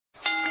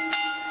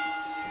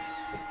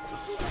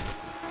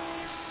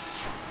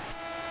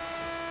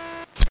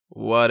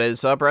What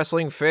is up,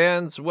 wrestling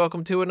fans?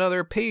 Welcome to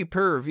another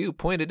pay-per-view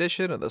point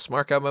edition of the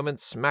Smart Out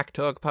Moments Smack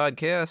Talk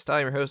podcast.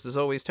 I'm your host, as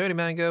always, Tony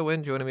Mango,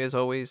 and joining me, as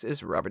always,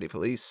 is Robert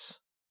DeFelice.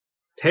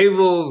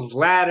 Tables,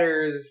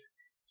 ladders,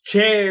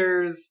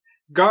 chairs,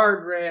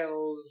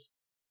 guardrails,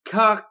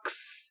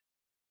 cucks.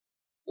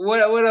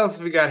 What else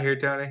have we got here,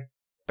 Tony?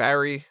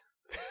 Barry.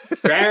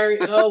 Barry?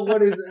 Oh,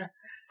 what is that?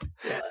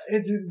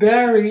 It's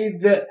Barry,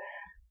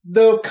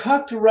 the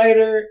cucked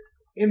writer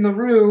in the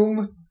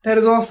room. That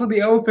is also the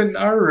elephant in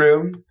our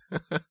room.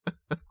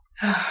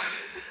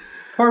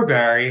 Poor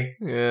Barry.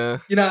 Yeah.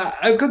 You know,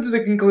 I've come to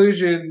the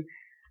conclusion.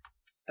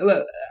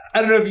 Look,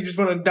 I don't know if you just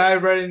want to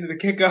dive right into the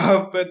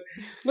kickoff, but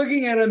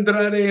looking at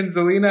Andrade and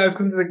Zelina, I've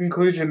come to the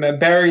conclusion that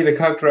Barry, the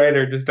cucked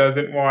writer, just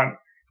doesn't want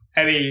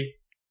any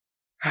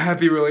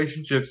happy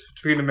relationships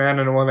between a man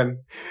and a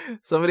woman.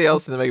 Somebody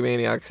else in the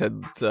Megamaniacs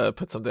had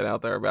put something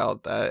out there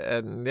about that,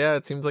 and yeah,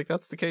 it seems like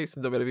that's the case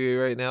in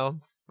WWE right now.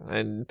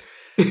 And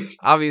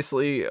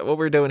obviously, what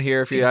we're doing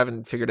here, if you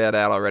haven't figured that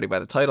out already by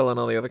the title and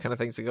all the other kind of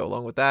things that go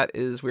along with that,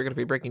 is we're going to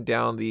be breaking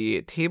down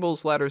the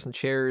Tables, Ladders, and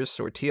Chairs,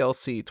 or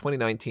TLC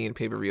 2019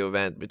 pay-per-view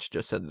event, which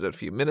just ended a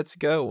few minutes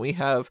ago. We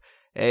have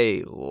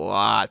a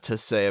lot to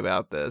say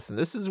about this, and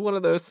this is one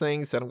of those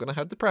things that I'm going to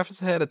have to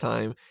preface ahead of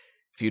time.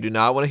 If you do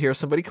not want to hear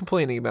somebody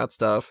complaining about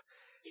stuff,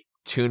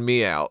 tune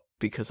me out,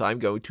 because I'm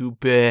going to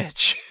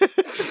bitch.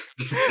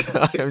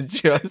 I'm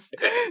just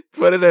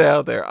putting it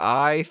out there.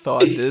 I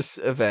thought this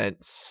event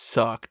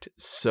sucked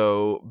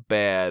so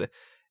bad,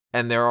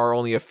 and there are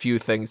only a few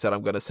things that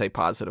I'm going to say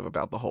positive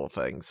about the whole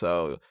thing.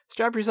 So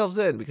strap yourselves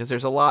in, because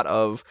there's a lot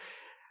of,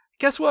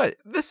 guess what?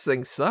 This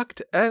thing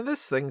sucked, and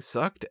this thing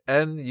sucked,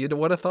 and you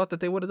would have thought that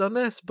they would have done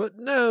this, but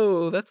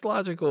no, that's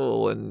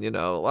logical, and, you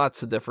know,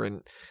 lots of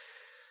different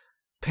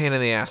pain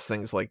in the ass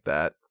things like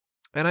that.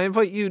 And I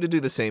invite you to do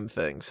the same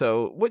thing.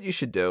 So what you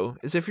should do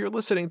is, if you're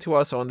listening to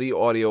us on the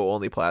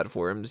audio-only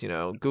platforms, you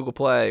know, Google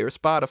Play or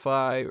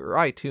Spotify or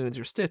iTunes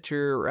or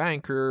Stitcher or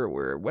Anchor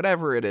or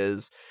whatever it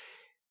is,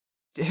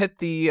 hit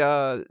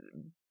the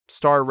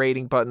star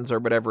rating buttons or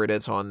whatever it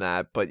is on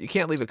that, but you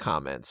can't leave a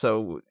comment.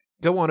 So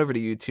go on over to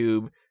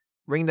YouTube,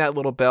 ring that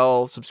little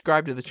bell,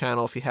 subscribe to the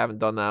channel if you haven't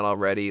done that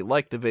already,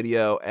 like the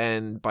video,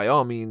 and by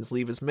all means,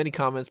 leave as many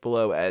comments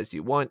below as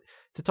you want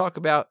to talk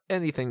about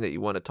anything that you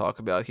want to talk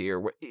about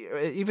here,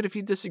 even if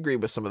you disagree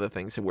with some of the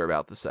things that we're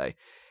about to say.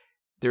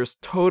 There's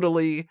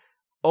totally,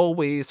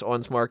 always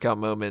on Smart Out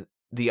Moment,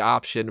 the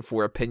option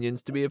for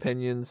opinions to be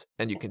opinions,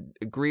 and you can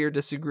agree or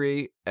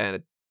disagree,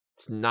 and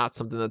it's not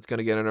something that's going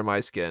to get under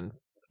my skin.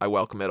 I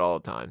welcome it all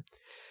the time.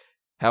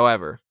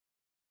 However,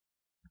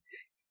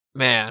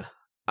 man,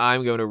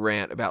 I'm going to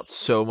rant about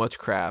so much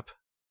crap,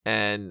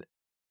 and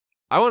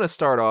I want to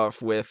start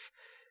off with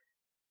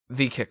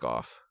the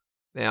kickoff.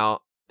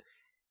 Now,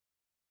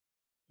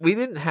 we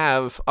didn't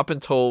have, up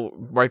until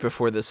right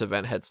before this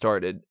event had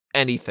started,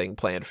 anything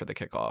planned for the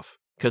kickoff,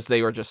 because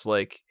they were just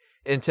like,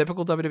 in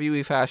typical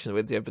WWE fashion, the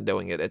way they've been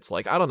doing it, it's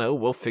like, I don't know,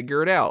 we'll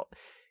figure it out,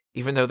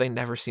 even though they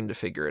never seem to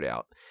figure it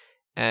out.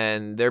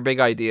 And their big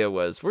idea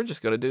was, we're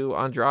just going to do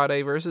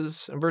Andrade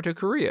versus Humberto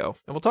Carrillo,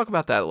 and we'll talk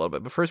about that a little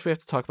bit, but first we have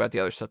to talk about the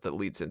other stuff that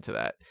leads into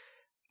that.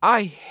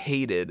 I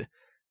hated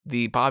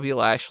the Bobby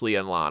Lashley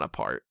and Lana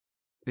part.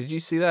 Did you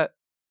see that?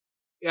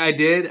 Yeah, I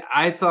did.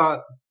 I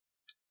thought...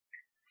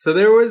 So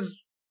there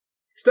was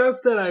stuff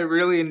that I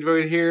really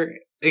enjoyed here,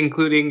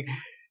 including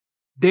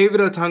David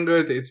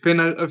Otunga's. It's been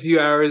a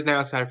few hours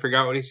now, so I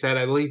forgot what he said.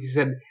 I believe he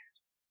said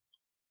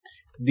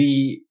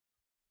the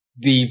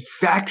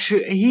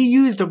faction. He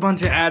used a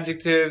bunch of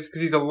adjectives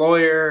because he's a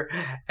lawyer,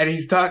 and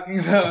he's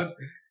talking about.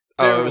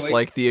 Oh, it was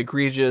like the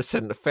egregious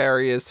and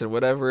nefarious and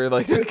whatever.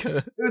 Like it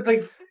was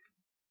like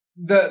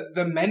the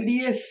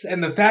Mendius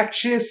and the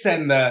factious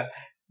and the.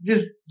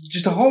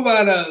 Just a whole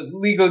lot of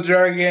legal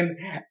jargon,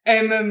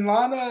 and then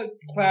Lana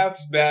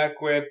claps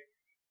back with,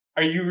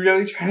 "Are you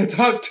really trying to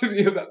talk to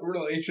me about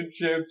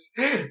relationships?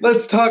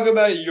 Let's talk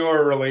about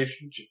your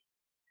relationship."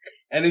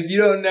 And if you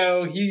don't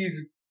know, he's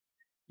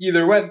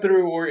either went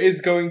through or is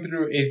going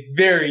through a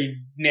very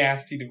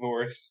nasty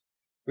divorce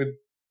with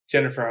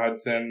Jennifer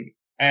Hudson,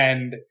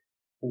 and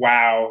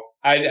wow,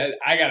 I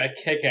got a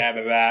kick out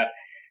of that.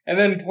 And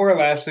then poor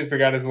Lashley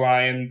forgot his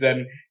lines,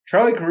 and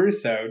Charlie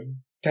Caruso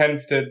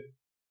tends to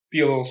be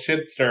a little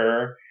shit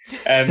stirrer,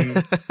 and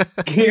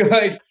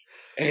like,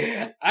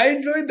 I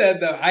enjoyed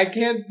that though. I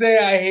can't say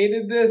I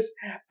hated this.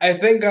 I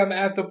think I'm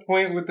at the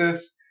point with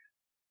this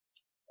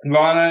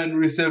Lana and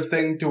Rusev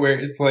thing to where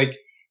it's like,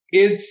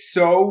 it's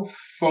so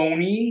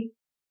phony,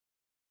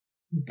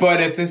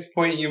 but at this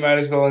point you might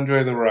as well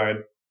enjoy the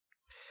ride.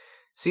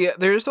 See,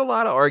 there's a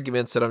lot of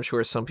arguments that I'm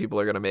sure some people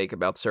are going to make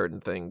about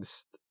certain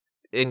things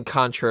in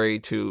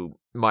contrary to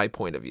my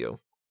point of view.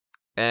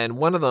 And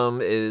one of them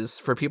is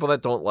for people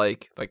that don't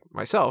like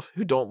myself,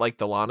 who don't like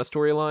the Lana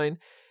storyline.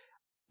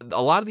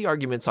 A lot of the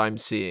arguments I'm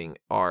seeing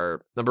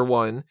are, number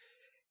one,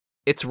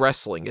 it's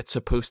wrestling. It's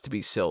supposed to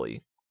be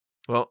silly.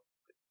 Well,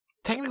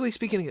 technically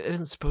speaking, it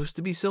isn't supposed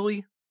to be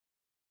silly.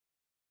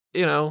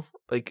 You know,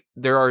 Like,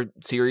 there are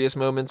serious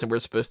moments, and we're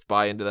supposed to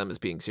buy into them as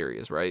being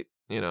serious, right?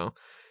 You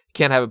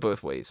can't have it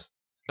both ways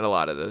in a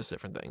lot of those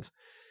different things.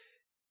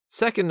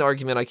 Second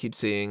argument I keep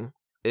seeing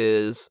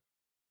is,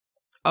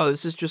 oh,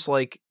 this is just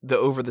like the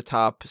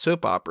over-the-top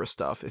soap opera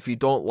stuff. If you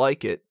don't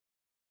like it,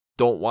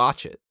 don't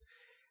watch it.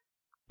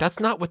 That's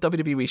not what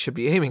WWE should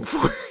be aiming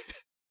for.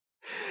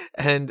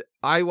 And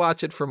I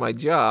watch it for my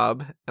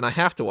job, and I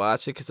have to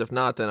watch it, because if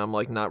not, then I'm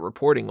like not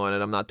reporting on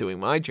it. I'm not doing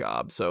my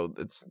job. So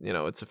it's,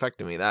 it's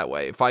affecting me that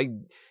way. If I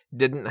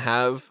didn't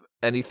have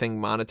anything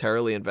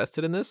monetarily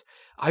invested in this,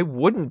 I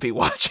wouldn't be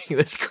watching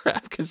this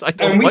crap, because I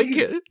don't like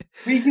it.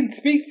 We can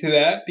speak to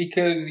that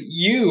because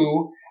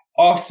you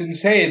often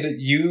say that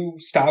you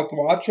stopped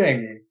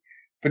watching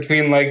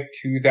between like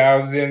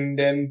 2000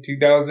 and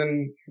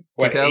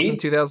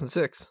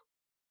 2006.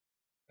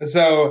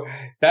 So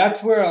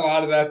that's where a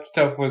lot of that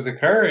stuff was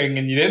occurring,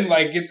 and you didn't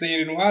like it, so you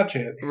didn't watch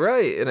it.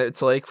 Right, and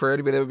it's like, for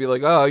anybody that would be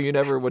like, oh, you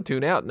never would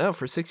tune out. No,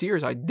 for 6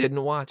 years, I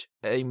didn't watch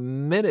a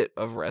minute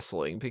of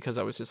wrestling, because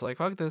I was just like,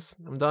 fuck this,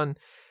 I'm done.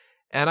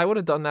 And I would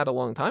have done that a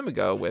long time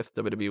ago with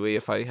WWE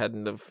if I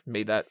hadn't have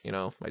made that,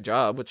 my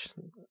job, which,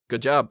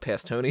 good job,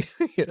 past Tony,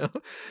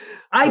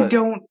 I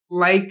don't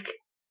like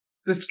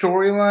the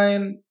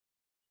storyline,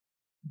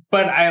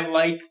 but I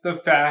like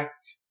the fact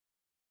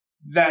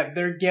that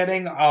they're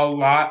getting a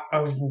lot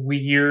of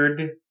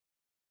weird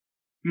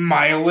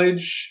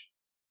mileage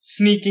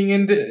sneaking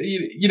into,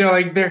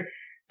 like they're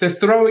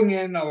throwing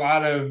in a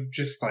lot of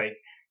just like,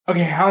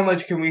 okay, how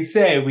much can we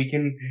say? We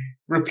can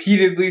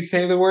repeatedly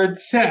say the word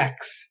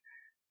sex,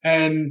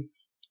 and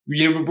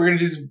we're gonna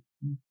do this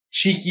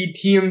cheeky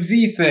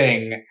TMZ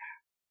thing,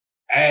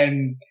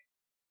 and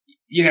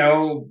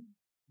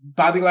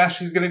Bobby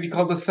Lashley's gonna be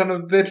called the son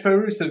of a bitch by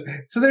Rusev.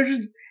 So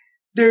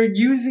they're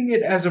using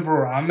it as a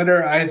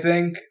barometer, I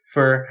think,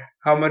 for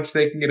how much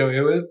they can get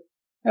away with.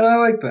 And I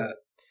like that.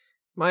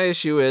 My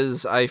issue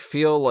is, I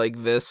feel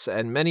like this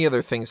and many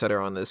other things that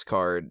are on this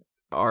card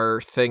are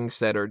things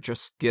that are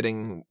just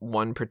getting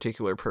one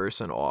particular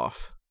person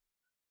off.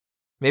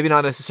 Maybe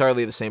not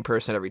necessarily the same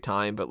person every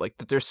time, but like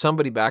that there's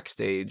somebody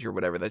backstage or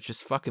whatever that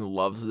just fucking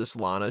loves this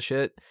Lana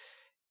shit.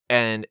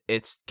 And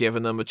it's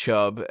giving them a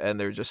chub, and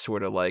they're just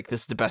sort of like,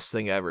 this is the best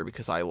thing ever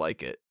because I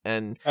like it.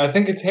 And I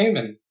think it's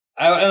Heyman.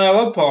 I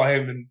love Paul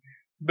Heyman,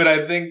 but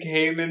I think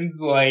Heyman's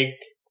like...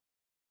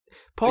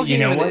 Paul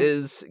Heyman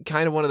is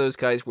kind of one of those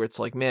guys where it's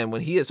like, man,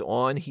 when he is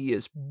on, he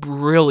is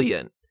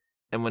brilliant.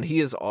 And when he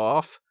is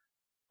off,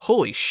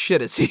 holy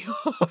shit, is he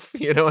off?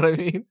 You know what I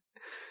mean?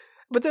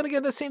 But then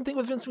again, the same thing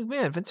with Vince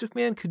McMahon. Vince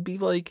McMahon could be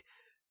like,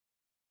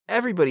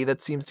 everybody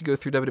that seems to go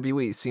through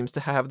WWE seems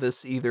to have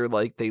this either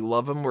like they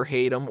love him or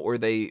hate him, or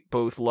they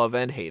both love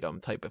and hate him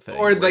type of thing.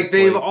 Or like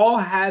they've all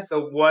had the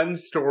one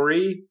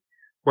story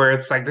where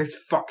it's like, this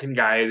fucking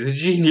guy is a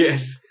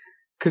genius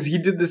because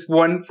he did this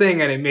one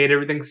thing and it made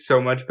everything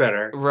so much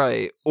better.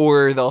 Right.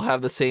 Or they'll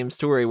have the same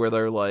story where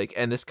they're like,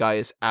 and this guy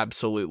is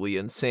absolutely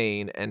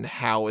insane, and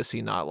how is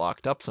he not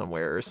locked up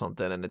somewhere or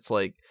something? And it's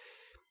like,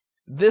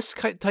 this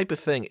type of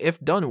thing,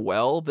 if done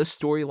well, this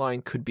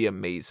storyline could be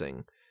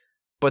amazing.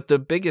 But the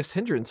biggest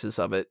hindrances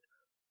of it,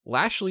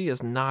 Lashley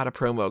is not a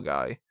promo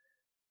guy.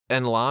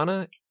 And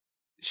Lana,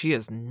 she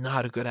is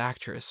not a good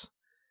actress.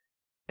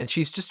 And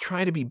she's just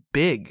trying to be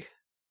big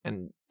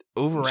and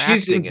overacting.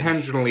 She's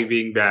intentionally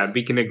being bad.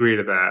 We can agree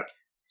to that.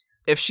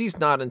 If she's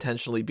not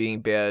intentionally being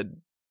bad,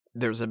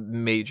 there's a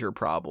major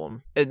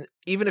problem. And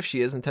even if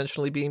she is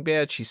intentionally being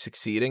bad, she's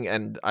succeeding.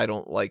 And I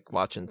don't like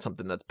watching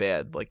something that's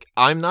bad. Like,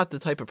 I'm not the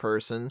type of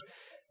person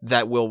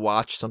that will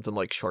watch something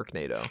like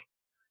Sharknado.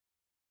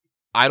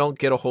 I don't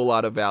get a whole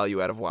lot of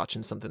value out of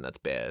watching something that's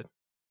bad.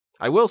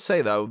 I will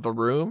say, though, The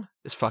Room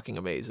is fucking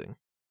amazing.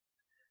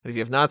 And if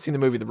you have not seen the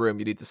movie The Room,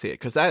 you need to see it.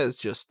 Because that is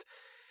just...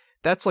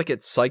 That's like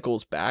it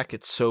cycles back.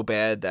 It's so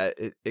bad that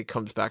it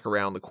comes back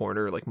around the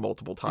corner like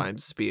multiple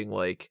times. It's being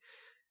like,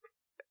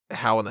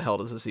 how in the hell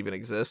does this even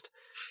exist?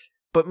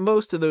 But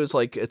most of those,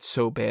 like, it's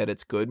so bad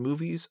it's good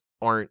movies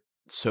aren't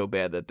so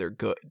bad that they're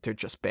good. They're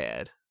just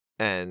bad.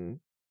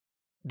 And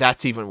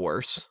that's even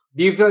worse.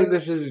 Do you feel like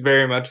this is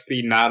very much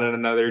the Not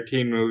Another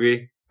Teen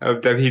Movie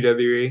of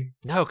WWE?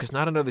 No, because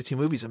Not Another Teen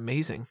Movie is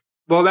amazing.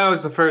 Well, that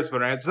was the first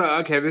one, right? So,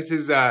 okay, this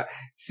is a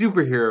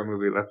superhero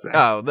movie, let's say.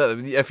 Oh,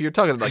 if you're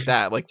talking like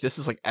that, like this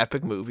is like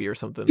epic movie or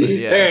something. Then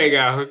yeah. There you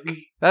go.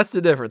 That's the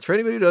difference. For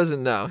anybody who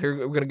doesn't know, here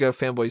we're going to go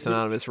Fanboys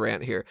Anonymous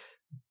rant here.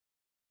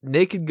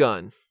 Naked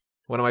Gun,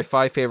 one of my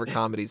 5 favorite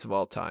comedies of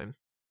all time.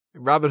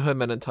 Robin Hood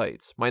Men in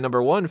Tights, my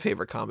number 1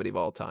 favorite comedy of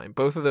all time.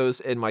 Both of those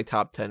in my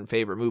top 10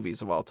 favorite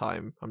movies of all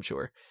time, I'm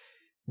sure.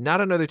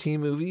 Not Another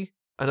Teen Movie,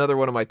 another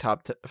one of my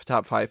top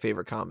 5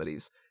 favorite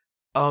comedies.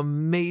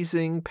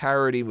 Amazing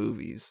parody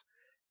movies.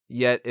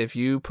 Yet if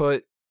you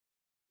put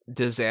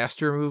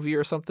Disaster Movie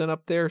or something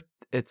up there,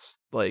 it's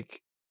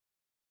like,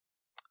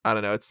 I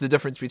don't know, it's the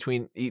difference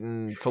between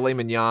eating filet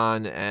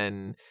mignon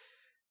and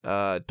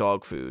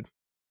dog food,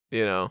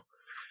 you know?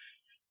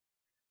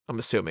 I'm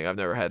assuming. I've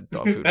never had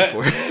dog food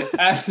before.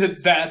 that's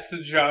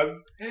a joke.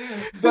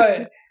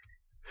 But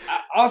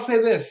I'll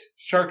say this,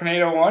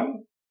 Sharknado 1,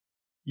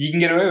 you can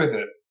get away with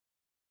it.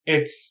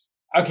 it's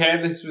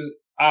okay. This was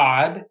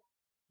odd,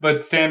 but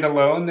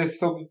standalone, this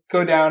still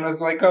go down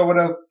as like, oh, what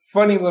a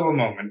funny little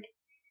moment.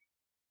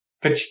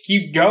 But you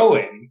keep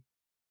going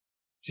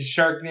to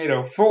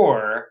Sharknado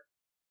 4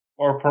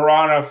 or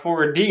Piranha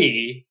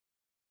 4D,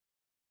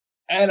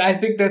 and I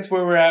think that's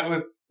where we're at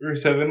with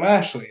Rusev and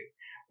Lashley.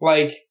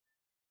 Like,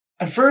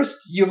 at first,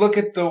 you look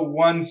at the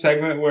one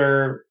segment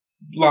where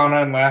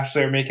Lana and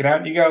Lashley are making out,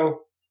 and you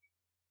go,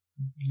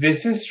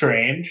 this is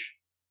strange.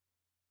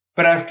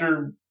 But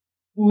after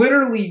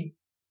literally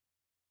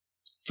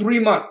 3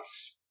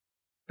 months,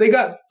 they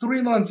got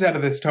 3 months out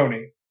of this,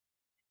 Tony.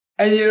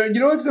 And you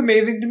know what's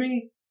amazing to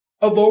me?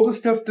 Of all the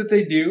stuff that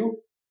they do,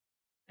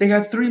 they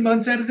got 3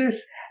 months out of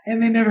this,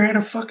 and they never had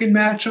a fucking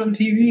match on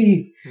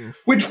TV.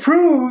 Which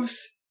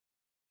proves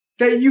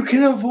that you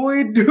can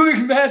avoid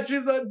doing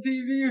matches on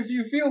TV if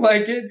you feel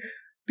like it,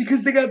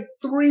 because they got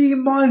 3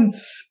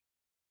 months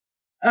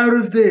out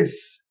of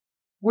this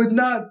with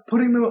not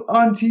putting them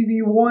on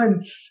TV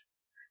once.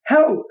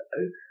 Hell,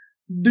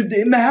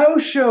 in the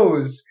house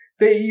shows,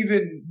 they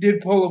even did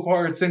pull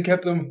aparts and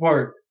kept them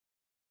apart.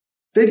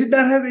 They did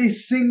not have a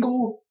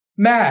single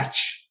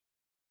match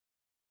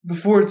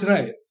before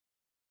tonight.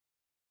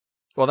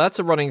 Well, that's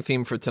a running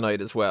theme for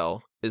tonight as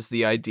well, is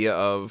the idea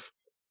of,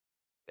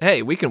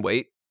 hey, we can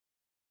wait.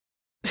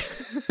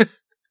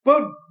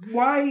 But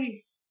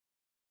why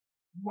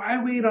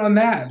wait on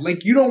that?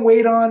 Like, you don't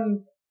wait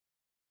on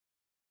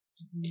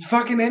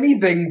fucking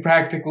anything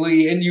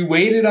practically, and you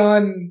waited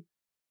on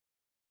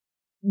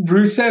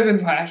Rusev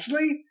and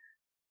Lashley?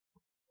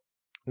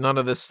 None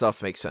of this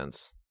stuff makes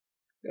sense.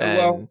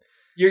 Well,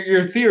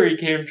 your theory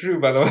came true,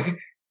 by the way.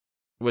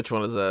 Which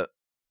one is that?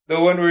 The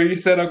one where you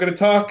said, I'm gonna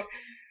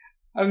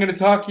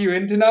talk you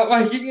into not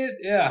liking it?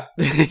 Yeah.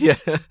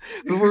 Yeah.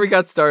 Before we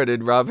got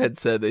started, Rob had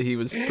said that he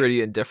was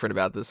pretty indifferent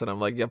about this, and I'm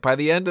like, yeah, by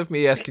the end of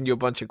me asking you a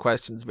bunch of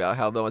questions about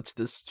how much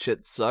this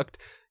shit sucked,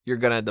 you're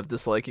gonna end up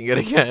disliking it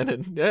again.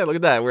 And yeah, look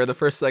at that. We're in the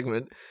first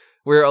segment.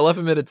 We're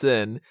 11 minutes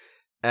in,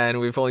 and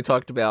we've only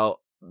talked about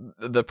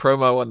the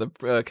promo on the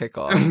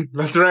kickoff.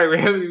 That's right. We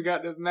haven't even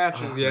gotten to the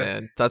matches yet.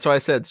 Man. That's why I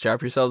said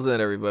strap yourselves in,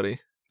 everybody.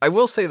 I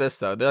will say this,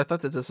 though. I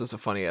thought that this was a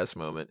funny-ass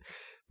moment.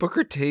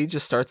 Booker T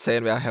just starts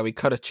saying about how he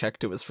cut a check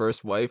to his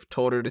first wife,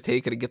 told her to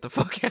take it and get the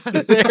fuck out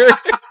of there.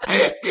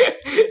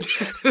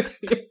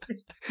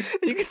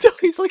 You can tell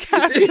he's, like,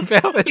 happy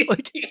about it.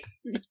 Like,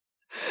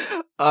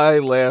 I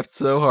laughed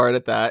so hard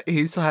at that.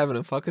 He's having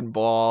a fucking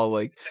ball.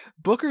 Like,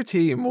 Booker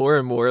T, more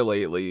and more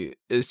lately,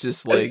 is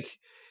just, like,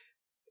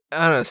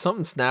 I don't know,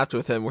 something snapped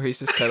with him where he's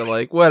just kind of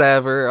like,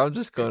 whatever, I'm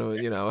just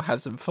going to,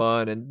 have some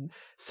fun and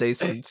say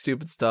some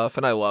stupid stuff,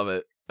 and I love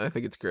it. I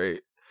think it's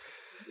great.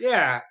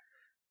 Yeah.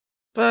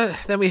 But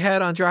then we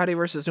had Andrade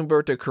versus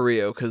Humberto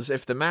Carrillo, because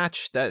if the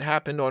match that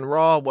happened on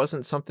Raw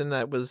wasn't something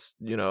that was,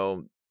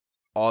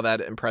 all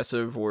that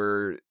impressive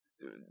or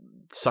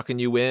sucking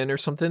you in or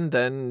something,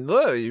 then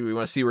you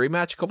want to see a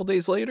rematch a couple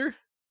days later?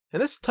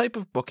 And this type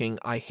of booking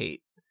I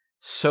hate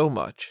so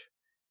much.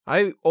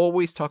 I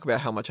always talk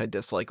about how much I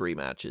dislike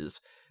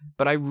rematches,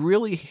 but I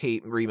really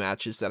hate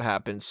rematches that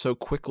happen so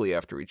quickly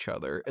after each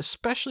other,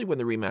 especially when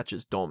the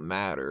rematches don't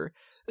matter,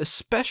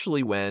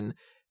 especially when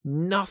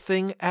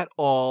nothing at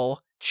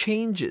all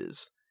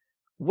changes.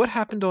 What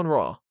happened on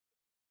Raw?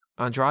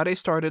 Andrade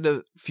started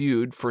a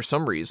feud for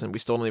some reason, we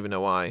still don't even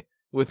know why,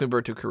 with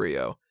Humberto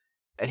Carrillo,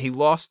 and he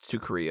lost to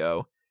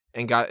Carrillo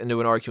and got into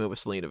an argument with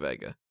Zelina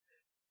Vega.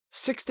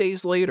 6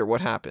 days later,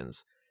 what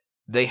happens?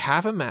 They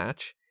have a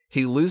match.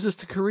 He loses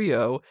to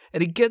Carrillo,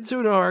 and he gets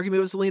into an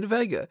argument with Zelina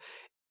Vega.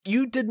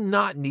 You did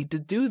not need to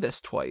do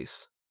this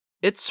twice.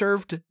 It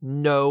served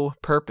no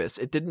purpose.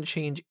 It didn't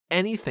change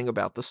anything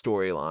about the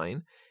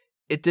storyline.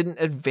 It didn't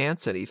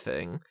advance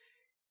anything.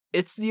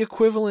 It's the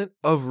equivalent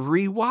of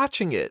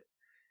rewatching it.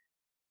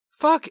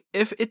 Fuck,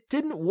 if it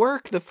didn't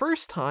work the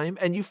first time,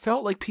 and you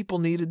felt like people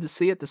needed to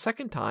see it the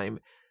second time,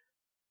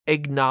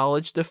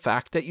 acknowledge the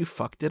fact that you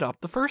fucked it up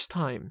the first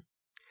time.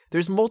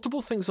 There's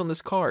multiple things on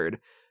this card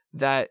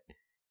that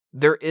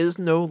there is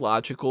no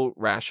logical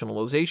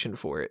rationalization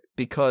for it,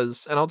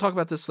 because, and I'll talk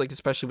about this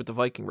especially with the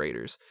Viking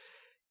Raiders,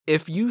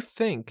 if you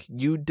think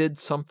you did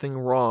something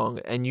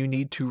wrong and you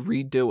need to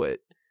redo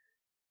it,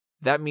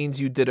 that means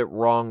you did it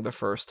wrong the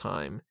first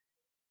time.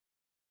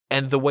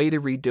 And the way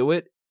to redo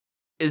it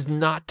is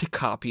not to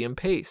copy and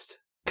paste,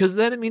 because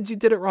then it means you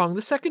did it wrong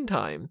the second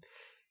time.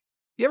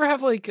 You ever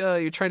have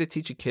you're trying to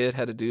teach a kid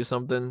how to do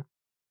something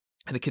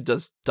and the kid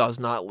does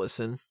not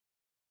listen?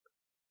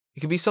 It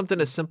could be something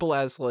as simple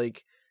as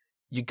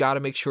you got to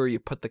make sure you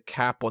put the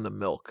cap on the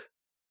milk.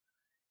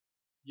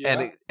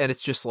 Yeah. And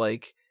it's just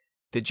like,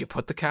 did you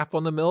put the cap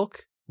on the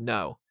milk?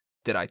 No.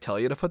 Did I tell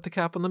you to put the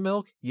cap on the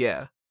milk?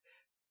 Yeah.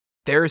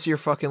 There's your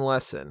fucking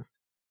lesson.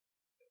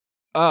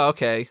 Oh,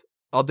 okay.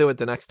 I'll do it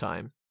the next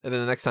time. And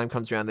then the next time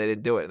comes around, they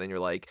didn't do it. And then you're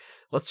like,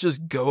 let's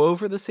just go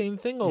over the same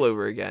thing all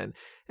over again.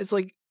 It's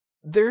like,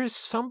 there is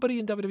somebody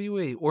in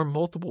WWE, or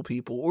multiple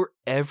people, or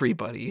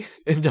everybody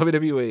in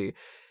WWE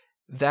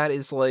that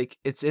is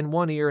it's in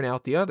one ear and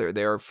out the other.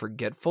 They are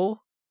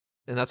forgetful,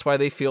 and that's why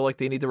they feel like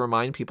they need to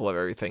remind people of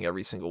everything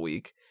every single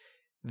week.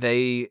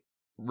 they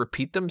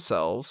repeat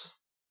themselves.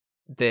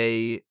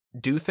 They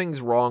do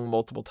things wrong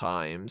multiple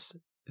times.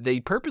 They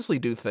purposely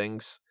do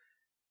things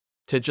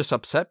to just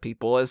upset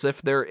people as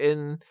if they're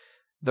in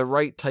the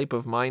right type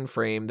of mind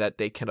frame that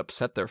they can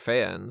upset their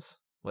fans.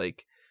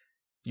 Like,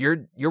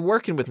 you're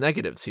working with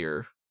negatives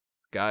here,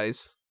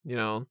 guys. You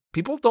know,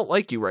 people don't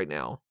like you right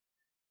now.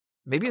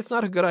 Maybe it's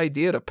not a good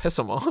idea to piss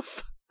them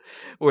off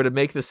or to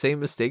make the same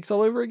mistakes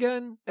all over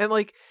again. And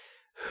like,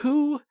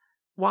 who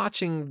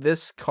watching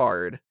this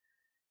card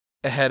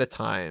ahead of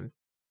time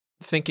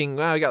thinking,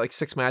 well, I got like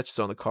 6 matches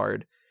on the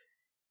card,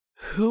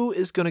 who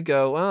is going to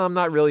go, well, I'm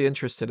not really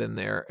interested in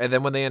there? And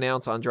then when they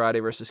announce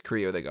Andrade versus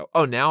Carrillo, they go,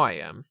 oh, now I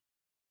am.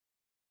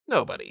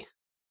 Nobody.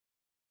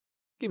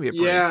 Give me a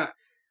break. Yeah,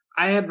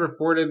 I had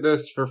reported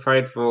this for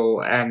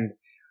Fightful, and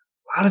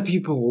a lot of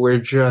people were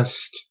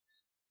just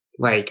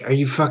like, are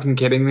you fucking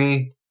kidding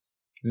me?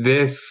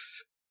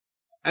 This.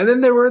 And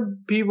then there were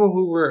people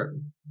who were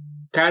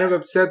kind of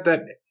upset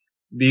that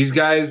these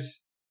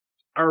guys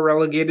are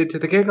relegated to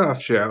the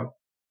kickoff show.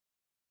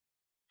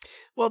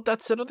 Well,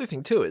 that's another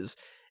thing, too, is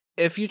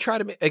if you try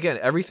to again,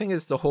 everything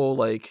is the whole,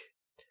 like,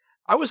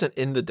 I wasn't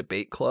in the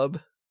debate club,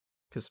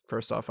 because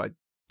first off, I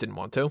didn't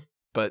want to,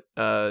 but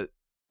I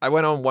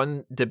went on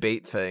one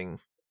debate thing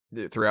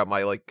throughout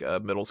my, like,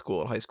 middle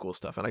school and high school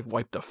stuff, and I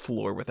wiped the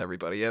floor with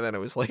everybody, and then it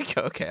was like,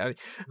 okay, I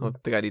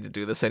don't think I need to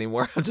do this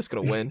anymore, I'm just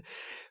going to win.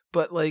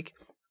 But, like,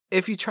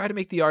 if you try to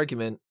make the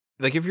argument,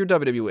 like, if you're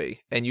WWE,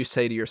 and you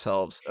say to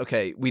yourselves,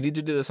 okay, we need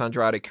to do this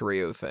Andrade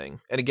Carrillo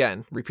thing, and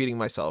again, repeating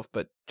myself,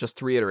 but just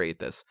to reiterate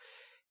this,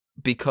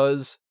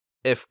 because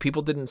if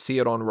people didn't see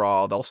it on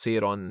Raw, they'll see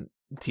it on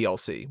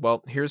TLC.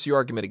 Well, here's your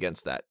argument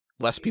against that.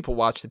 Less people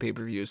watch the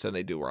pay-per-views than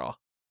they do Raw.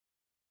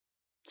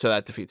 So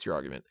that defeats your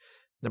argument.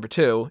 Number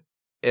 2,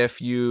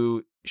 if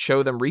you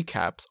show them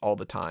recaps all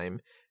the time,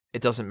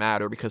 it doesn't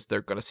matter because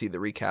they're going to see the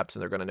recaps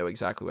and they're going to know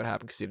exactly what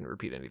happened because you didn't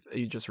repeat anything.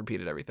 You just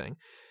repeated everything.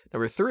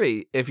 Number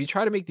 3, if you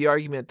try to make the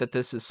argument that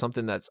this is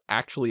something that's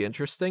actually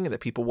interesting and that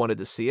people wanted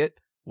to see it,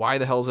 why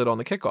the hell is it on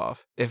the kickoff?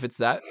 If it's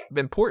that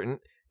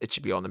important, it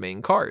should be on the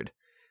main card.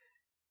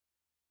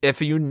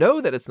 If you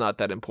know that it's not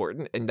that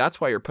important, and that's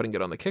why you're putting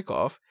it on the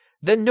kickoff,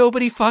 then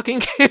nobody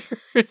fucking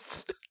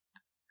cares.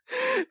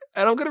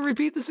 And I'm going to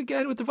repeat this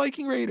again with the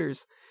Viking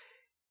Raiders.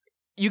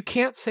 You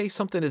can't say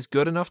something is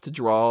good enough to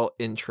draw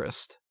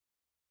interest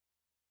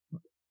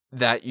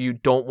that you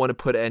don't want to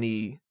put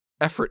any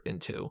effort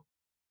into,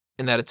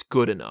 and that it's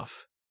good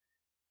enough.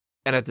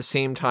 And at the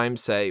same time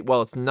say,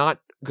 well, it's not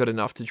good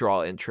enough to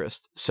draw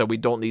interest, so we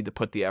don't need to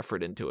put the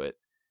effort into it.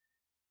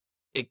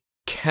 It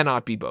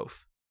cannot be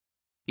both.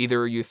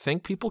 Either you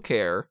think people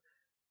care,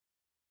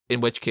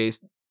 in which case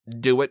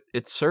do it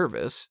its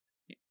service,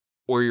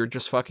 or you're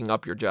just fucking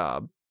up your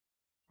job.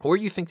 Or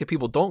you think that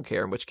people don't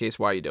care, in which case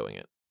why are you doing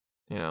it?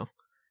 You know,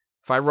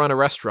 if I run a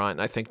restaurant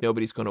and I think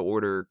nobody's going to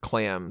order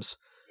clams,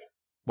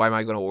 why am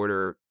I going to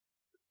order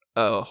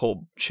a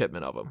whole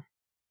shipment of them?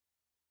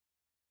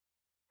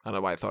 I don't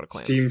know why I thought of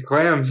clams. Steamed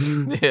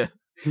clams. Yeah,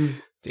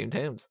 steamed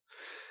hams.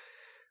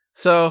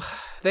 So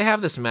they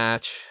have this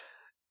match.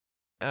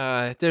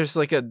 There's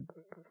like a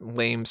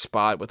lame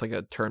spot with like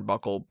a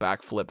turnbuckle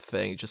backflip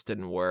thing. It just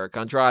didn't work.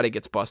 Andrade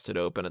gets busted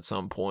open at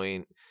some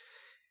point.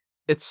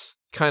 It's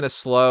kind of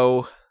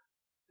slow.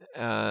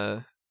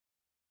 It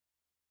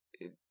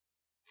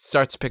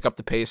starts to pick up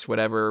the pace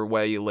whatever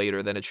way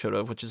later than it should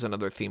have, which is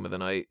another theme of the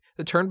night.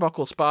 The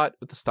turnbuckle spot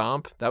with the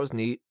stomp, that was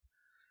neat.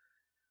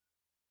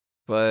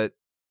 But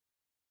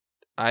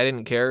I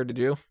didn't care, did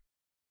you?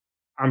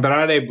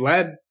 Andrade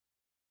bled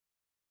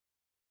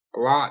a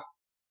lot.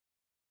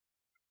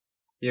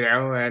 You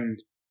know, and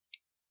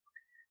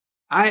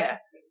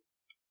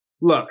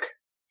look,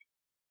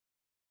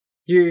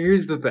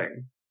 here's the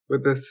thing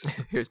with this.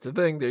 Here's the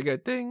thing, there you go,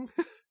 ding.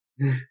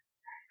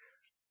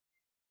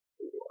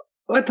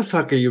 What the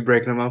fuck are you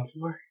breaking them up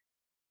for?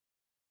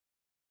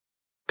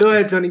 Go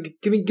ahead, Tony.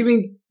 Give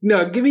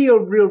me a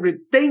real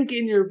think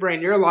in your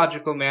brain. You're a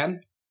logical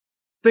man.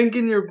 Think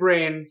in your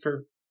brain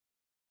for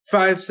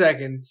 5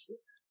 seconds.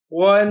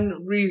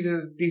 One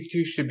reason these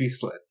two should be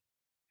split.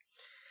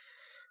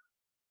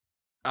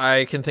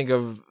 I can think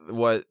of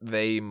what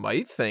they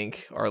might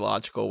think are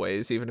logical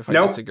ways, even if I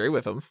disagree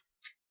with them.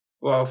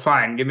 Well,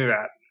 fine. Give me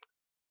that.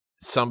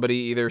 Somebody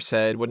either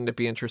said, wouldn't it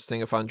be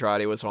interesting if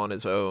Andrade was on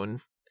his own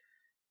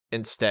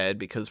instead,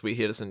 because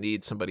he doesn't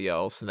need somebody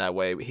else, and that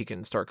way he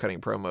can start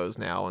cutting promos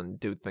now and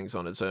do things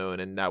on his own,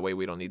 and that way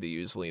we don't need to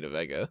use Zelina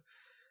Vega.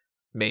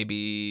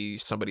 Maybe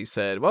somebody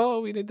said,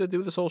 well, we need to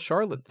do this whole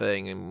Charlotte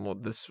thing, and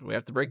we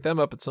have to break them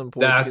up at some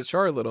point to get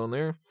Charlotte on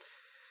there.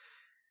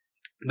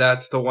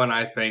 That's the one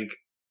I think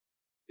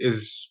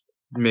is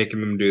making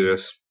them do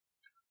this.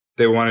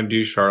 They want to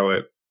do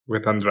Charlotte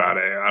with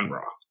Andrade on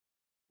Raw.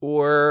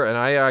 Or, and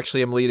I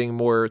actually am leaning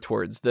more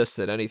towards this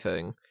than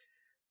anything,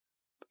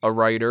 a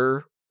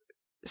writer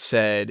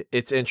said,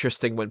 it's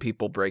interesting when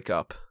people break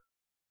up.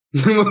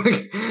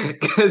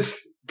 Because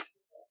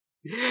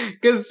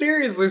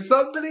seriously,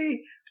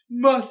 somebody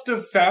must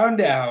have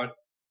found out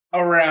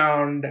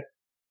around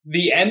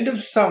the end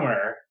of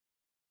summer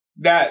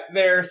that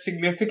their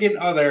significant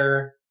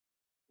other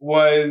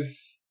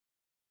was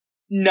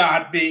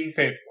not being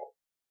faithful.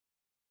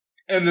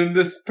 And then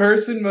this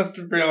person must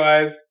have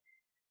realized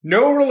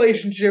no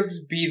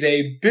relationships, be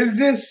they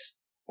business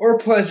or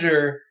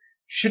pleasure,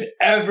 should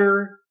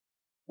ever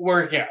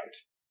work out.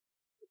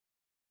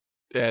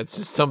 Yeah, it's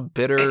just some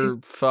bitter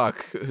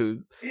fuck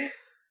who,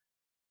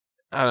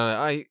 I don't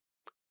know.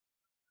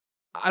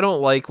 I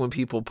don't like when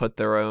people put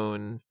their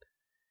own,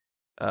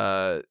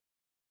 I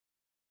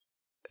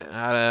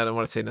don't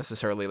want to say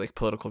necessarily like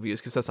political views,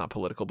 because that's not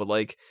political, but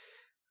like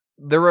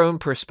their own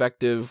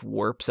perspective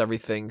warps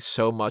everything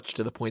so much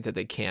to the point that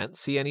they can't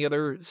see any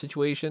other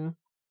situation.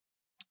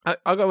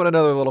 I'll go with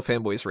another little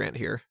fanboys rant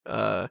here.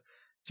 Did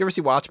you ever see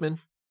Watchmen?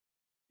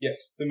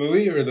 Yes, the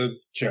movie or the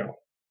show?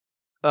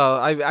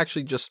 I've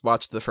actually just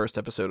watched the first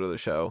episode of the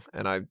show,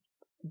 and I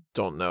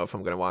don't know if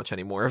I'm going to watch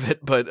any more of it,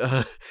 but...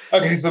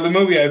 okay, so the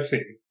movie I've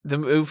seen. The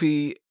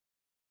movie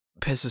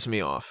pisses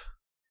me off.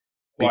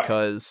 Why?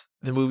 Because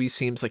the movie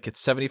seems like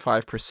it's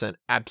 75%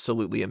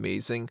 absolutely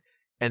amazing,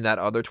 and that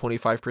other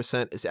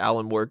 25% is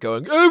Alan Moore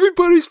going,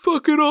 everybody's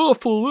fucking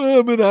awful,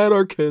 I'm an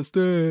anarchist,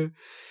 And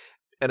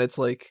it's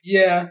like...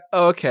 Yeah.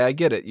 Oh, okay, I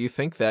get it. You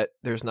think that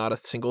there's not a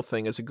single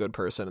thing as a good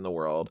person in the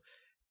world,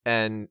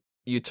 and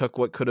you took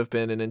what could have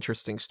been an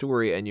interesting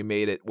story and you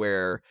made it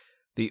where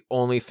the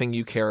only thing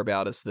you care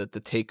about is that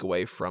the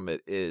takeaway from it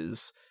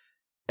is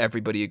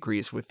everybody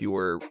agrees with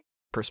your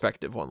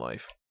perspective on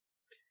life.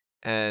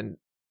 And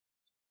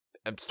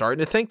I'm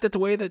starting to think that the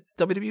way that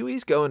WWE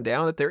is going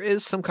down, that there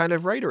is some kind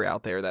of writer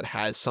out there that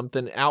has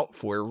something out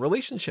for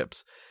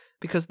relationships,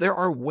 because there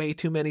are way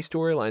too many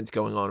storylines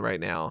going on right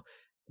now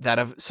that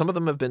have, some of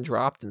them have been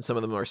dropped and some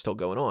of them are still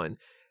going on,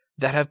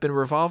 that have been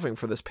revolving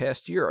for this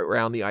past year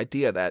around the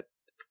idea that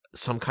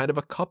some kind of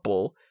a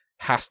couple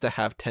has to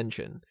have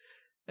tension.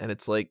 And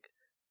it's like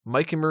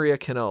Mike and Maria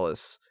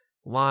Kanellis,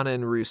 Lana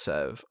and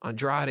Rusev,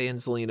 Andrade and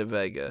Zelina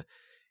Vega.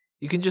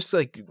 You can just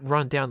like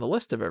run down the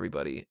list of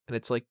everybody. And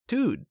it's like,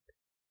 dude,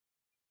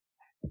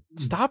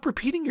 stop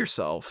repeating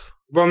yourself.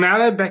 Well, now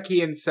that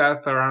Becky and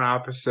Seth are on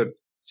opposite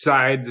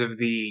sides of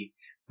the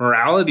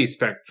morality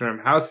spectrum,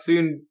 how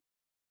soon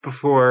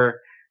before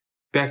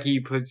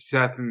Becky puts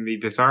Seth in the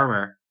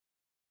disarmor?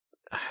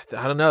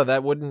 I don't know.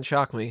 That wouldn't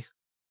shock me.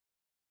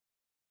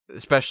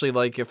 Especially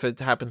like if it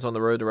happens on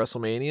the road to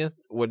WrestleMania,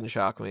 wouldn't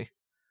shock me.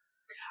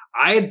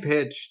 I had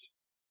pitched,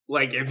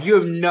 like, if you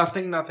have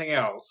nothing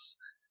else,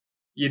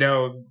 you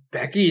know,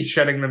 Becky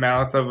shutting the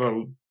mouth of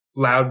a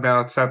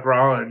loudmouth Seth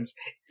Rollins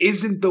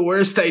isn't the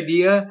worst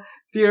idea,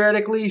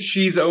 theoretically.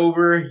 She's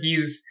over,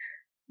 he's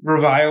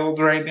reviled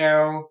right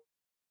now.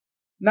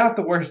 Not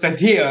the worst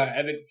idea,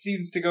 and it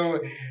seems to go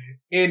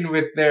in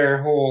with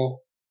their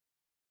whole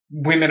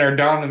women are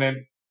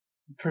dominant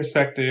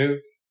perspective.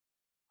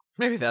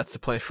 Maybe that's the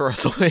plan for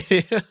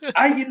WrestleMania.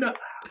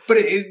 But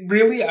it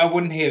really, I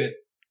wouldn't hate it.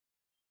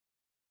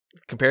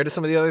 Compared to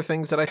some of the other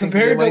things that I think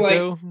they might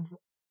do?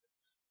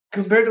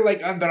 Compared to,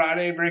 like,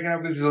 Andrade breaking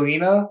up with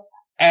Zelina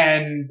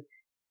and,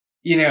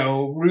 you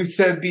know,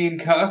 Rusev being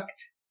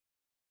cucked,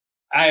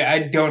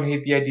 I don't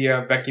hate the idea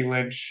of Becky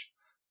Lynch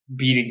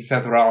beating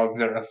Seth Rollins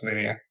at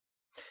WrestleMania.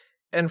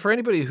 And for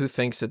anybody who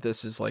thinks that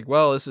this is like,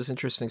 well, this is an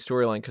interesting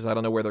storyline because I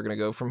don't know where they're going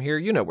to go from here,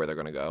 you know where they're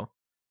going to go.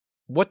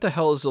 What the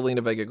hell is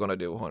Zelina Vega going to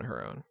do on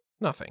her own?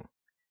 Nothing.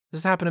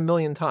 This has happened a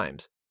million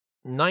times.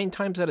 9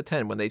 times out of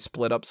 10, when they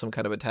split up some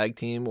kind of a tag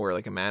team or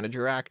like a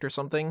manager act or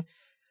something,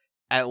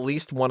 at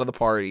least one of the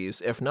parties,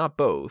 if not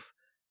both,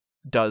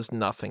 does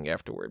nothing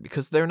afterward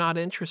because they're not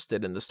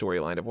interested in the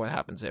storyline of what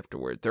happens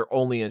afterward. They're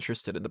only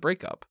interested in the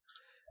breakup.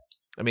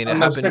 I mean,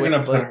 unless they're going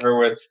to put her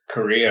with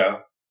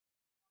Korea,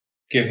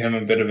 give him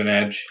a bit of an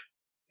edge.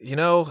 You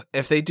know,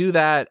 if they do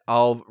that,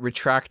 I'll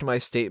retract my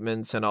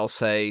statements and I'll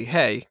say,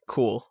 hey,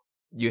 cool.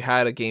 You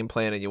had a game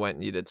plan and you went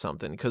and you did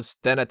something. Because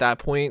then at that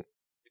point,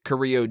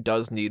 Carrillo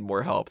does need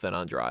more help than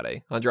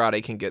Andrade.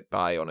 Andrade can get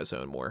by on his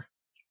own more.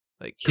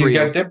 Like he's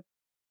got dip.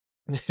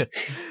 Yeah,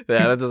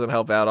 that doesn't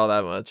help out all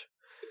that much.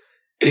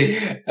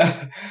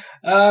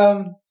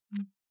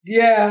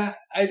 Yeah,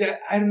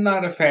 I'm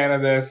not a fan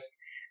of this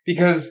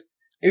because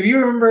if you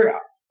remember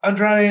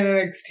Andrade in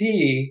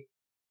NXT,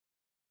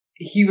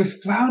 he was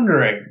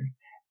floundering,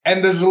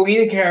 and the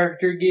Zelina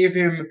character gave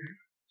him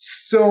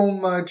so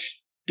much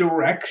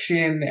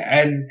direction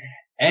and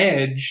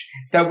edge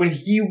that when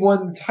he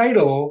won the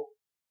title,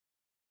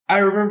 I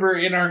remember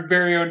in our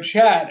very own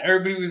chat,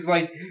 everybody was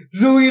like,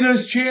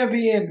 Zelina's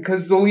champion,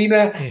 because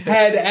Zelina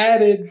had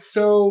added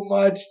so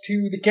much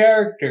to the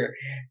character.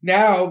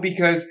 Now,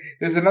 because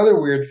there's another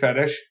weird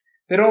fetish,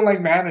 they don't like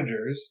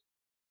managers.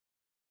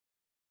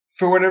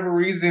 For whatever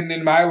reason,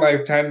 in my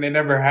lifetime, they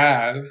never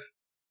have.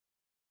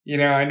 You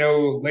know, I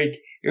know, like,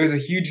 it was a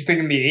huge thing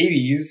in the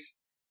 80s,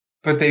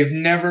 but they've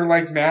never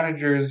liked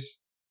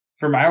managers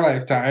for my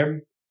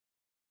lifetime.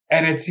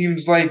 And it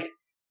seems like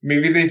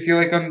maybe they feel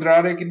like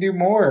Andrade can do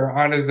more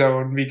on his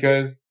own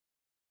because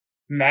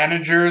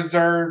managers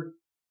are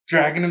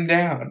dragging him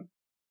down.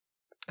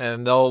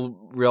 And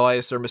they'll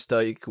realize their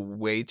mistake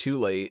way too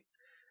late.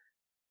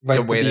 Like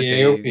the way that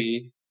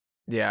AOP.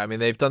 Yeah, I mean,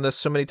 they've done this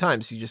so many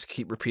times. You just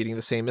keep repeating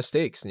the same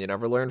mistakes and you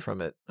never learn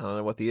from it. I don't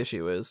know what the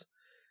issue is.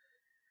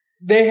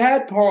 They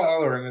had Paul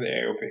Ellering in the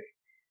AOP,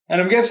 and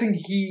I'm guessing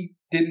he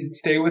didn't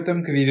stay with them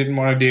because he didn't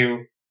want to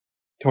do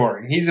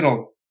touring. He's an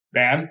old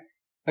man.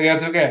 Like,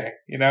 that's okay,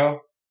 you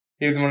know?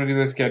 He didn't want to do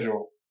the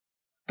schedule.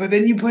 But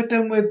then you put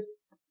them with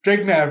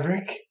Drake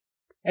Maverick,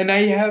 and now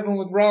you have them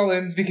with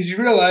Rollins because you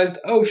realized,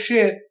 oh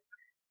shit,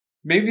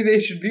 maybe they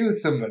should be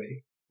with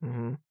somebody.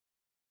 Mm-hmm.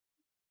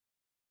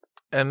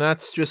 And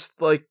that's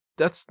just, like,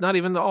 that's not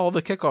even all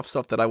the kickoff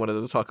stuff that I wanted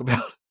to talk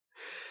about.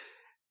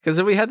 Because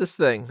if we had this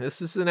thing,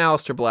 this is an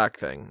Aleister Black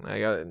thing.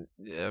 I got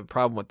a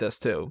problem with this,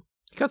 too.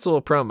 He cuts a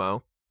little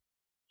promo,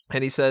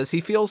 and he says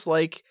he feels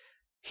like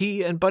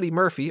he and Buddy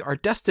Murphy are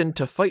destined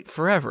to fight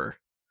forever.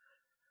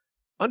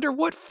 Under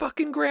what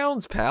fucking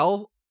grounds,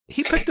 pal?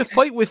 He picked a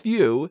fight with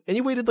you, and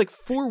you waited like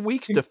 4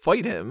 weeks to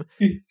fight him.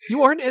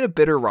 You aren't in a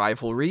bitter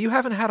rivalry. You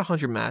haven't had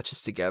 100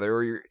 matches together,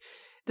 or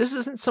this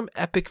isn't some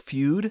epic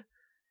feud.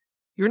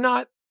 You're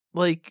not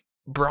like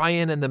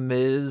Bryan and The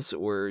Miz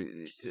or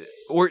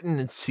Orton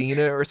and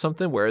Cena or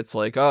something where it's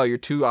like, oh, you're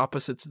two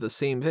opposites of the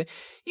same thing.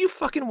 You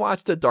fucking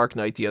watched The Dark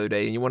Knight the other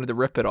day and you wanted to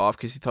rip it off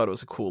because you thought it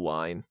was a cool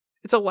line.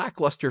 It's a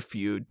lackluster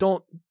feud.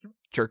 Don't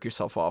jerk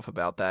yourself off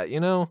about that,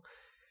 you know?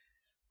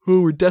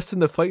 Oh, we're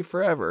destined to fight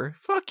forever.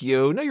 Fuck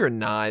you. No, you're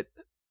not.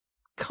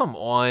 Come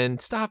on.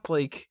 Stop,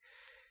 like,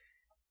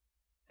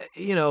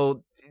 you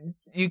know,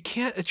 you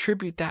can't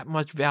attribute that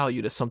much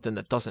value to something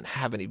that doesn't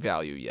have any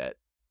value yet.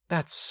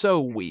 That's so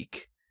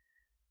weak.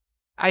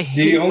 I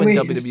hate when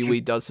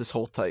WWE does this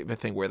whole type of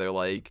thing where they're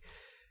like,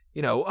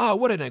 you know, oh,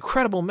 what an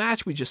incredible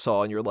match we just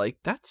saw. And you're like,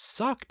 that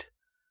sucked.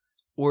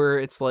 Or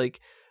it's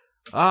like,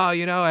 oh,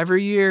 you know,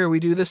 every year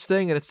we do this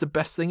thing and it's the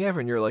best thing ever.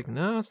 And you're like,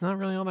 no, it's not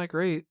really all that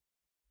great.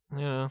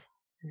 You know.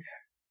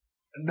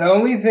 The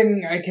only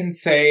thing I can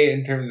say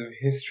in terms of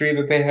history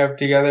that they have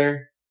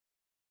together,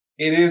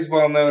 it is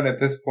well known at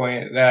this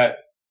point that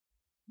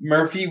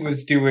Murphy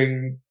was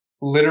doing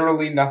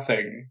literally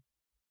nothing.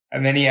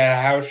 And then he had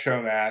a house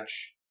show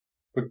match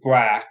with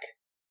Black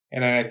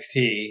in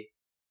NXT.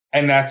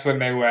 And that's when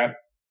they went,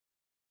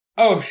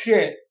 oh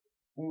shit,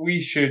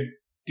 we should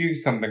do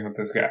something with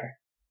this guy.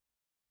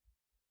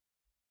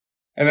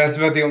 And that's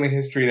about the only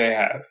history they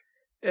have.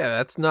 Yeah,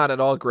 that's not at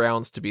all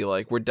grounds to be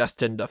like, we're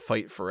destined to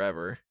fight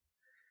forever.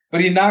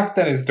 But he knocked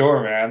on his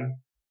door, man.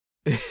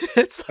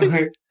 It's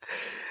like,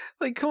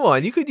 come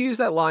on, you could use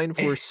that line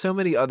for so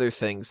many other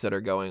things that are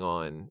going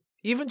on.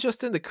 Even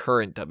just in the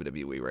current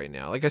WWE right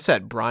now. Like I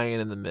said, Bryan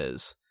and The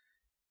Miz.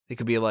 It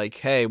could be like,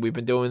 hey, we've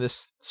been doing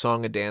this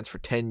song and dance for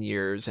 10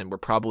 years, and we're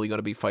probably going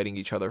to be fighting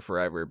each other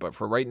forever. But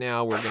for right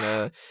now, we're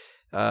going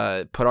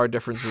to put our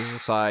differences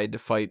aside to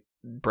fight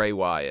Bray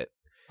Wyatt.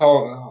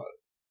 Oh,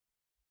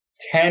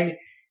 10?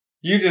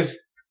 You just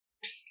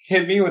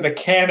hit me with a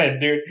cannon,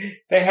 dude.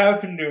 They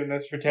have been doing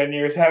this for 10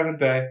 years, haven't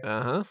they?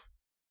 Uh-huh.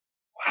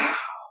 Wow.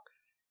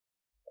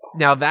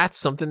 Now that's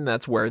something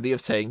that's worthy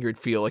of saying you'd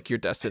feel like you're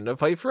destined to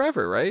fight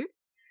forever, right?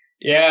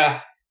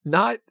 Yeah.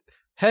 Not,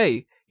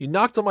 hey, you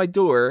knocked on my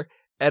door,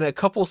 and a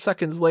couple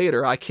seconds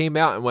later, I came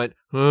out and went,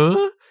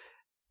 huh?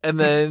 And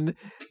then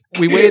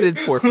we waited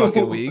 4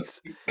 fucking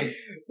weeks.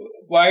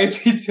 Why is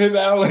he Tim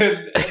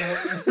Allen?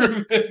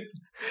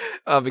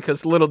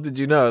 Because little did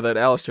you know that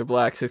Aleister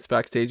Black sits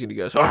backstage and he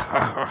goes,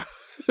 Does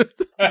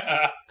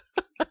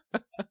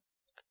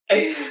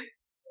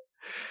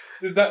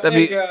that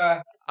make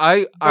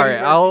I'll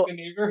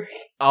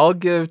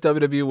give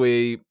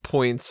WWE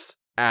points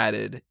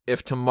added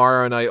if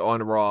tomorrow night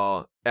on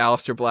Raw,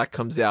 Aleister Black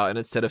comes out and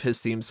instead of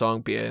his theme song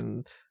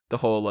being the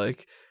whole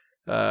like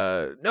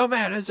no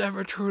man is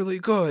ever truly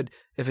good,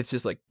 if it's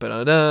just like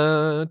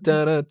ba-da-da,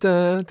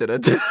 da-da-da,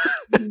 da-da-da.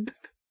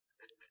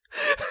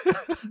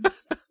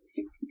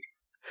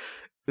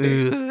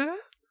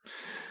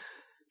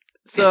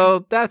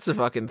 So that's the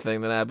fucking thing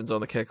that happens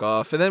on the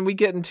kickoff, and then we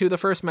get into the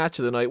first match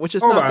of the night, which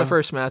is not the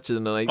first match of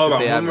the night. Hold that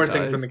on, they one more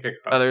advertised. thing from the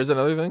kickoff. Oh, there's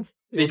another thing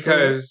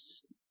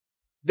because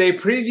they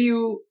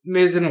preview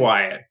Miz and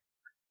Wyatt,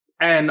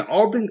 and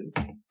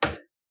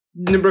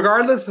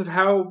regardless of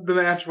how the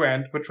match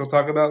went, which we'll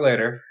talk about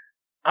later,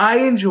 I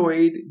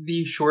enjoyed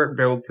the short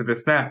build to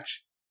this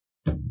match.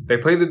 They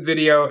play the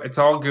video; it's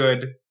all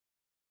good.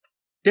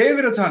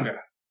 David Otunga,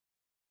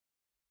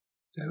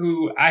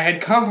 who I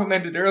had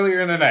complimented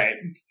earlier in the night.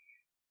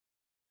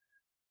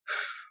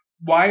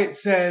 Wyatt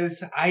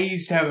says, I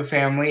used to have a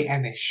family,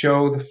 and they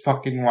show the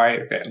fucking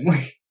Wyatt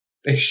family.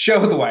 They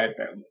show the Wyatt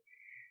family.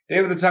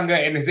 David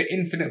Otunga, in his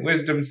infinite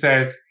wisdom,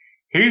 says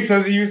he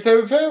used to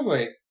have a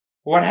family.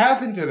 What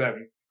happened to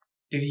them?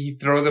 Did he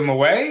throw them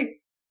away?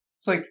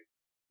 It's like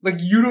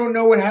you don't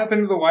know what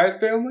happened to the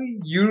Wyatt family?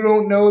 You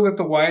don't know that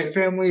the Wyatt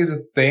family is a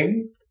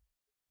thing?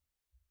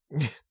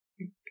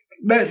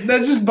 That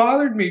just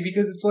bothered me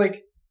because it's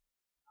like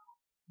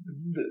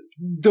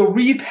the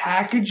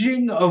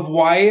repackaging of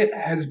Wyatt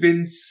has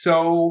been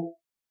so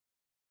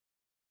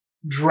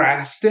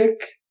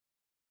drastic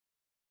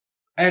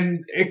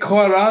and it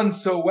caught on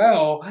so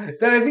well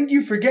that I think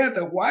you forget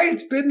that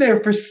Wyatt's been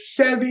there for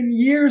 7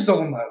 years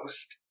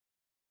almost.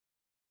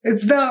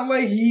 It's not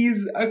like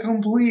he's a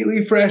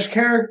completely fresh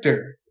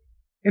character.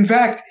 In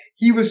fact,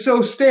 he was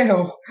so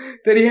stale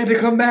that he had to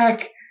come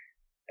back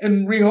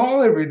and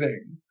rehaul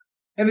everything.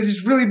 And it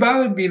just really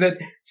bothered me that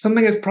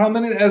something as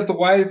prominent as the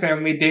Wyatt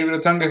family, David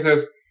Otunga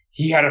says,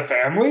 he had a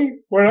family?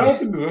 What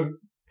happened to him?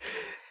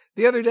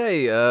 The other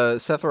day,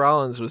 Seth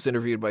Rollins was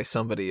interviewed by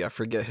somebody, I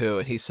forget who,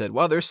 and he said,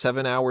 well, there's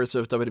 7 hours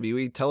of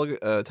WWE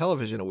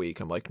television a week.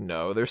 I'm like,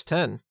 no, there's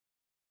 10.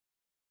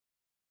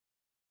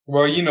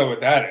 Well, you know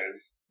what that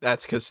is.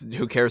 That's because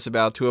who cares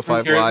about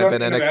 205 Live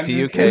and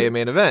NXT UK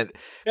main event?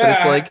 Yeah. But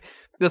it's like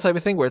the type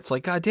of thing where it's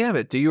like, God damn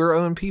it, do your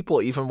own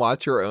people even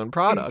watch your own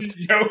product?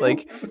 No.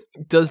 Like,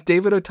 does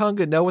David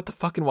Otunga know what the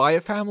fucking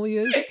Wyatt family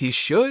is? He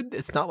should.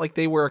 It's not like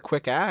they were a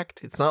quick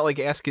act. It's not like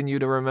asking you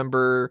to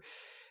remember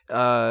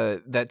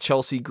that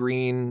Chelsea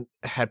Green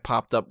had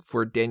popped up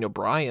for Daniel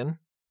Bryan.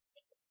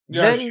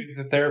 Yeah, then, she's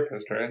the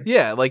therapist, right?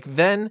 Yeah, like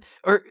then,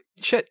 or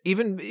shit,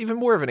 even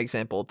more of an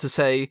example to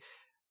say,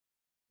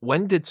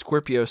 when did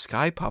Scorpio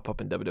Sky pop up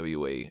in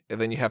WWE?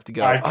 And then you have to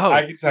go,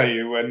 I can tell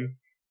you when.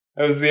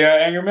 It was the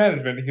anger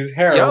management. He was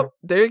Harold. Yep,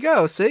 there you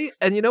go. See?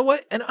 And you know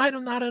what? And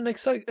I'm not an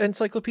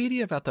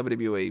encyclopedia about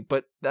WWE,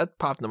 but that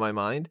popped into my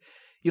mind.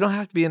 You don't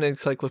have to be an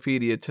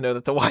encyclopedia to know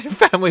that the Wyatt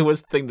family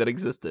was a thing that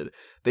existed.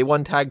 They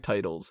won tag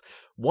titles.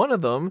 One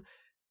of them,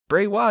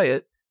 Bray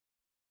Wyatt,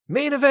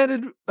 main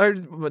evented, or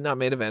well, not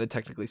main evented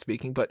technically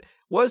speaking, but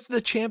was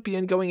the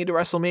champion going into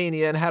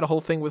WrestleMania and had a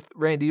whole thing with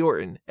Randy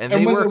Orton. And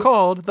they were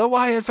called the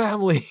Wyatt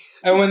family.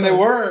 And when they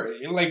were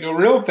like a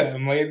real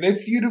family, they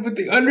feuded with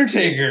The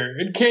Undertaker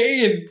and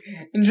Kane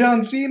and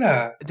John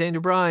Cena.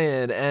 Daniel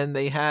Bryan, and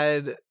they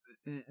had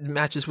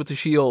matches with the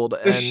Shield.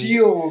 The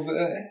Shield.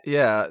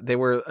 Yeah, they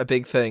were a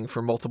big thing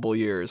for multiple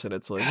years. And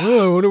it's like,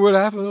 oh, I wonder what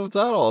happened. What's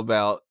that all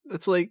about?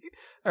 It's like,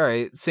 all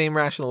right, same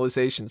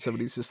rationalization.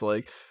 Somebody's just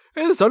like,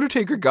 hey, this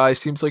Undertaker guy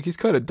seems like he's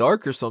kind of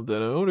dark or something.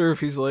 I wonder if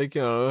he's like,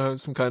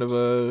 has some kind of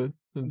a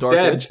dark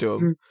edge to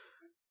him.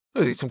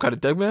 Is he some kind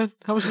of dead man?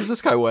 How much does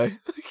this guy weigh?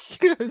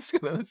 Yeah, it's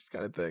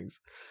kind of things.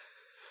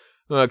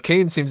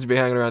 Kane seems to be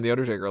hanging around the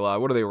Undertaker a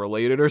lot. What are they,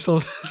 related or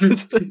something?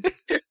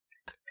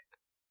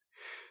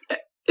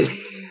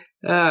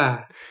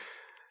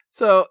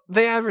 So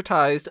they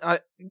advertised.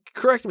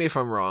 Correct me if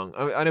I'm wrong.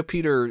 I know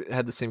Peter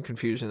had the same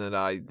confusion that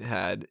I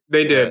had.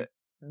 They did.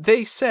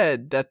 They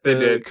said that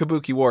the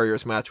Kabuki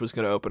Warriors match was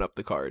going to open up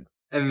the card.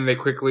 And then they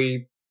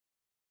quickly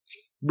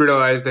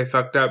realized they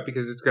fucked up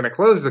because it's going to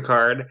close the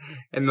card.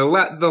 And the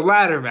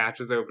ladder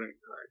match is opening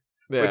the card.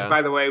 Yeah. Which,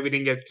 by the way, we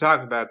didn't get to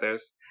talk about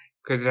this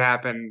because it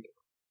happened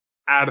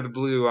out of the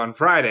blue on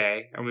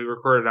Friday. And we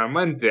recorded on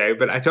Wednesday.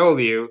 But I told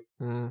you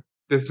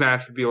this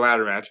match would be a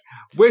ladder match.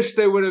 Wish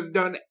they would have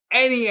done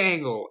any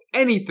angle,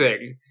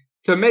 anything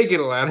to make it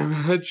a ladder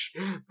match.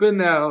 But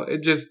no,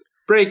 it just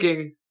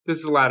breaking. This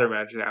is a ladder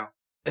match now.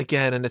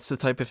 Again, and it's the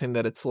type of thing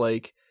that it's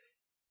like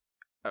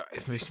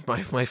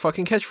my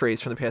fucking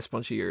catchphrase from the past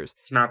bunch of years.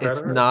 It's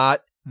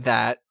not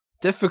that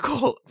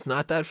difficult. It's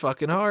not that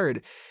fucking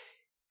hard.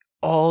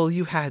 All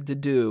you had to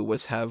do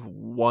was have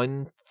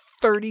one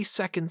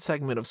 30-second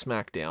segment of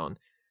SmackDown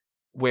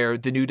where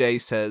the New Day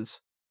says,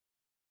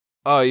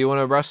 oh, you want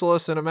to wrestle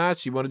us in a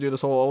match? You want to do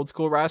this whole old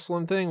school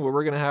wrestling thing? Well,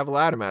 we're going to have a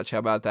ladder match. How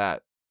about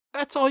that?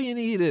 That's all you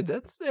needed.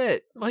 That's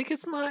it. Like,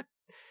 it's not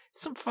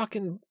some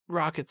fucking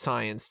rocket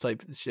science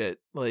type of shit.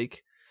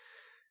 Like,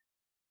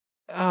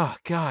 oh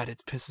God,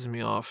 it pisses me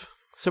off.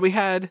 So we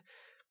had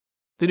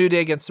the New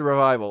Day against the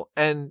Revival.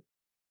 And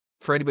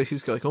for anybody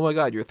who's like, oh my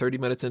God, you're 30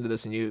 minutes into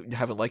this and you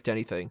haven't liked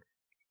anything.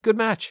 Good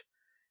match.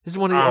 This is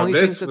one of the only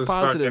things that's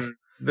positive.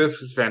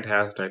 This was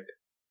fantastic.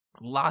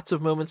 Lots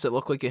of moments that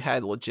looked like it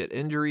had legit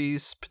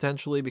injuries,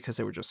 potentially, because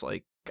they were just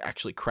like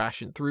actually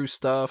crashing through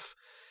stuff.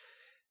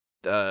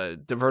 The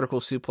vertical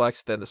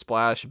suplex, then the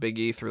splash, Big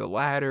E through the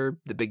ladder,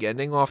 the big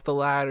ending off the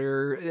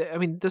ladder. I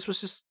mean, this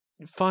was just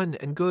fun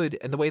and good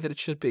and the way that it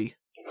should be.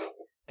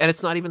 And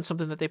it's not even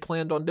something that they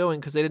planned on doing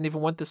because they didn't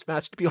even want this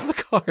match to be on the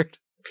card.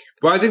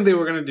 Well, I think they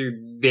were going to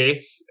do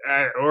this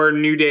or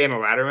New Day in a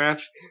ladder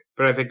match,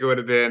 but I think it would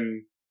have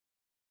been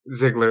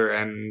Ziggler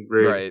and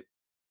Roode. Right.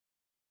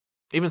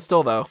 Even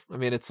still, though, I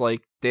mean, it's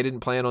like they didn't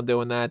plan on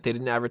doing that. They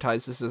didn't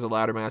advertise this as a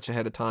ladder match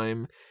ahead of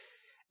time.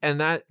 And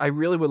that, I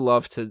really would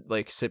love to,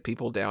 like, sit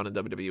people down in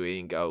WWE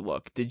and go,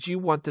 look, did you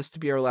want this to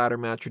be our ladder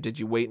match or did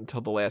you wait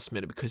until the last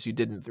minute because you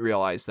didn't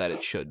realize that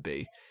it should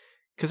be?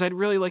 Because I'd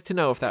really like to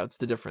know if that's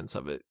the difference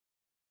of it.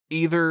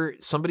 Either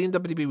somebody in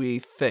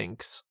WWE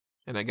thinks,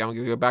 and I'm going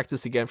to go back to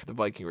this again for the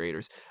Viking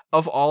Raiders,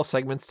 of all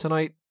segments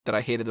tonight that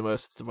I hated the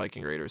most, it's the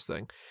Viking Raiders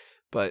thing.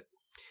 But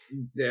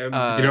you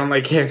don't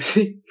like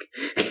KFC?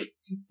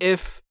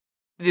 If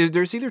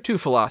there's either two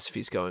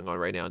philosophies going on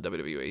right now in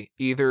WWE.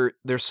 Either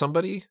there's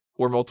somebody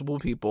or multiple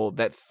people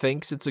that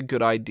thinks it's a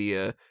good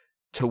idea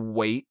to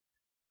wait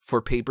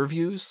for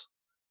pay-per-views.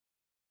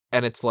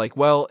 And it's like,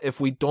 well, if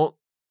we don't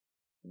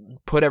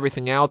put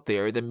everything out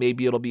there, then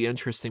maybe it'll be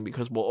interesting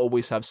because we'll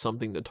always have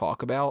something to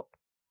talk about.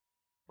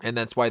 And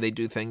that's why they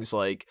do things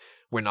like,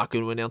 we're not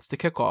going to announce the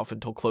kickoff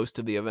until close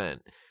to the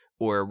event,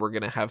 or we're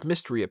going to have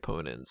mystery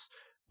opponents,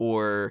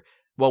 or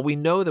well, we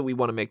know that we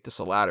want to make this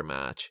a ladder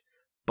match,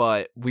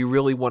 but we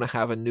really want to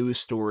have a news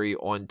story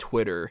on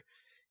Twitter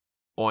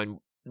on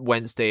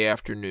Wednesday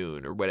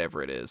afternoon or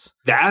whatever it is.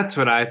 That's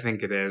what I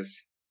think it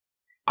is.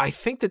 I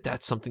think that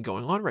that's something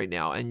going on right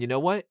now. And you know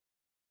what?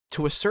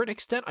 To a certain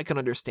extent, I can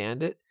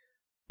understand it.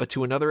 But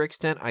to another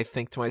extent, I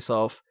think to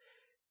myself,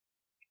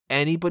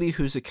 anybody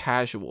who's a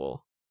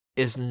casual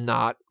is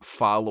not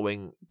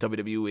following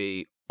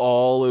WWE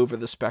all over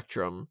the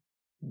spectrum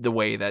the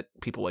way that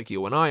people like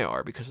you and I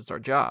are, because it's our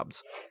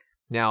jobs.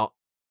 Now,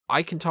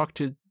 I can talk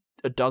to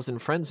a dozen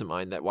friends of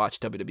mine that watch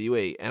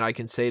WWE, and I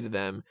can say to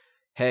them,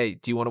 hey,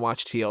 do you want to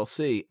watch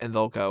TLC? And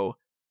they'll go,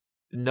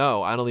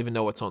 no, I don't even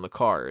know what's on the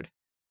card.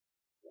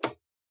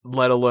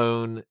 Let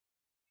alone,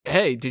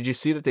 hey, did you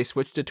see that they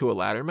switched it to a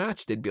ladder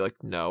match? They'd be like,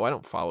 no, I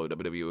don't follow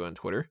WWE on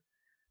Twitter.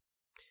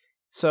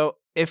 So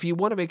if you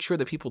want to make sure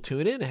that people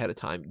tune in ahead of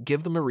time,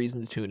 give them a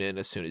reason to tune in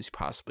as soon as you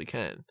possibly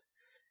can.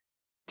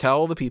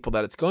 Tell the people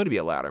that it's going to be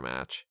a ladder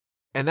match.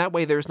 And that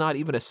way there's not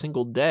even a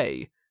single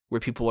day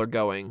where people are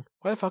going,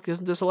 why the fuck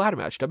isn't this a ladder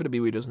match?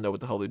 WWE doesn't know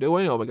what the hell they're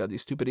doing. Oh my god,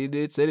 these stupid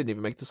idiots, they didn't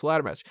even make this a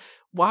ladder match.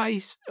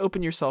 Why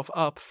open yourself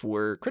up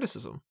for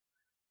criticism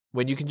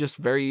when you can just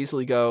very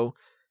easily go,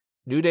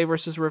 New Day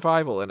versus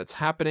Revival, and it's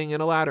happening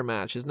in a ladder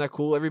match. Isn't that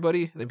cool,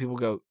 everybody? And then people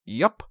go,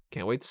 yup,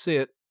 can't wait to see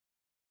it.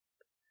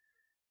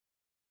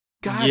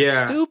 God, It's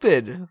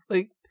stupid.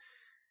 Like,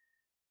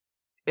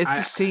 it's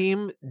the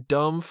same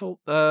dumb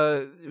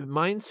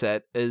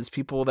mindset as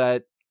people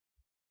that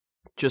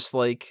just,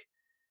 like,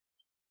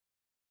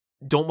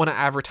 don't want to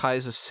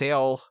advertise a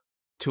sale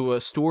to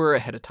a store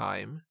ahead of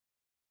time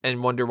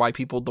and wonder why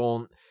people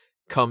don't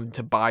come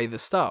to buy the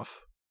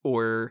stuff.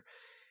 Or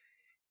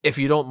if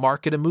you don't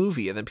market a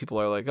movie and then people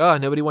are like, oh,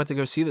 nobody went to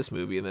go see this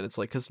movie. And then it's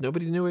like, because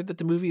nobody knew that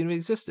the movie even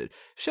existed.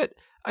 Shit,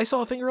 I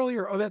saw a thing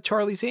earlier about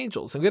Charlie's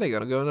Angels. I'm going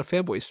to go on a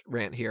fanboy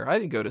rant here. I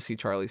didn't go to see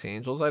Charlie's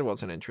Angels. I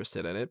wasn't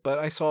interested in it, but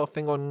I saw a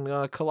thing on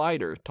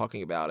Collider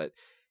talking about it.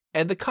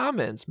 And the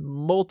comments,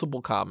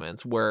 multiple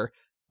comments were,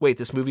 wait,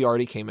 this movie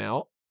already came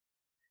out?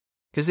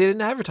 Because they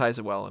didn't advertise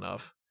it well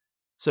enough.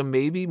 So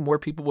maybe more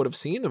people would have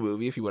seen the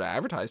movie if you would have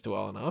advertised it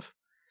well enough.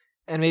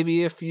 And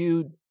maybe if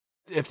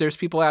there's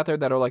people out there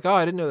that are like, oh,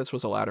 I didn't know this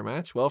was a ladder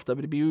match. Well, if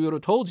WWE would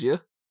have told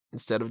you,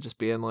 instead of just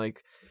being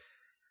like,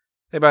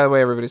 hey, by the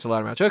way, everybody's a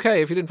ladder match.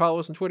 Okay, if you didn't follow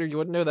us on Twitter, you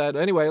wouldn't know that.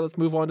 Anyway, let's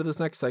move on to this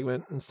next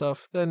segment and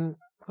stuff. Then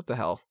what the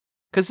hell?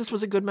 Because this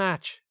was a good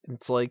match.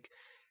 It's like,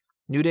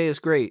 New Day is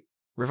great.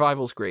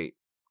 Revival's great.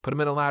 Put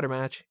them in a ladder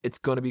match. It's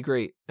going to be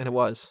great. And it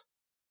was.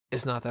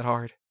 It's not that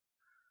hard.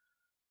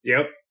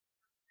 Yep.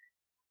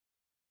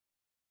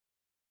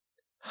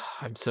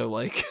 I'm so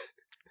like,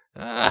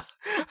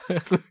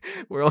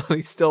 we're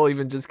only still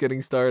even just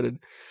getting started.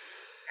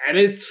 And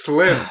it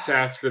slips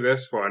after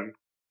this one.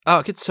 Oh,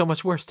 it gets so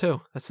much worse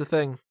too. That's the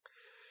thing.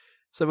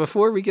 So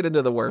before we get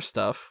into the worst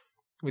stuff,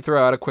 we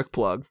throw out a quick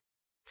plug.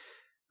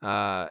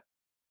 I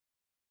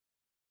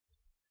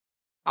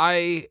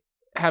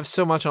have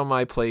so much on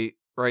my plate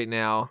right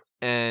now,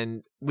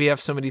 and we have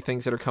so many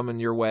things that are coming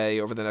your way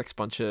over the next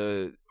bunch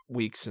of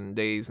weeks and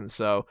days, and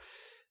so,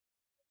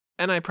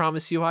 and I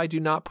promise you, I do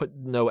not put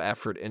no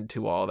effort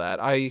into all that.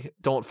 I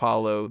don't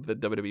follow the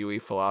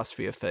WWE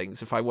philosophy of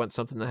things. If I want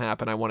something to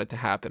happen, I want it to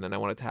happen, and I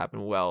want it to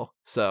happen well.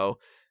 So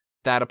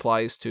that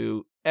applies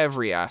to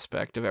every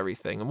aspect of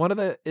everything, and one of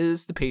that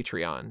is the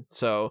Patreon.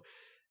 So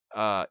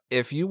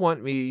if you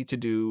want me to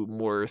do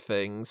more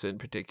things in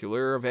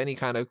particular of any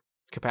kind of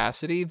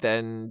capacity,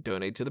 then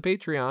donate to the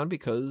Patreon,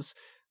 because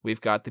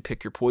we've got the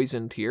Pick Your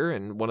Poison tier,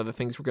 and one of the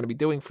things we're going to be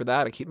doing for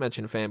that, I keep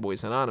mentioning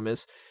Fanboys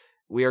Anonymous,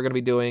 we are going to be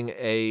doing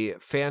a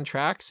fan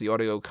tracks, the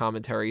audio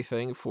commentary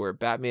thing for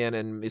Batman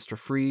and Mr.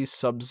 Freeze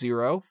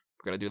Sub-Zero.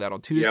 We're going to do that on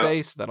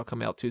Tuesday, so that'll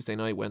come out Tuesday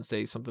night,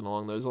 Wednesday, something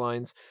along those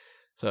lines.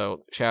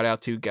 So shout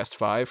out to Guest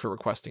 5 for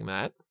requesting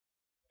that.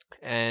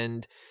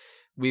 And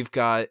we've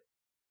got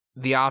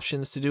the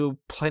options to do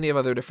plenty of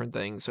other different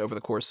things over the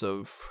course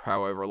of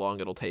however long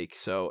it'll take.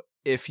 So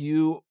if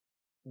you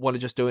want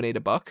to just donate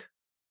 $1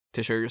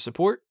 to show your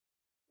support,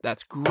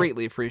 that's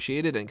greatly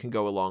appreciated and can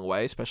go a long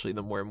way, especially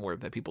the more and more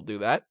that people do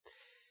that.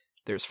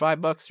 There's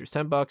 $5, there's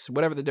 $10,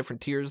 whatever the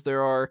different tiers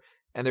there are,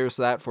 and there's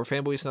that for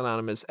Fanboys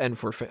Anonymous and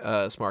for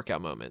Smart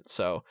Out Moment.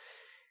 So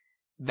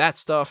that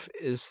stuff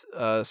is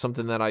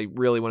something that I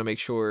really want to make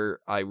sure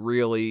I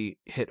really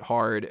hit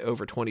hard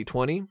over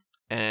 2020,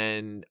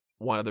 and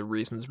one of the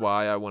reasons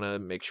why I want to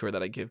make sure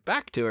that I give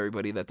back to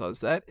everybody that does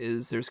that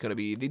is there's going to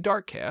be the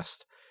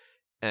Darkcast.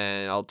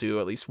 And I'll do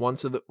at least one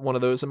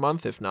of those a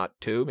month, if not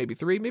 2, maybe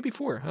 3, maybe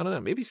 4. I don't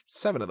know, maybe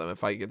 7 of them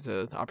if I get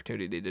the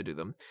opportunity to do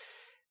them.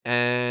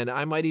 And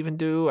I might even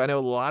do, I know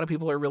a lot of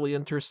people are really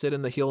interested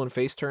in the heel and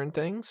face turn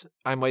things.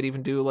 I might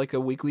even do like a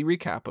weekly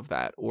recap of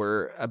that,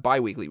 or a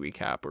bi-weekly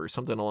recap, or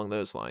something along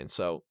those lines.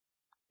 So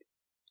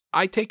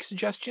I take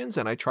suggestions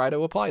and I try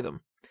to apply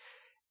them.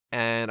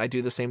 And I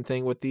do the same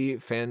thing with the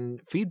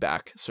fan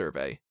feedback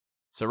survey.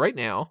 So right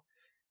now,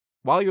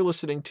 while you're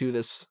listening to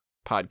this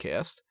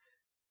podcast,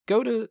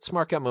 go to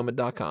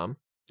smartoutmoment.com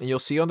and you'll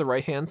see on the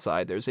right-hand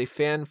side, there's a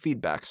fan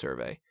feedback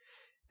survey.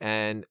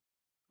 And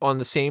on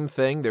the same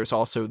thing, there's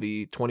also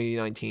the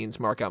 2019's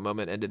Markout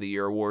Moment End of the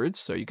Year Awards,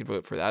 so you could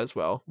vote for that as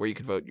well, where you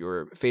could vote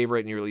your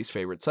favorite and your least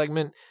favorite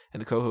segment and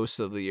the co-hosts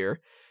of the year.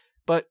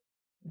 But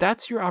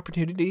that's your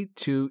opportunity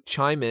to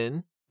chime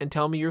in and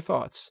tell me your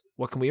thoughts.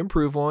 What can we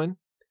improve on?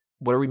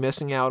 What are we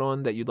missing out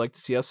on that you'd like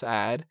to see us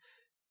add?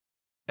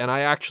 And I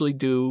actually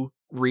do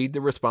read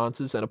the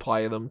responses and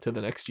apply them to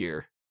the next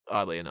year,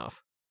 oddly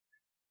enough.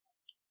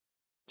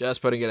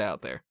 Just putting it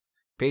out there.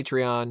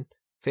 Patreon,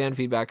 fan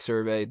feedback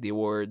survey, the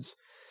awards.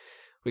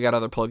 We got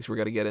other plugs we're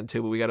going to get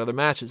into, but we got other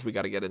matches we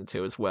got to get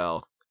into as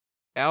well.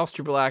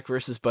 Aleister Black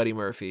versus Buddy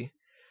Murphy.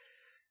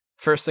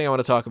 First thing I want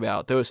to talk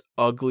about, those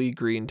ugly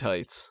green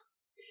tights.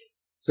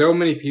 So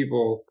many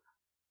people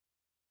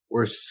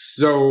were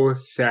so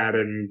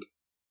saddened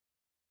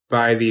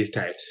by these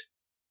tights.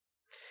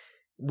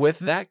 With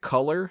that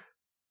color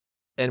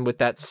and with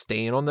that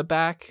stain on the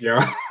back,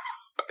 Yeah.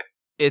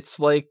 it's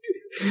like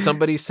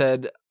somebody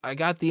said, I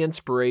got the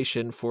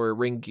inspiration for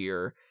ring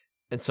gear.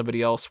 And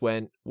somebody else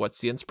went,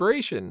 what's the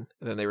inspiration?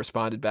 And then they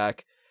responded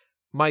back,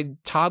 my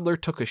toddler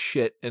took a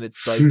shit in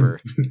its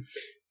diaper.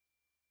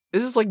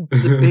 This is like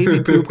the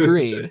baby poop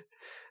green.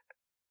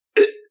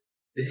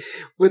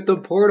 With the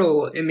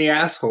portal in the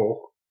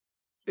asshole.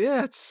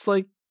 Yeah, it's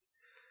like,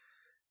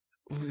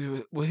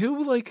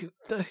 who like,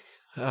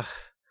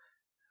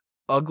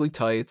 ugly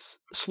tights,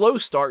 slow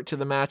start to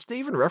the match. They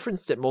even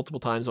referenced it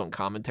multiple times on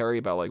commentary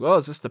about like, well,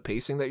 is this the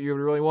pacing that you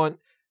really want?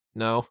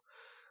 No.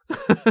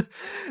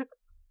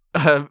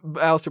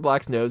 Aleister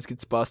Black's nose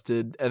gets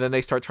busted, and then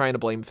they start trying to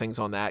blame things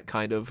on that,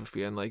 kind of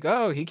being like,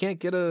 oh, he can't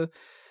get the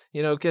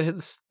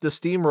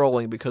steam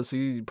rolling because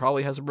he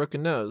probably has a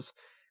broken nose.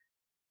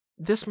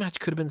 This match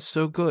could have been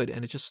so good,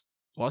 and it just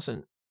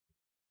wasn't.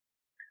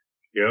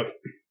 Yep.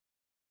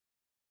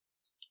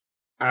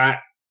 I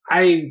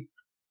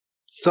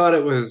thought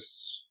it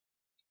was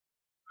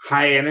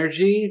high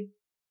energy.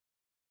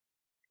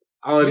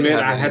 I'll admit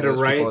I had to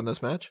write in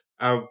this match.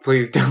 Oh,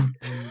 please don't.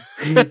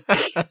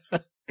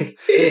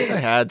 I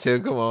had to.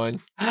 Come on.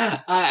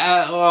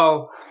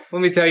 Well,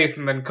 let me tell you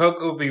something.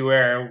 Coco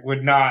Beware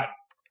would not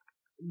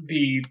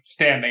be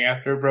standing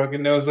after a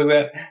broken nose like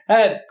that.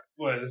 That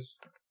was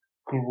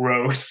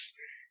gross.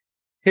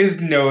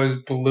 His nose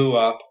blew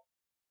up.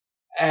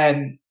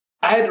 And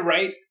I had to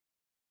write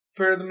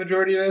for the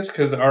majority of this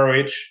because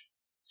ROH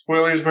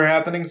spoilers were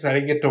happening, so I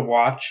didn't get to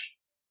watch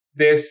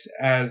this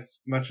as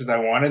much as I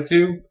wanted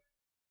to.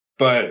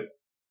 But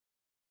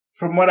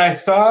from what I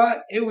saw,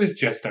 it was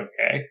just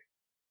okay.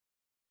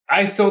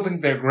 I still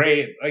think they're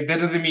great. Like, that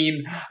doesn't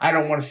mean I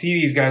don't want to see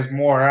these guys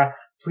more.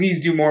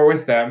 Please do more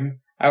with them.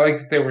 I like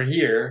that they were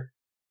here.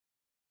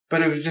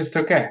 But it was just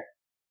okay.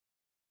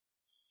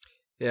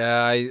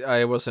 Yeah,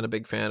 I wasn't a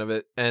big fan of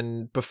it.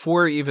 And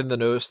before even the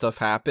nose stuff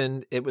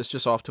happened, it was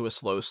just off to a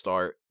slow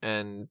start.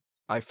 And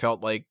I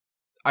felt like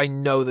I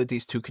know that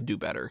these two can do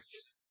better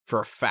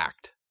for a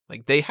fact.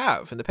 Like, they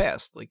have in the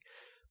past. Like,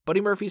 Buddy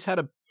Murphy's had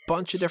a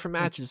bunch of different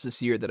matches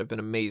this year that have been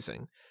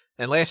amazing.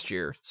 And last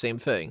year, same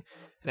thing.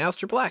 And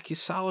Aleister Black,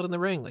 he's solid in the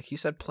ring. Like,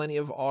 he's had plenty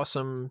of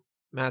awesome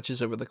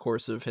matches over the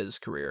course of his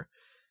career.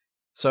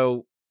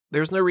 So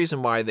there's no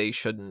reason why they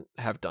shouldn't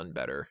have done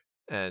better.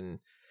 And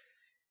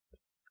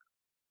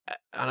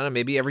I don't know,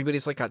 maybe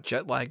everybody's like got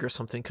jet lag or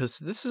something, because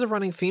this is a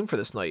running theme for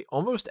this night.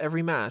 Almost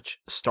every match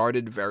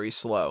started very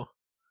slow.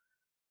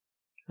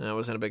 And I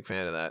wasn't a big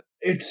fan of that.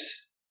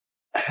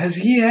 Has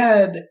he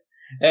had,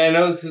 and I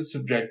know this is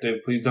subjective,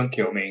 please don't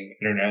kill me,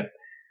 internet.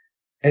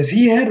 Has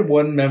he had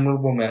one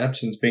memorable match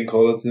since being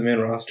called up to the main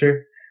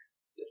roster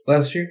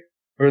last year?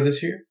 Or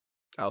this year?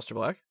 Aleister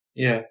Black?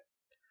 Yeah.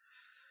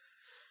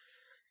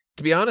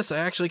 To be honest, I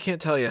actually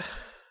can't tell you.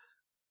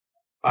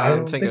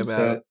 I'm thinking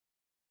about it.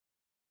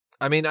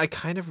 I mean, I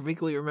kind of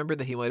vaguely remember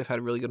that he might have had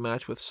a really good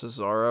match with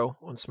Cesaro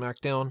on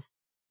SmackDown.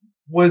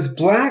 Was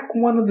Black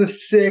one of the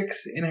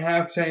 6 in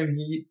Halftime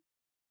Heat?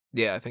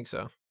 Yeah, I think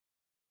so.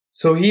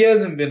 So he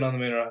hasn't been on the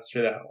main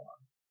roster that long.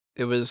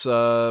 It was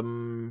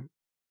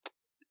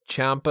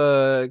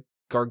Ciampa,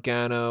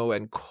 Gargano,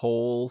 and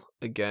Cole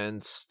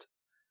against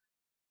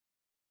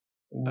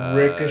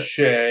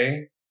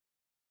Ricochet,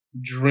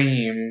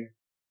 Dream,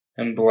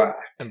 and Black.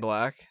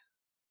 That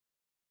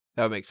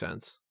would make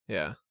sense.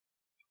 Yeah.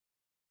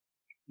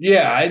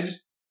 Yeah, I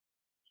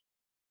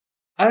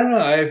don't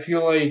know. I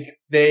feel like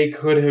they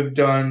could have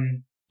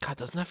done... God,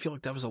 doesn't that feel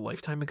like that was a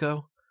lifetime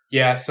ago?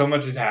 Yeah, so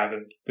much has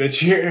happened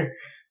this year.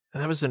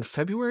 And that was in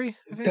February,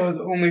 I think? That was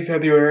only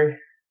February.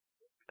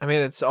 I mean,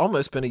 it's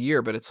almost been a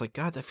year, but it's like,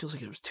 God, that feels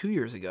like it was 2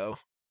 years ago.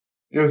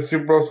 It was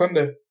Super Bowl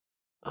Sunday.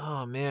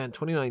 Oh, man,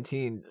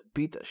 2019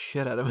 beat the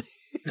shit out of me.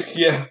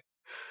 Yeah.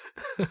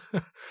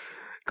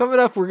 Coming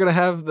up, we're going to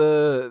have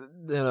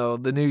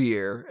the new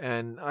year.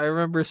 And I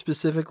remember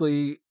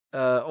specifically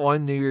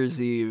on New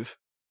Year's Eve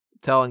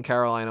telling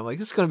Caroline, I'm like,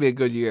 this is going to be a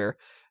good year.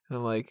 And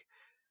I'm like,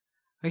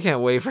 I can't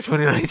wait for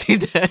 2019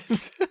 to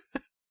end.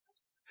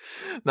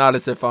 Not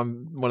as if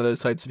I'm one of those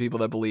types of people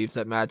that believes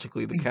that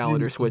magically the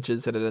calendar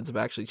switches and it ends up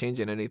actually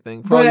changing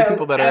anything. For all you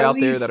people that are out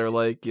there that are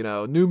like,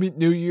 new me,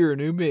 new year,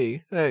 new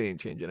me, that ain't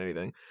changing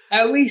anything.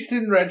 At least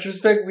in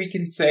retrospect, we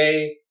can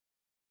say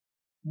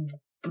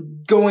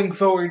going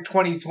forward,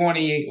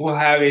 2020 will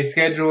have a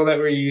schedule that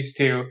we're used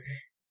to.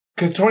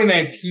 Because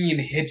 2019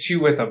 hits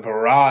you with a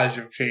barrage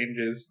of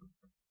changes.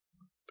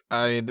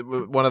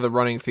 One of the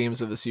running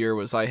themes of this year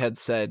was I had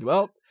said,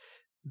 well,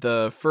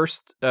 the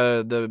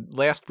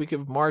last week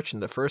of March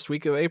and the first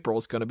week of April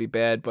is going to be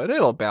bad, but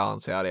it'll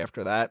balance out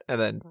after that. And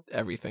then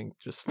everything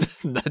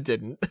just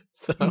didn't.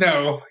 So.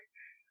 No.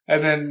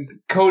 And then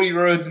Cody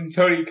Rhodes and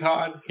Tony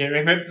Khan came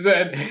in and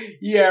said,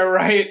 yeah,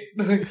 right.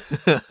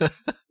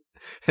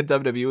 And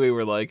WWE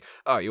were like,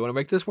 oh, you want to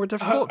make this more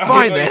difficult?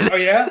 Fine, then. Oh,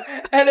 yeah?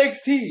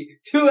 NXT,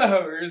 2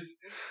 hours.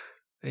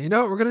 And you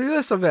know what? We're going to do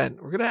this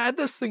event. We're going to add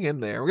this thing in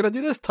there. We're going to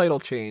do this title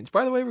change.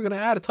 By the way, we're going to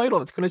add a title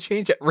that's going to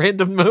change at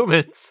random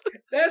moments.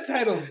 That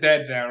title's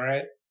dead now,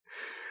 right?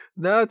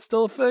 No, it's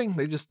still a thing.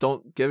 They just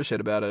don't give a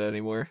shit about it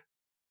anymore.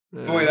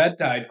 Boy, that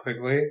died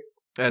quickly.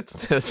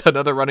 That's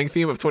another running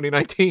theme of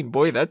 2019.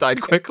 Boy, that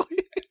died quickly.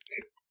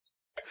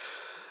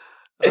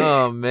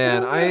 Oh,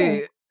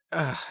 man.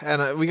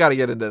 We got to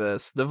get into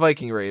this. The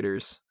Viking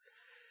Raiders.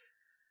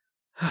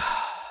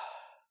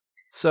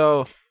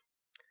 So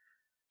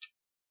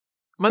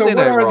So, what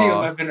are the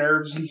 11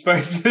 herbs and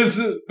spices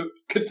of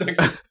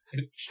Kentucky?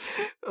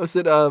 Was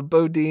it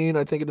Bodine?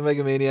 I think in the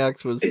Mega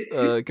Maniacs was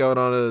going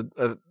on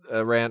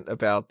a rant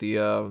about the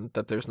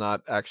that there's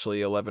not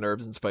actually 11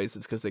 herbs and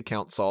spices because they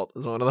count salt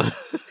as one of them.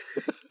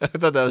 I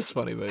thought that was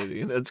funny,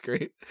 Bodine. That's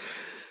great.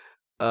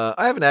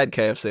 I haven't had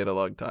KFC in a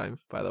long time,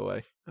 by the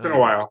way. It's been a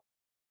while.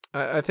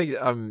 I think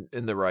I'm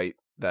in the right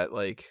that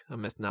like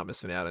I'm not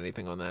missing out on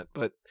anything on that,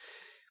 but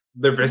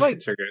their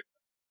biscuits are good.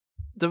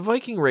 The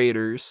Viking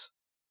Raiders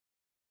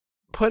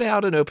put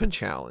out an open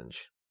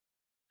challenge.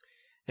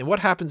 And what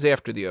happens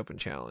after the open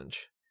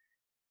challenge?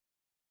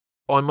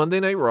 On Monday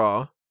Night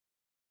Raw,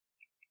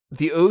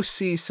 the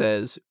OC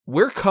says,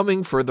 we're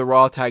coming for the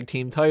Raw Tag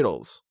Team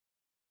titles.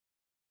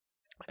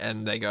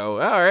 And they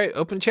go, all right,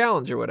 open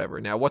challenge or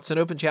whatever. Now, what's an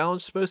open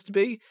challenge supposed to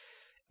be?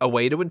 A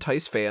way to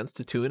entice fans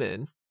to tune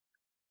in.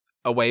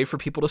 A way for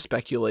people to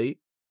speculate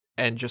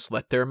and just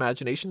let their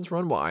imaginations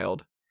run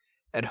wild.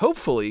 And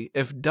hopefully,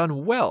 if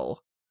done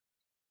well,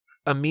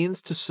 a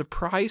means to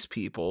surprise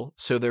people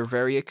so they're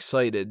very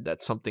excited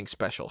that something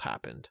special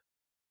happened.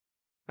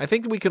 I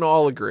think we can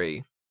all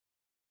agree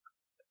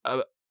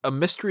a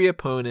mystery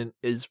opponent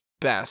is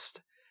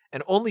best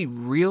and only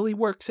really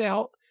works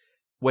out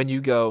when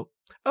you go,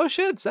 oh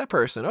shit, it's that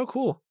person. Oh,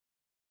 cool.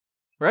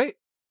 Right?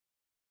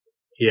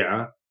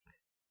 Yeah.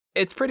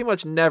 It's pretty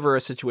much never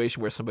a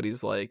situation where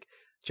somebody's like,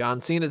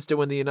 John Cena's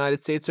doing the United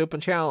States Open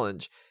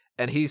Challenge,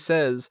 and he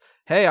says,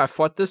 hey, I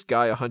fought this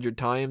guy 100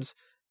 times,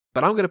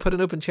 but I'm going to put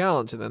an open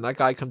challenge. And then that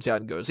guy comes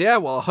out and goes, yeah,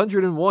 well,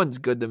 101's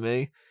good to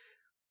me.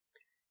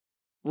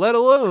 Let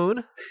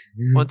alone,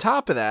 on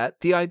top of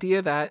that, the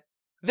idea that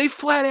they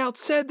flat out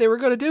said they were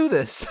going to do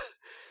this.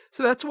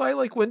 So that's why,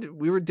 like, when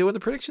we were doing the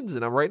predictions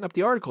and I'm writing up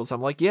the articles,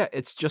 I'm like, yeah,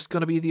 it's just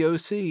going to be the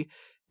OC.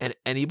 And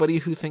anybody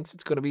who thinks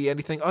it's going to be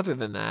anything other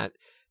than that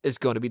is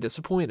going to be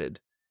disappointed.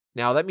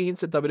 Now, that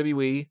means that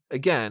WWE,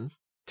 again,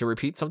 to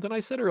repeat something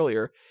I said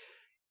earlier,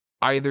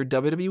 either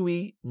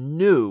WWE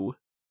knew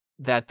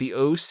that the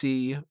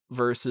OC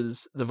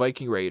versus the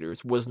Viking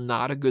Raiders was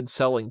not a good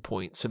selling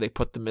point, so they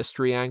put the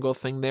mystery angle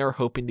thing there,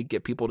 hoping to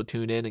get people to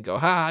tune in and go,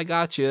 ha, I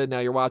got you, now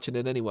you're watching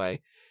it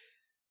anyway.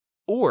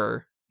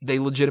 Or they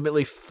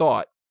legitimately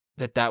thought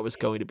that that was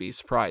going to be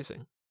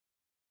surprising.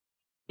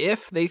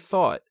 If they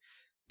thought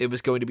it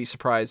was going to be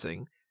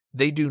surprising,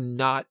 they do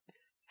not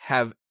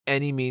have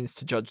any means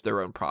to judge their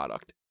own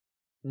product.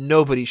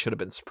 Nobody should have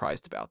been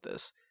surprised about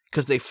this,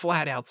 because they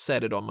flat out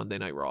said it on Monday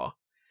Night Raw.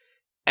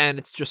 And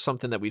it's just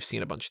something that we've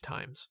seen a bunch of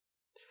times.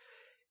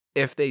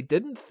 If they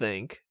didn't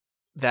think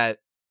that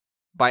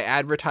by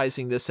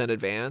advertising this in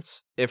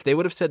advance, if they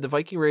would have said the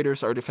Viking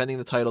Raiders are defending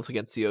the titles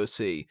against the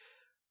OC,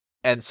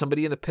 and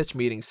somebody in the pitch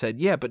meeting said,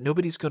 yeah, but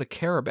nobody's going to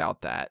care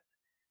about that.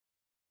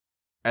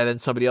 And then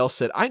somebody else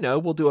said, I know,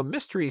 we'll do a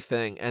mystery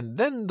thing, and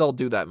then they'll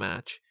do that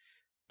match.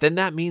 Then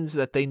that means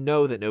that they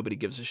know that nobody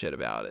gives a shit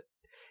about it.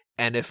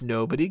 And if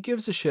nobody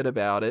gives a shit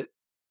about it,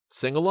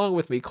 sing along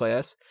with me,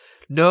 class,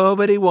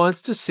 nobody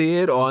wants to see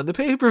it on the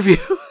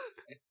pay-per-view.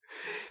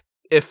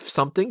 If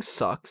something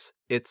sucks,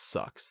 it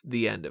sucks.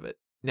 The end of it.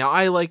 Now,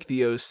 I like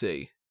the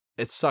OC.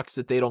 It sucks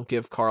that they don't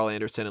give Carl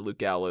Anderson and Luke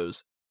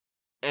Gallows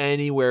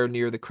anywhere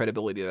near the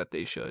credibility that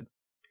they should.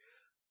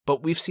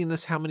 But we've seen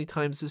this how many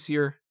times this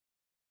year?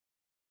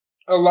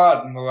 A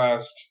lot in the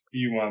last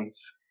few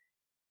months.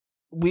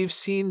 We've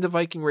seen the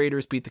Viking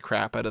Raiders beat the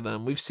crap out of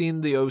them. We've seen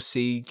the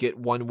OC get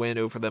one win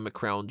over them at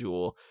Crown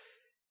Jewel.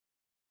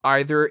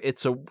 Either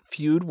it's a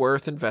feud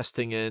worth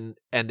investing in,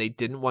 and they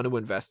didn't want to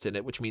invest in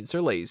it, which means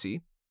they're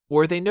lazy,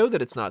 or they know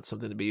that it's not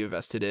something to be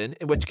invested in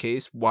which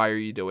case, why are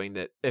you doing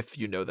that if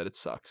you know that it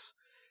sucks?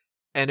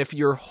 And if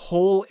your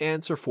whole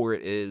answer for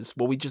it is,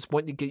 well, we just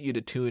want to get you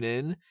to tune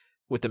in,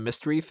 with the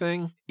mystery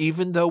thing,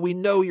 even though we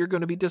know you're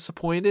going to be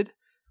disappointed,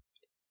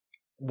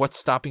 what's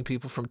stopping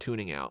people from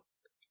tuning out?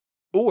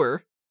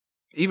 Or,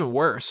 even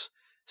worse,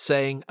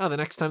 saying, oh, the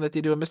next time that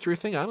they do a mystery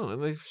thing, I don't know,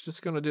 they're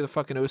just going to do the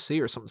fucking OC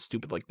or something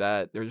stupid like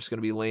that. They're just going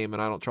to be lame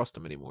and I don't trust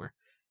them anymore.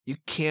 You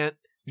can't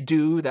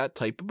do that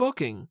type of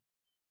booking.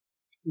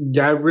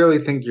 Yeah, I really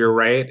think you're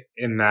right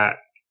in that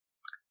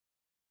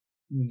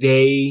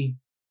they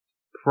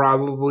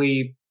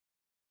probably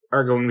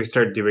are going to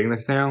start doing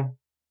this now.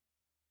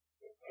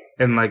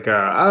 And like,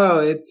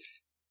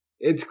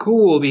 it's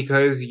cool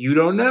because you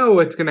don't know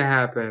what's going to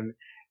happen.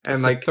 And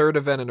it's like the third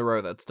event in a row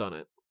that's done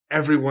it.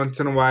 Every once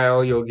in a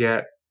while you'll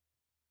get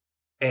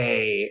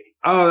that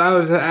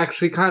was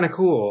actually kind of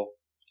cool.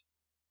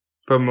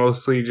 But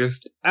mostly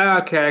just,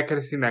 okay, I could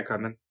have seen that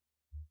coming.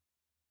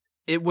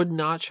 It would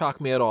not shock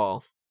me at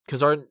all.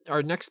 Because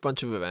our next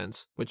bunch of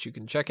events, which you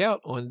can check out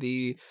on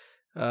the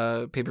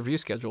pay-per-view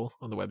schedule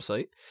on the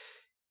website,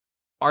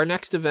 our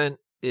next event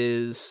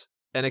is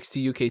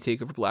NXT UK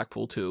TakeOver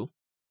Blackpool 2.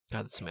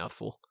 God, that's a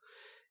mouthful.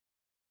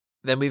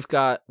 Then we've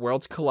got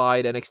Worlds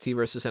Collide NXT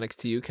versus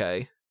NXT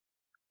UK,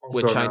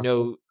 which I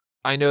know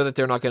that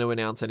they're not going to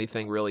announce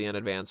anything really in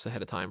advance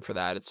ahead of time for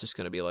that. It's just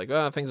going to be like,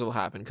 oh, things will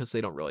happen because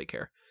they don't really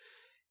care.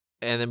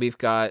 And then we've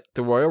got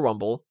the Royal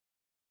Rumble,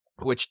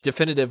 which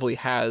definitively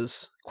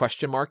has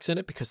question marks in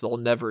it because they'll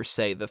never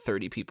say the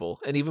 30 people.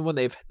 And even when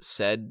they've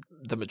said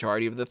the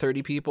majority of the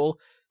 30 people,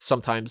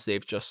 sometimes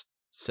they've just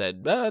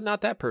said,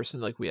 not that person,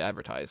 like we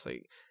advertised.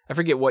 Like, I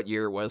forget what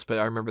year it was, but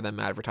I remember them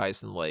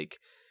advertising like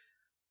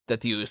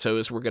that the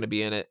Usos were going to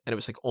be in it, and it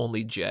was like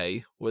only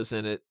Jay was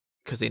in it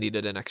because they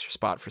needed an extra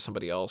spot for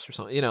somebody else or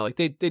something. You know, like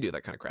they do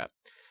that kind of crap.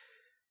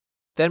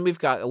 Then we've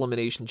got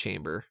Elimination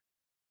Chamber,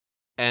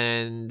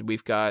 and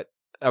we've got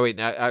we've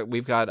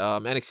got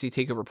NXT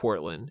TakeOver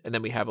Portland, and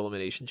then we have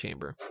Elimination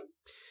Chamber.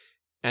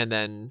 And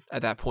then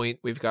at that point,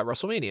 we've got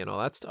WrestleMania and all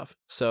that stuff.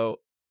 So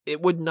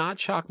it would not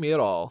shock me at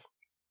all.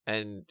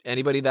 And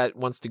anybody that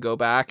wants to go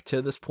back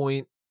to this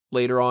point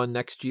later on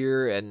next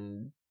year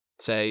and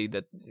say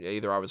that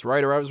either I was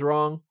right or I was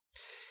wrong,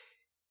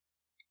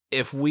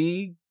 if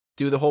we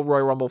do the whole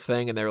Royal Rumble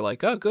thing and they're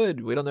like, oh,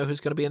 good, we don't know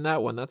who's going to be in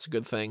that one, that's a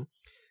good thing.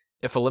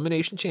 If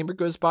Elimination Chamber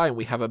goes by and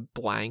we have a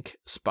blank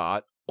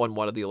spot on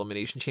one of the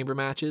Elimination Chamber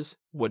matches,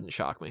 wouldn't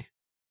shock me.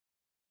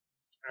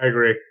 I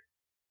agree.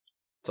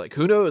 It's like,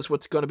 who knows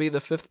what's going to be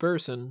the fifth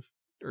person,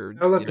 or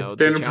the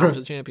challenge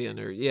the champion,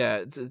 or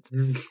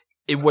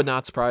it would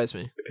not surprise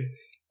me.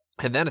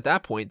 And then at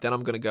that point, then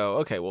I'm going to go,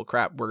 okay, well,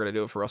 crap, we're going to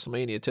do it for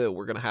WrestleMania too.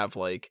 We're going to have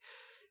like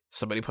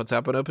somebody puts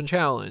up an open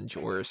challenge,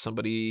 or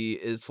somebody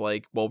is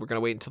like, well, we're going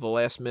to wait until the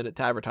last minute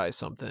to advertise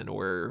something,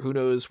 or who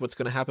knows what's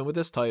going to happen with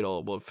this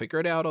title. We'll figure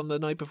it out on the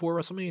night before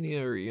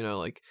WrestleMania, or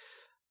like.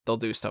 They'll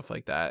do stuff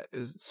like that.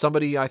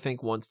 Somebody, I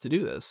think, wants to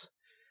do this.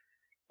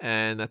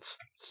 And that's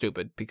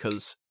stupid,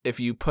 because if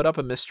you put up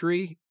a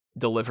mystery,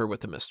 deliver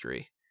with the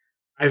mystery.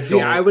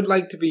 I would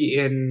like to be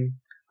in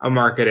a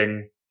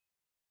marketing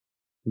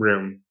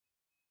room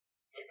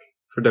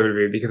for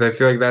WWE, because I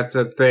feel like that's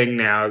a thing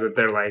now that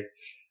they're like,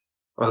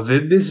 well,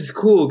 this is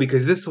cool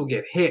because this will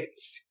get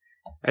hits.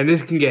 And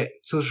this can get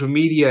social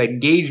media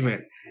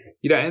engagement.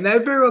 And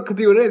that very well could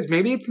be what it is.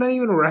 Maybe it's not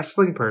even a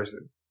wrestling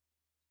person.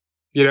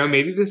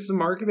 Maybe this is a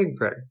marketing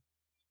thing.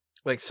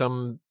 Like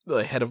some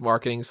head of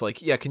marketing's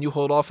like, yeah, can you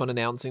hold off on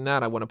announcing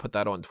that? I want to put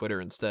that on Twitter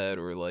instead.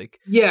 Or like...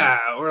 Yeah,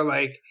 or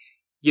like,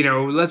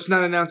 let's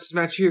not announce this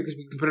match here because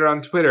we can put it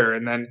on Twitter.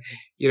 And then,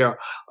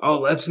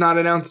 let's not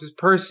announce this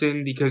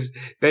person because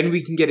then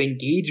we can get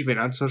engagement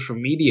on social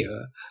media.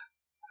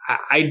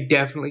 I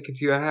definitely can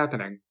see that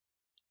happening.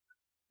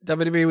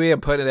 WWE, I'm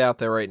putting it out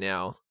there right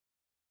now.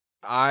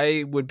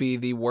 I would be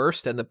the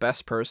worst and the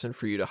best person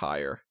for you to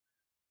hire.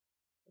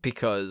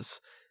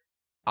 Because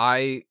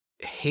I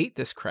hate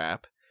this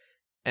crap,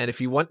 and if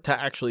you want to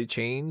actually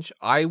change,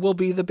 I will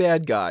be the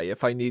bad guy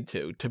if I need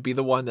to be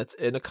the one that's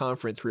in a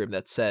conference room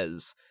that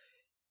says,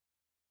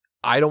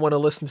 I don't want to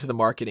listen to the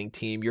marketing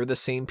team. You're the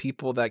same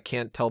people that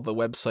can't tell the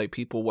website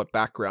people what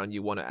background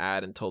you want to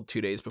add until 2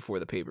 days before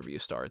the pay-per-view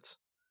starts.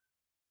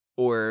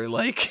 Or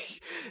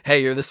like,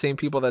 hey, you're the same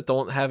people that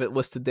don't have it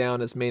listed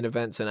down as main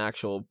events in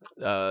actual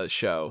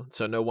show.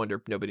 So no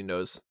wonder nobody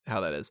knows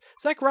how that is.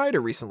 Zack Ryder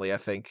recently, I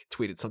think,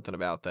 tweeted something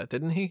about that,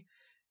 didn't he?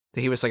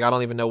 That he was like, I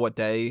don't even know what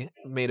day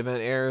main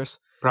event airs.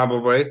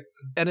 Probably.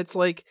 And it's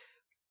like,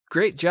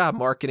 great job,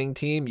 marketing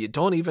team. You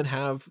don't even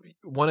have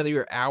one of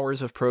your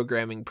hours of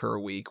programming per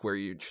week where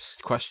you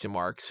just question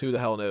marks. Who the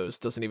hell knows?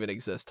 Doesn't even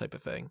exist type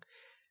of thing.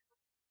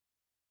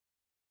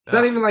 It's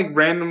not even like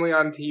randomly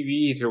on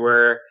TV to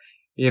where...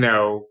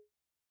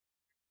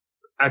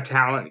 a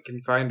talent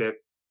can find it.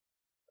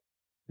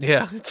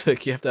 Yeah, it's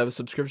like you have to have a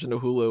subscription to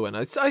Hulu, and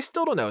I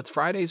still don't know. It's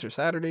Fridays or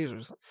Saturdays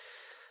or something.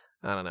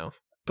 I don't know.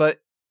 But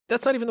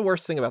that's not even the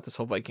worst thing about this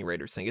whole Viking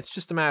Raiders thing. It's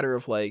just a matter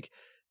of like,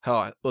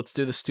 let's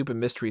do the stupid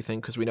mystery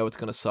thing because we know it's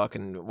going to suck,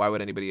 and why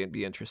would anybody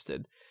be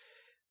interested?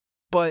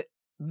 But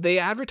they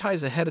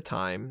advertise ahead of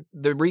time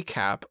the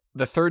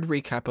third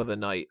recap of the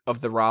night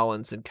of the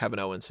Rollins and Kevin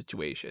Owens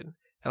situation.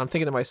 And I'm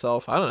thinking to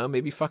myself, I don't know,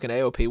 maybe fucking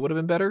AOP would have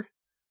been better.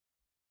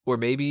 Or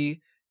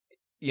maybe,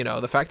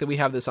 the fact that we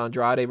have this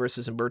Andrade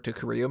versus Humberto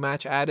Carrillo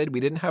match added, we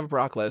didn't have a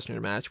Brock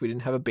Lesnar match, we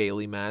didn't have a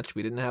Bayley match,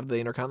 we didn't have the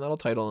Intercontinental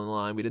title on the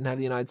line, we didn't have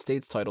the United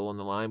States title on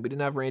the line, we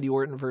didn't have Randy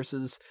Orton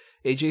versus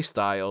AJ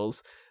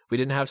Styles, we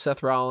didn't have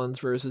Seth Rollins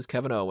versus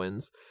Kevin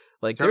Owens.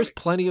 Like, there's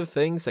plenty of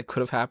things that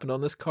could have happened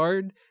on this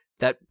card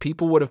that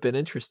people would have been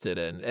interested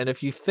in. And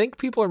if you think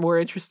people are more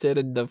interested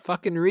in the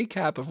fucking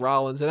recap of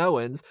Rollins and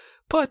Owens,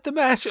 put the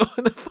match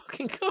on the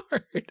fucking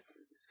card.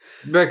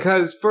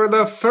 Because for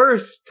the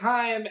first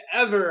time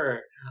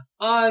ever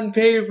on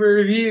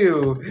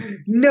pay-per-view,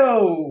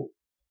 no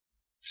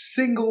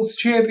singles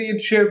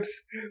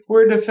championships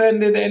were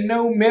defended and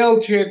no male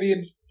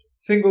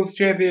singles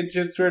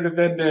championships were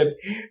defended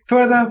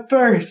for the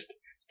first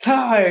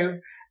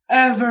time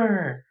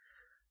ever.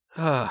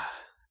 And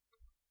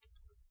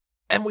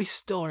we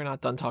still are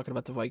not done talking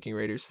about the Viking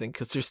Raiders thing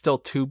because there's still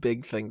two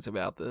big things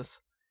about this.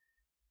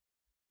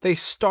 They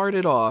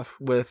started off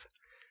with,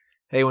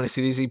 hey, want to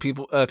see these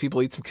people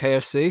eat some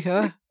KFC,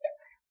 huh?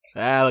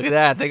 Look at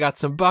that. They got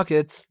some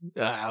buckets.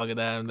 Look at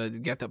them. You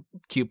got the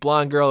cute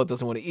blonde girl that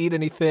doesn't want to eat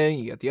anything.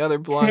 You got the other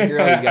blonde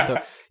girl.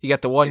 You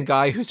got the one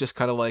guy who's just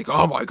kind of like,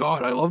 oh my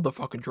God, I love the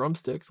fucking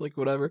drumsticks, like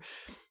whatever.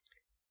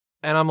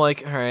 And I'm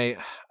like, all right,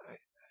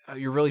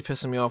 you're really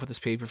pissing me off with this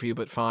pay-per-view,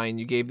 but fine.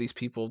 You gave these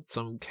people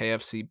some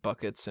KFC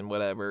buckets and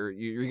whatever.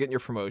 You're getting your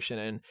promotion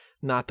and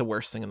not the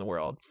worst thing in the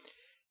world.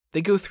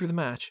 They go through the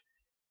match.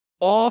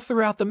 All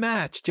throughout the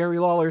match, Jerry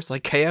Lawler's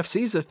like,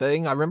 KFC's a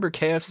thing. I remember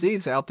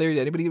KFC's out there. Did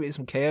anybody give me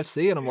some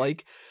KFC? And I'm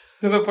like,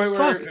 to the point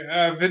fuck.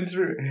 Where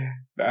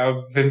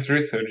Vince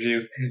Russo,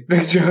 jeez,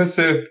 Nick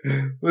Joseph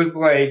was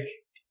like,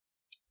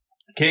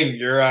 King,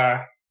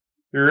 you're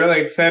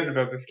really excited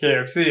about this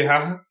KFC,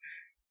 huh?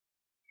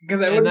 Because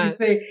what did he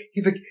say?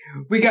 He's like,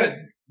 we got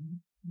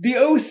the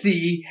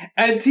OC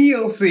at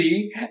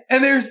TLC,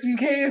 and there's some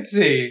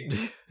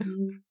KFC.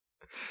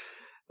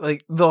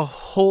 Like, the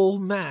whole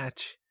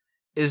match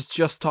is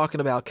just talking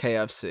about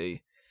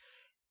KFC.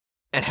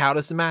 And how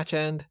does the match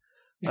end?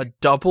 A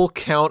double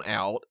count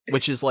out,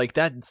 which is like,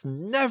 that's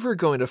never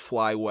going to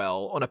fly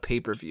well on a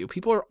pay-per-view.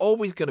 People are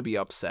always going to be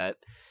upset.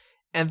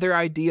 And their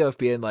idea of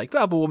being like,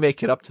 well, but we'll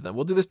make it up to them.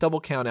 We'll do this double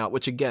count out,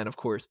 which again, of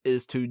course,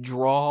 is to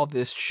draw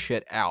this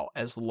shit out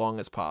as long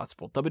as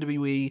possible.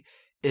 WWE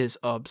is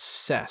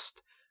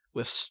obsessed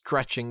with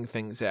stretching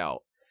things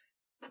out.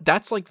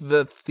 That's like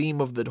the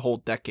theme of the whole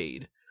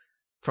decade.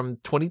 From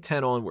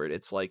 2010 onward,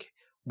 it's like,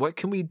 what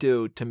can we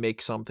do to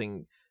make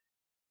something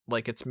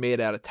like it's made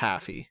out of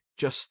taffy?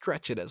 Just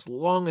stretch it as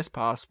long as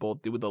possible,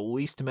 do the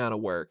least amount of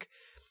work.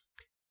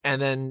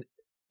 And then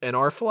in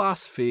our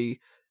philosophy,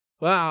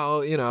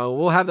 well,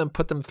 we'll have them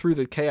put them through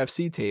the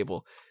KFC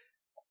table.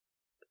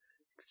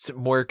 Some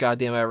more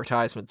goddamn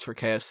advertisements for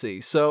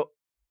KFC. So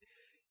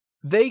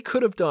they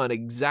could have done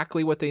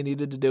exactly what they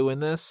needed to do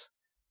in this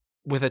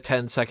with a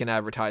 10-second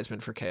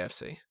advertisement for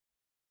KFC.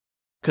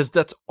 Because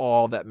that's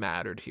all that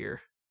mattered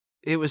here.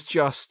 It was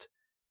just,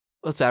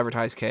 let's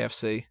advertise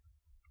KFC.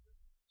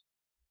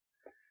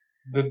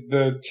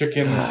 The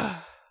chicken,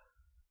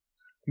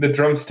 the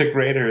drumstick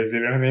raiders, you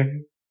know what I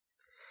mean?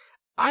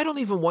 I don't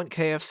even want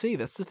KFC.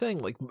 That's the thing.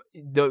 Like,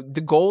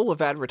 the goal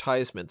of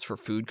advertisements for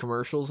food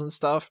commercials and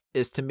stuff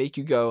is to make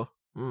you go,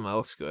 that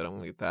looks good. I'm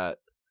gonna get that.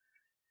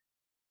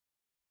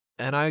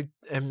 And I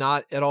am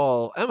not at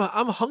all.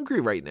 I'm hungry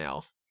right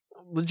now,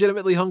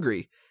 legitimately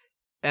hungry.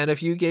 And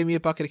if you gave me a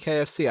bucket of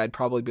KFC, I'd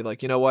probably be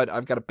like, you know what?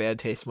 I've got a bad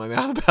taste in my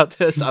mouth about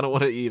this. I don't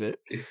want to eat it.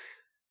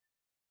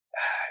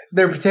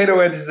 Their potato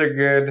wedges are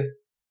good.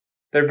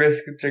 Their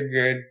biscuits are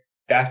good.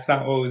 That's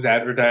not what was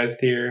advertised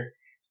here.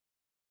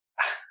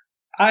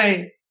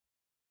 I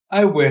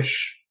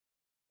wish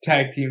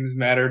tag teams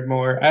mattered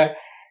more.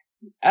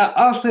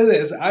 I'll say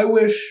this. I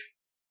wish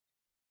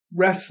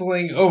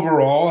wrestling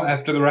overall,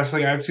 after the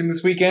wrestling I've seen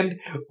this weekend,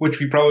 which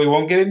we probably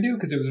won't get into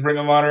because it was Ring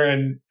of Honor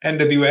and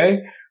NWA,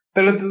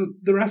 but of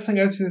the wrestling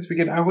I've seen this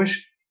weekend, I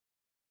wish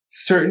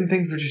certain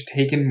things were just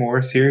taken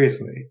more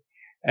seriously.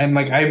 And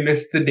like, I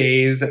miss the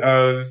days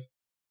of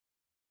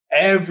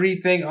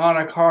everything on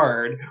a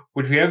card,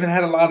 which we haven't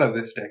had a lot of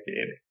this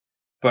decade.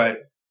 But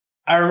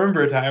I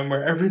remember a time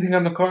where everything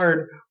on the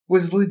card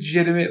was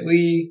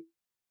legitimately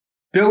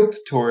built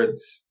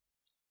towards.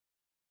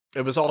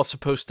 It was all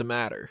supposed to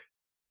matter.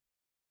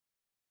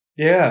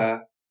 Yeah.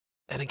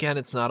 And again,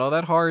 it's not all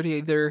that hard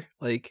either.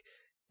 Like,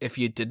 if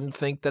you didn't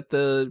think that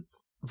the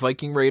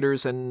Viking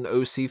Raiders and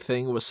OC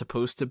thing was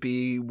supposed to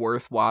be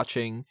worth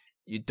watching,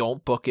 you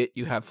don't book it.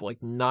 You have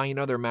like 9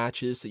 other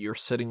matches that you're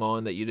sitting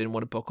on that you didn't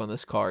want to book on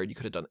this card. You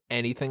could have done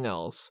anything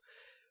else.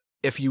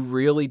 If you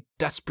really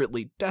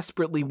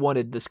desperately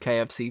wanted this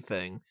KFC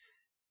thing,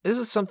 this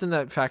is something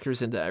that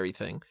factors into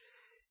everything.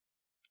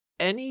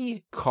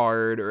 Any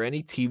card or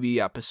any TV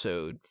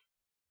episode,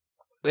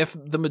 if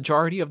the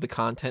majority of the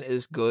content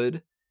is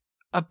good,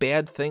 a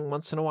bad thing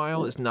once in a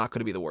while is not going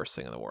to be the worst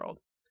thing in the world.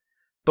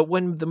 But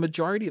when the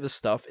majority of the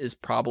stuff is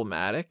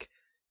problematic,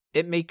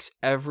 it makes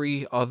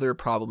every other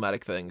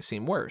problematic thing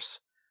seem worse.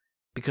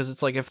 Because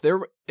it's like if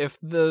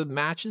the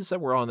matches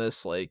that were on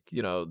this, like,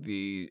 you know,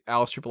 the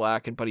Aleister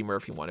Black and Buddy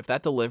Murphy one, if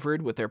that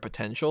delivered with their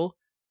potential,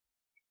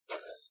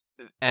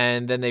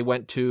 and then they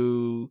went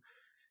to,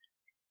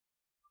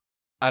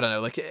 I don't know,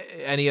 like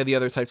any of the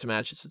other types of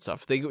matches and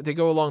stuff, they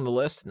go along the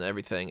list and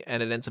everything,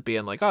 and it ends up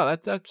being like, oh,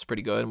 that's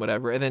pretty good and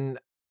whatever, and then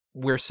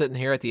we're sitting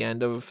here at the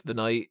end of the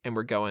night and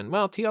we're going,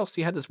 well,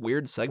 TLC had this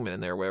weird segment in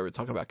there where we're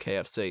talking about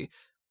KFC.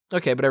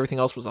 Okay, but everything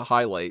else was a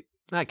highlight.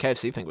 That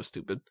KFC thing was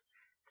stupid.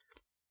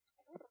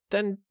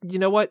 Then, you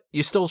know what?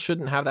 You still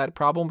shouldn't have that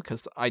problem,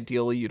 because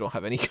ideally you don't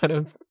have any kind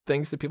of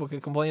things that people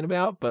can complain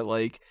about. But,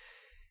 like,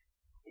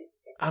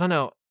 I don't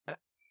know.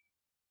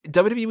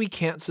 WWE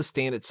can't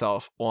sustain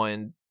itself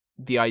on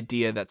the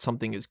idea that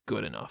something is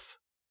good enough.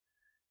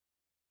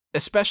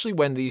 Especially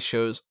when these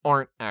shows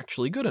aren't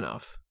actually good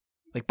enough.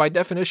 Like, by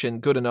definition,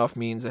 good enough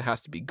means it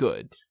has to be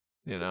good,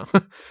 you know?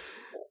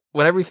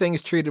 When everything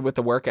is treated with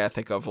the work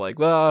ethic of like,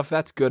 well, if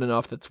that's good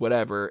enough, that's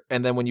whatever.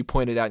 And then when you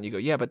point it out and you go,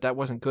 yeah, but that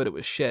wasn't good, it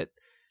was shit.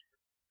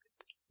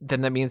 Then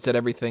that means that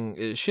everything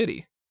is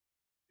shitty.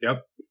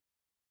 Yep.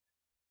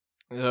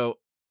 So,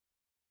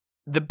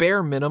 the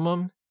bare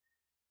minimum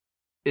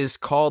is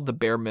called the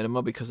bare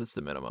minimum because it's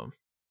the minimum,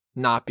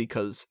 not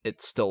because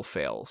it still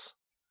fails.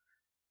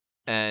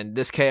 And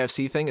this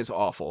KFC thing is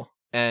awful.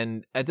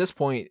 And at this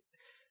point,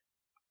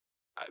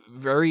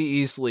 very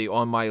easily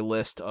on my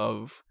list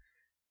of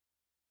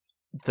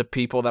the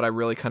people that I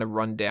really kind of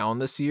run down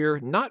this year,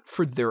 not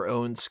for their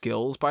own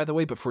skills, by the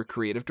way, but for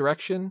creative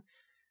direction,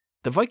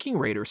 the Viking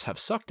Raiders have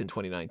sucked in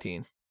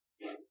 2019.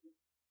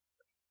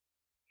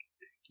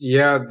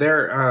 Yeah,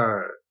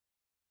 they're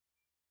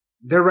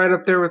right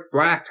up there with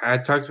Black. I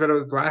talked about it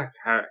with Black.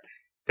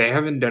 They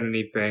haven't done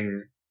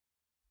anything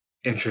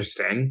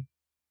interesting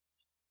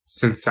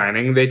since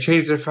signing. They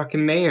changed their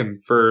fucking name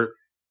for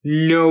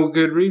no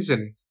good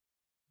reason.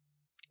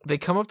 They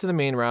come up to the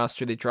main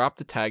roster, they drop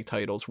the tag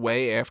titles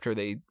way after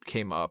they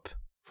came up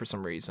for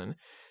some reason.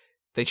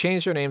 They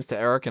change their names to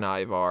Eric and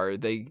Ivar.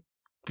 They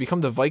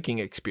become the Viking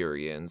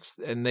Experience,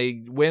 and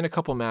they win a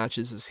couple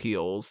matches as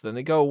heels. Then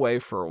they go away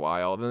for a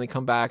while. Then they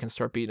come back and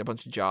start beating a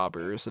bunch of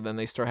jobbers, and then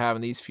they start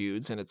having these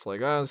feuds, and it's like,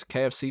 oh, it's a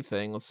KFC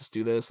thing. Let's just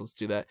do this. Let's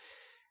do that.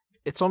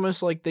 It's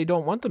almost like they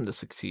don't want them to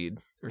succeed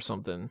or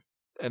something.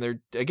 And they're,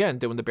 again,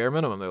 doing the bare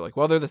minimum. They're like,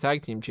 well, they're the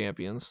tag team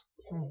champions.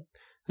 Who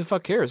the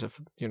fuck cares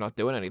if you're not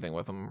doing anything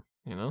with them,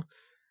 you know?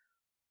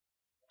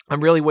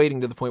 I'm really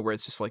waiting to the point where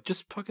it's just like,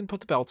 just fucking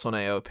put the belts on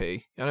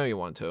AOP. I know you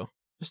want to.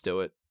 Just do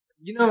it.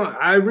 You know,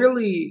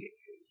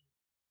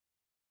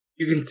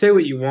 you can say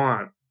what you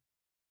want,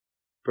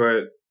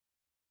 but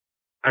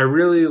I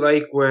really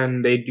like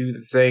when they do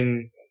the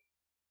thing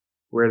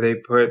where they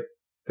put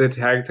the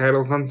tag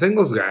titles on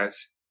singles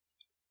guys.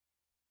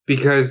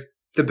 Because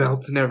the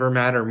belts never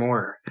matter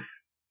more.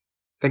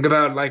 Think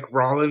about like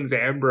Rollins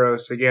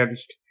Ambrose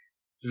against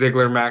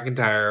Ziggler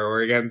McIntyre or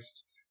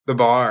against The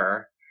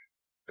Bar.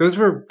 Those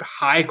were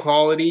high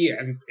quality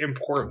and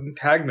important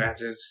tag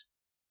matches.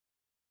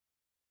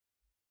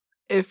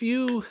 If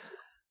you,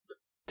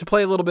 to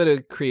play a little bit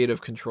of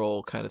creative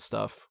control kind of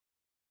stuff,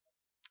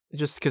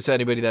 just because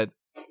anybody that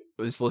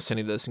is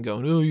listening to this and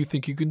going, oh, you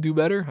think you can do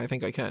better? I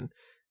think I can.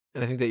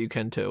 And I think that you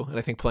can too. And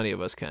I think plenty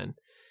of us can.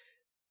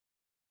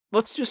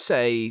 Let's just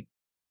say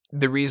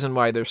the reason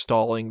why they're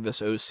stalling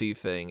this OC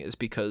thing is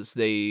because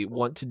they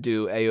want to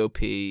do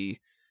AOP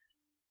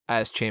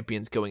as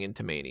champions going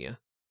into Mania.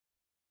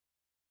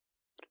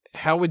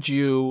 How would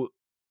you,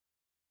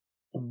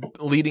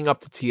 leading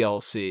up to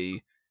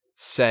TLC,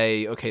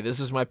 say, okay, this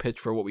is my pitch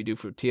for what we do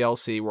for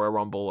TLC, Royal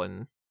Rumble,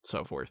 and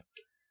so forth?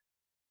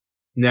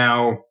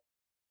 Now,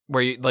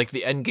 where you, like,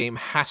 the end game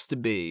has to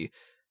be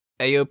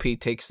AOP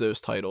takes those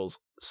titles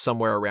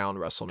somewhere around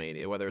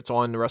WrestleMania, whether it's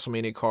on the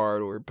WrestleMania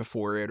card or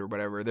before it or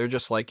whatever. They're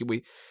just like,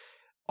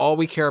 all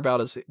we care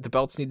about is the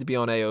belts need to be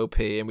on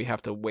AOP, and we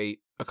have to wait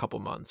a couple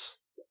months.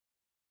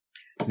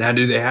 Now,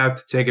 do they have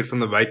to take it from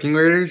the Viking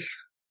Raiders?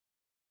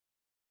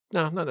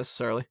 No, not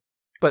necessarily.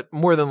 But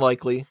more than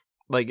likely,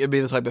 like, it'd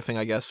be the type of thing,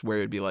 I guess, where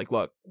it'd be like,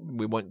 look,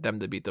 we want them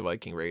to beat the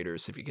Viking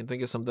Raiders. If you can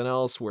think of something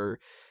else, we're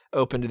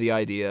open to the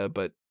idea,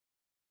 but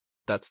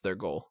that's their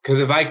goal.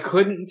 Because if I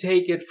couldn't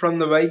take it from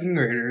the Viking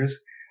Raiders,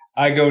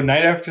 I go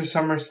night after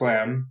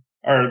SummerSlam,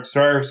 or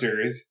Survivor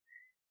Series,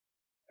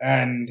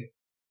 and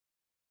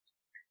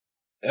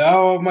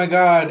oh my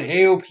god,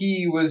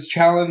 AOP was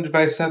challenged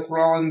by Seth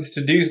Rollins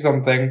to do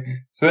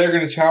something, so they're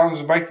going to challenge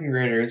the Viking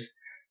Raiders.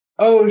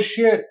 Oh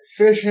shit,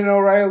 Fish and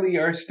O'Reilly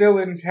are still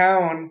in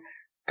town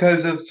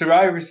because of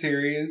Survivor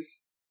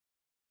Series.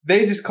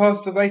 They just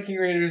cost the Viking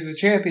Raiders the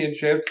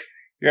championships.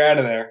 You're out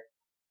of there.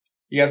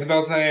 You got the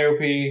belts on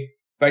AOP.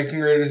 Viking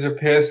Raiders are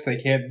pissed. They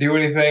can't do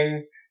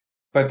anything,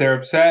 but they're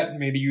upset.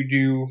 Maybe you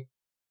do.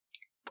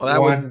 Well,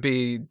 that wouldn't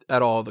be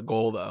at all the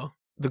goal, though.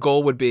 The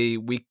goal would be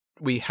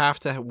we have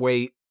to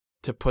wait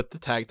to put the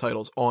tag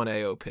titles on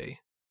AOP.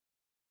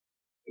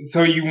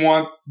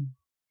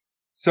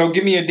 So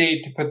give me a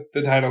date to put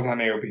the titles on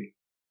AOP.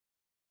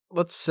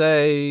 Let's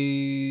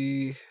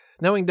say,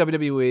 knowing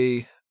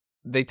WWE,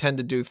 they tend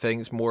to do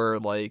things more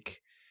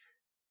like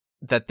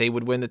that they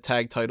would win the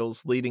tag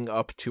titles leading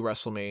up to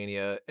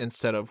WrestleMania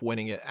instead of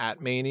winning it at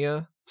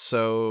Mania.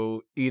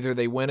 So either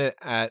they win it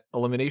at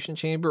Elimination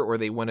Chamber or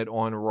they win it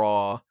on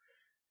Raw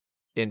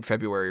in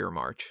February or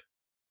March.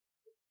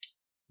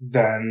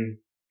 Then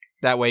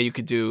that way you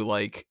could do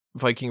like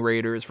Viking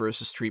Raiders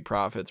versus Street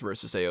Profits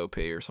versus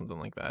AOP or something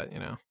like that, you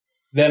know.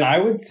 Then I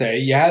would say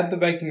you had the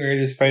Viking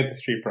Raiders fight the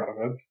Street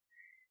Profits.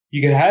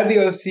 You could have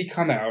the OC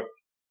come out,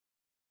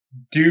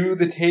 do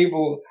the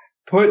table,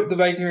 put the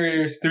Viking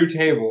Raiders through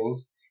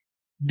tables,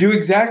 do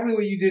exactly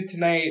what you did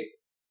tonight,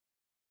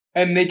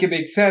 and make it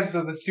make sense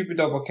with the stupid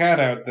double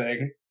countout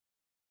thing.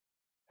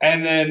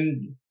 And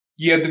then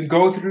you had them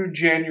go through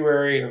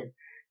January of,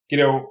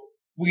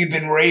 we've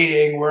been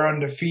raiding, we're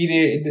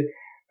undefeated,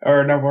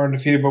 or not we're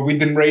undefeated, but we've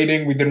been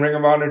raiding, we've been Ring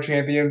of Honor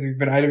champions, we've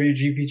been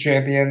IWGP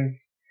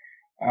champions.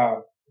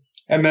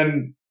 And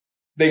then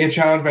they get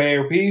challenged by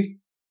AOP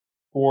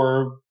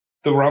for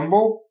the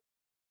Rumble.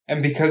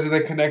 And because of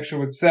the connection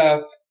with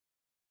Seth,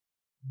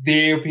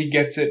 the AOP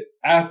gets it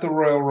at the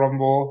Royal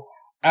Rumble.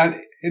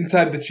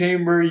 Inside the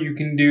chamber, you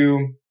can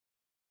do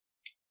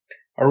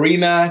a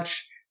rematch.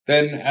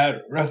 Then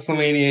at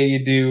WrestleMania,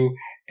 you do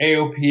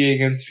AOP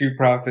against Street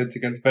Profits,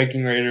 against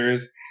Viking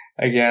Raiders,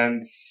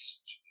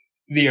 against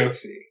the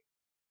OC.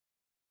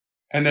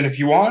 And then if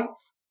you want,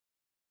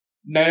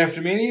 night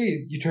after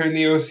Mania, you turn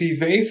the OC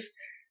face.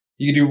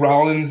 You can do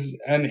Rollins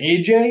and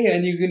AJ,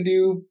 and you can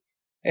do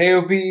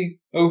AOP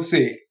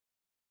OC.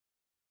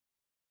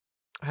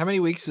 How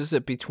many weeks is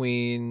it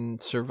between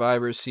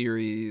Survivor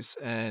Series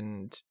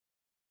and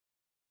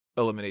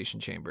Elimination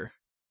Chamber?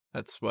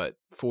 That's what,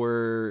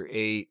 4,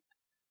 8,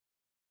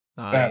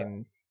 9,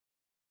 10,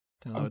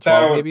 11,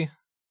 12 maybe?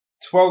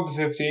 12 to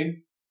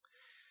 15.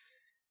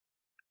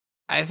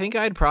 I think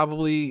I'd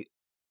probably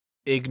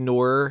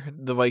ignore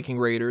the Viking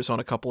Raiders on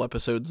a couple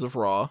episodes of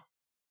Raw.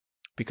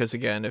 Because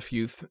again, if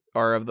you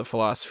are of the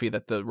philosophy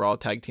that the Raw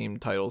tag team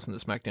titles and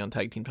the SmackDown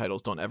tag team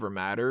titles don't ever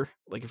matter,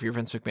 like if you're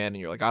Vince McMahon and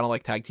you're like, I don't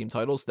like tag team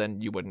titles,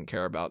 then you wouldn't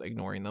care about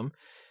ignoring them.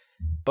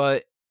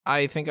 But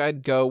I think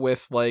I'd go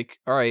with like,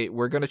 all right,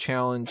 we're going to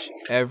challenge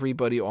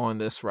everybody on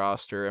this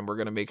roster and we're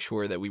going to make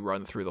sure that we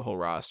run through the whole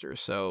roster.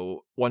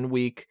 So 1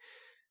 week,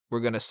 we're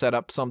going to set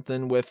up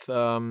something with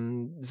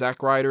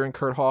Zack Ryder and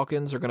Kurt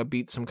Hawkins. They're going to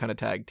beat some kind of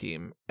tag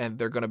team and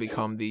they're going to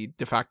become the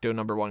de facto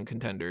number 1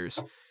 contenders.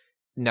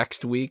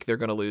 Next week, they're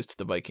going to lose to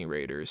the Viking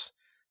Raiders.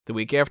 The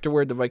week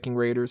afterward, the Viking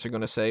Raiders are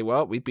going to say,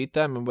 well, we beat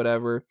them and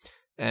whatever,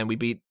 and we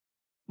beat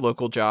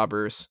local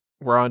jobbers.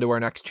 We're on to our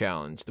next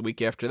challenge. The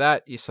week after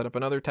that, you set up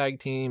another tag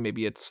team.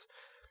 Maybe it's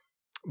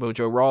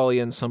Mojo Rawley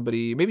and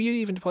somebody. Maybe you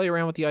even play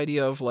around with the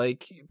idea of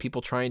like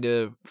people trying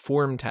to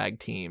form tag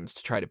teams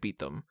to try to beat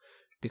them.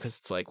 Because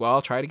it's like, well,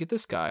 I'll try to get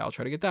this guy. I'll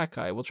try to get that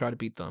guy. We'll try to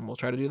beat them. We'll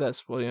try to do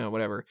this. Well,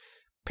 whatever.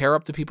 Pair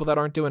up the people that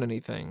aren't doing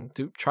anything.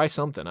 Try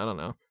something. I don't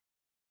know.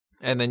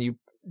 And then you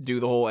do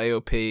the whole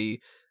AOP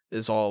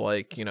is all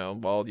like,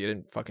 well, you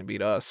didn't fucking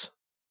beat us.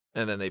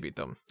 And then they beat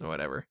them or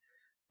whatever.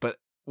 But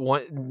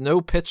no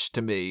pitch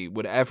to me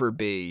would ever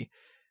be,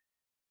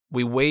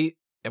 we wait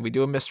and we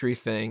do a mystery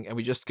thing and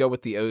we just go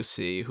with the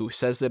OC who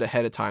says it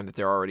ahead of time that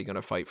they're already going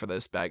to fight for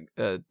those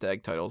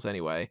tag titles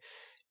anyway.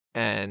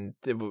 And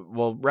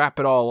we'll wrap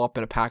it all up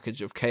in a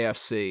package of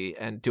KFC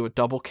and do a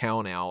double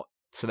count out.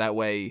 So that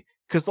way,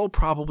 because they'll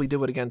probably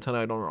do it again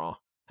tonight on Raw.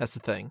 That's the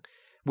thing.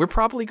 We're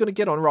probably going to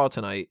get on Raw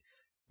tonight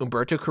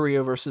Humberto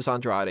Carrillo versus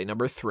Andrade,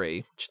 number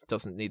 3, which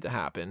doesn't need to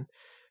happen.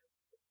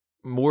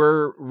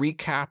 More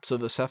recaps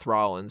of the Seth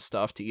Rollins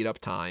stuff to eat up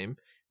time.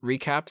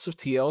 Recaps of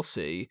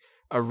TLC.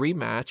 A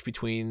rematch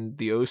between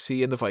the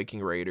OC and the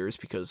Viking Raiders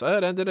because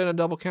it ended in a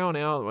double count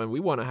out and we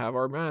want to have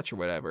our match or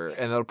whatever.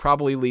 And it'll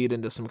probably lead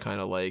into some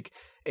kind of like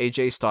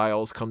AJ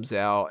Styles comes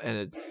out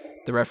and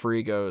the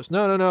referee goes,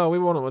 no, we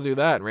won't do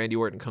that. And Randy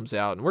Orton comes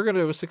out and we're going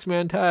to do a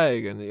 6-man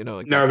tag. And,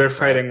 like no, they're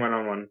fighting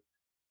one-on-one.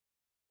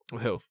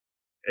 Who?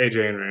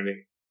 AJ and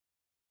Randy.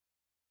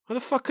 Why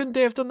the fuck couldn't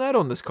they have done that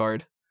on this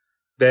card?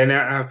 They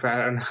now have.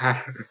 I don't know.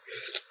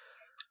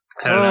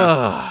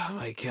 Oh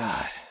my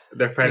god!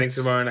 They're fighting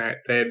tomorrow night.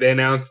 They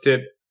announced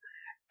it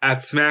at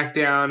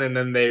SmackDown, and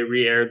then they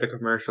re-aired the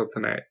commercial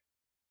tonight.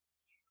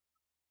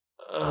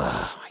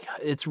 Oh my god!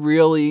 It's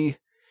really.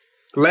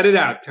 Let it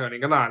out,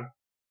 Tony. Come on.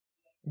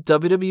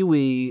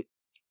 WWE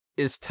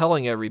is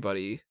telling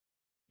everybody,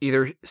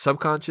 either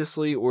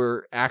subconsciously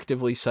or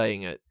actively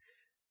saying it.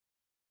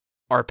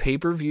 Our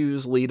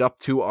pay-per-views lead up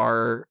to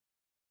our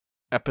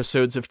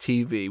episodes of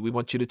TV. We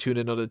want you to tune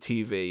in on the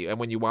TV.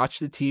 And when you watch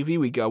the TV,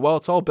 we go, well,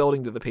 it's all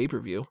building to the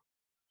pay-per-view.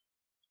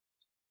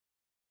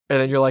 And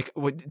then you're like,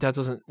 well, that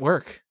doesn't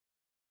work.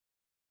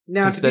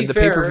 Now, because then the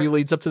pay-per-view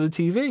leads up to the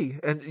TV.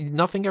 And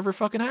nothing ever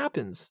fucking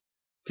happens.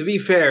 To be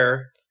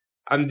fair,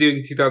 I'm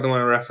doing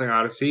 2001 Wrestling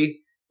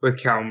Odyssey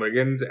with Callum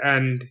Wiggins.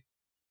 And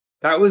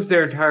that was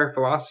their entire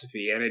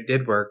philosophy. And it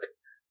did work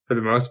for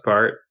the most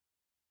part.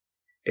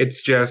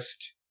 It's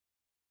just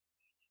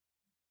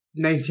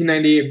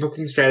 1998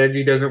 booking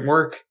strategy doesn't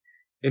work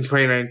in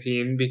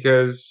 2019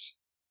 because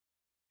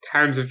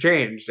times have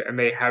changed and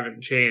they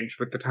haven't changed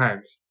with the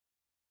times.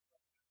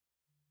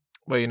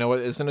 Well, you know what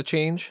isn't a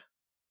change?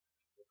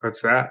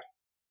 What's that?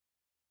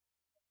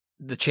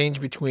 The change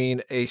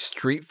between a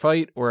street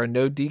fight or a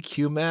no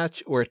DQ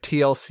match or a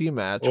TLC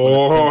match when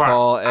it's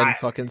pinfall and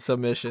fucking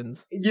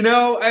submissions. You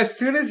know, as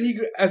soon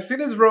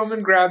as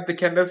Roman grabbed the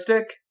kendo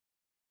stick,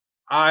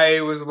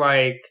 I was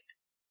like,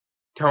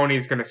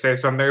 Tony's gonna say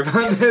something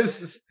about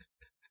this.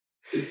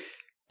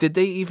 Did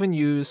they even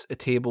use a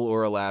table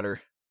or a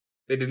ladder?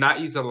 They did not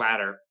use a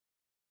ladder.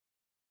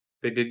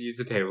 They did use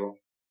a table.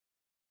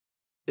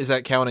 Is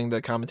that counting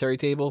the commentary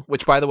table?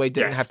 Which, by the way,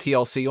 didn't have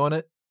TLC on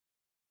it?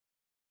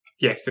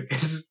 Yes, it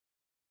is.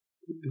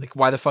 Like,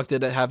 why the fuck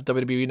did it have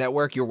WWE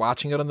Network? You're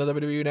watching it on the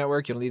WWE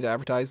Network. You don't need to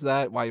advertise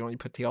that. Why don't you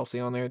put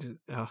TLC on there?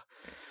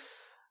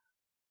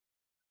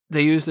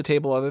 They used the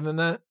table other than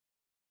that?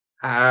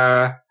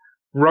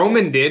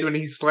 Roman did when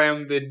he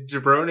slammed the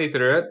jabroni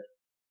through it.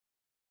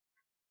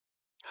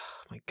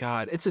 Oh my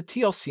god. It's a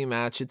TLC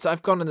match.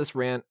 I've gone on this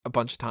rant a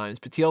bunch of times,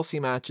 but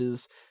TLC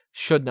matches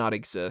should not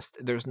exist.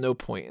 There's no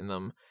point in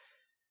them.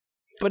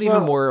 But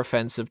even more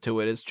offensive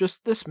to it is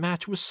just this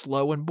match was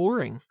slow and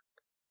boring.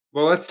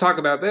 Well, let's talk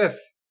about this.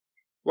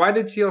 Why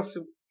did TLC...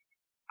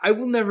 I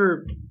will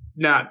never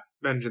not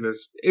mention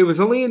this. It was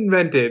only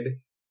invented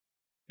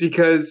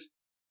because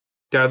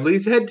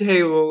Dudley's had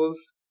tables,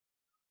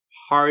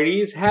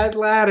 Hardy's had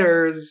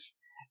ladders,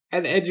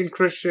 and Edge and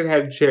Christian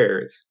had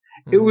chairs.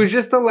 Mm-hmm. It was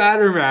just a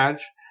ladder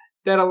match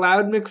that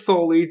allowed Mick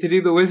Foley to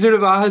do the Wizard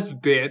of Oz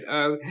bit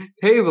of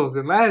tables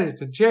and ladders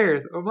and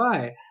chairs. Oh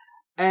my.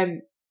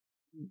 And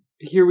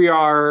here we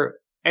are,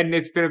 and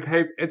it's been a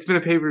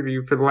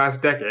pay-per-view for the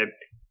last decade.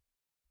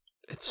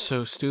 It's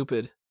so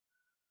stupid.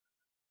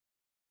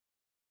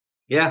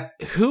 Yeah.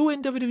 Who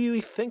in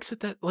WWE thinks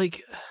that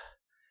like...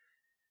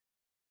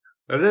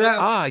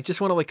 I just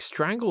want to like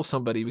strangle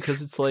somebody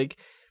because it's like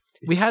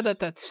we had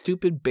that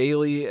stupid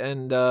Bayley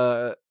and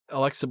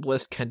Alexa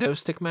Bliss kendo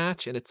stick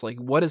match, and it's like,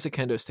 what is a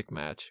kendo stick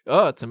match?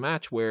 Oh, it's a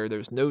match where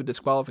there's no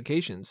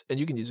disqualifications and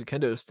you can use a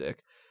kendo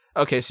stick.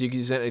 Okay, so you can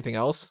use anything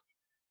else?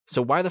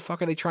 So why the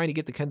fuck are they trying to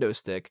get the kendo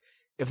stick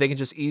if they can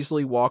just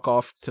easily walk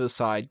off to the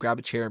side, grab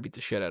a chair, and beat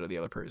the shit out of the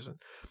other person?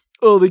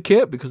 Oh, they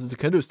can't because it's a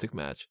kendo stick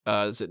match.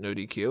 Is it no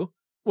DQ?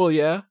 Well,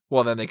 yeah.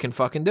 Well, then they can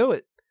fucking do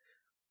it.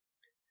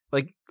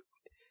 Like,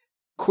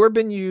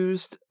 Corbin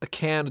used a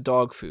can of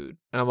dog food,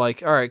 and I'm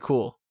like, all right,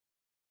 cool.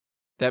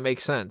 That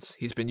makes sense.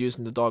 He's been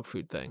using the dog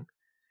food thing.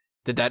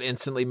 Did that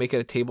instantly make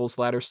it a tables,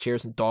 ladders,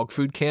 chairs, and dog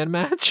food can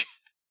match?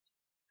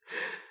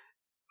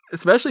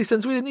 Especially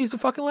since we didn't use the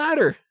fucking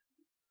ladder.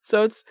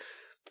 So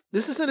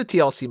this isn't a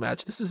TLC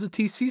match. This is a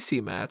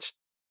TCC match.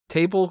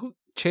 Table,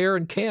 chair,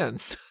 and can.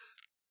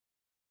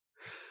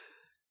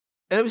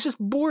 And it was just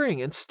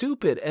boring and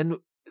stupid. And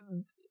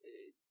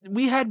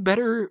we had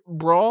better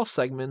brawl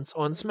segments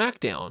on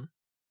SmackDown.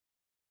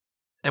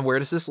 And where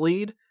does this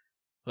lead?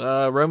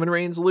 Roman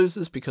Reigns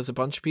loses because a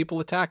bunch of people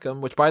attack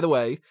him. Which, by the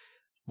way,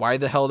 why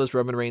the hell does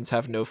Roman Reigns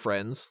have no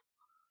friends?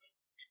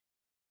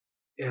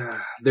 Yeah,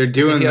 they're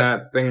doing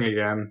that thing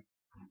again.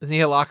 Isn't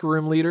he a locker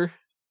room leader?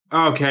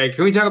 Okay,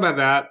 can we talk about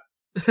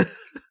that?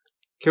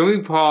 Can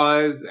we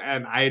pause?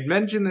 And I had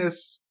mentioned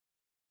this.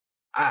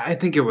 I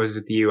think it was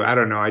with you. I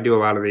don't know. I do a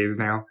lot of these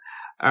now.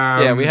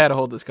 Yeah, we had a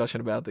whole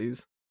discussion about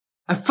these.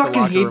 I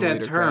fucking hate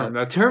that term.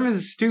 That term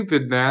is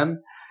stupid,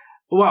 man.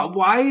 Well,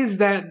 why is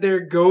that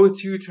their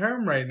go-to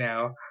term right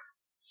now?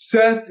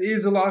 Seth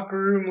is a locker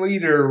room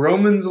leader.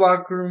 Roman's a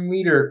locker room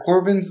leader.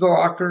 Corbin's the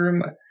locker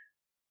room.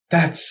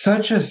 That's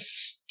such a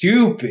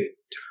stupid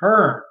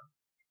term.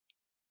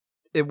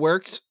 It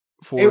works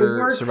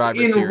for Survivor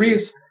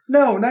Series.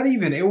 No, not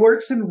even. It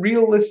works in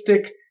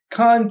realistic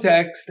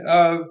context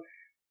of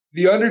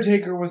The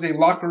Undertaker was a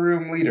locker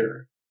room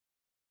leader.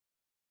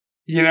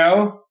 You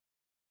know?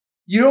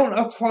 You don't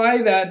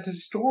apply that to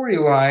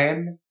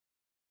storyline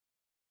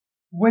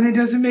when it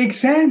doesn't make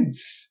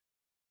sense.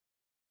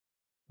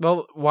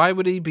 Well, why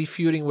would he be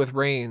feuding with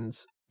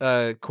Reigns?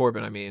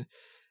 Corbin, I mean.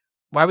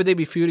 Why would they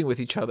be feuding with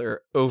each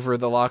other over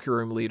the locker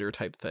room leader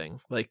type thing?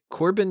 Like,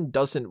 Corbin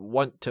doesn't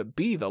want to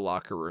be the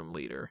locker room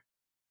leader.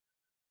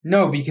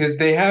 No, because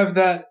they have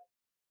that...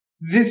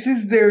 This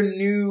is their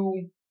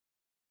new...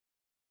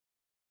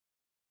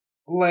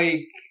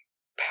 like,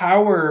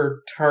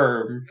 power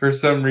term for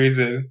some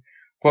reason.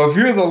 Well, if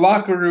you're the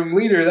locker room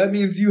leader, that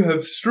means you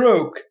have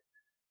stroke.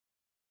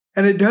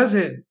 And it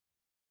doesn't.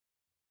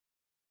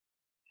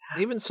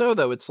 Even so,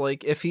 though, it's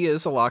like, if he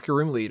is a locker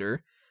room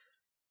leader,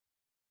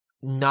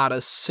 not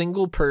a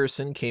single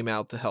person came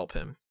out to help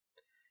him.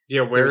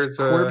 Yeah, there's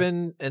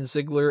Corbin and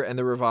Ziggler and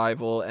the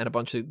Revival and a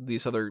bunch of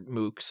these other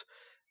mooks,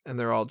 and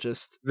they're all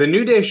just... The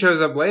New Day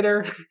shows up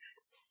later.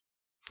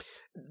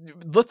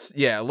 Let's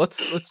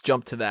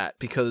jump to that,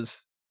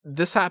 because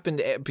this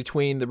happened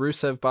between the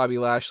Rusev Bobby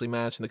Lashley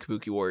match and the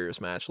Kabuki Warriors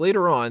match.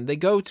 Later on, they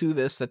go to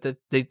this that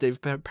they've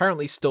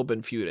apparently still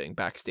been feuding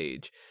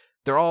backstage.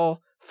 They're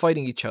all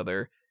fighting each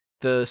other.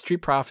 The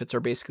Street Profits are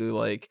basically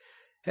like,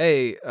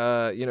 hey, get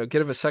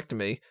a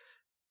vasectomy.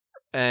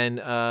 And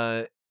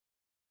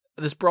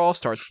this brawl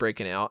starts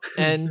breaking out.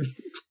 And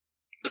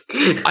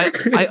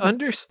I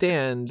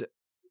understand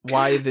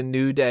why the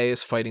New Day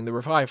is fighting the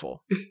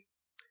Revival.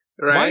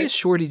 Right? Why is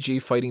Shorty G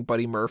fighting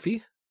Buddy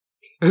Murphy?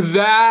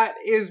 That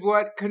is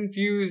what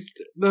confused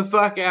the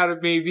fuck out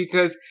of me,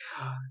 because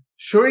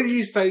Shorty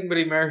G's fighting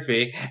Buddy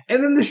Murphy,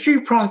 and then the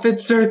Street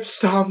Profits start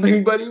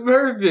stomping Buddy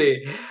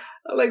Murphy.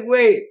 I'm like,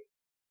 wait,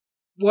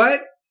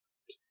 what?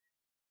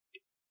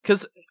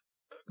 Because,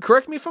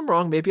 correct me if I'm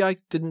wrong, maybe I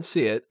didn't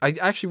see it. I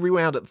actually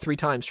rewound it 3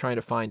 times trying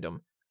to find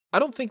him. I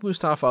don't think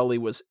Mustafa Ali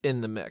was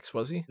in the mix,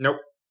 was he? Nope.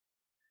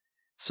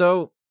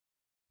 So,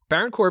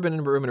 Baron Corbin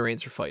and Roman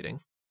Reigns are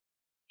fighting.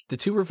 The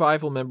 2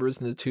 Revival members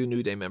and the 2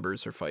 New Day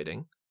members are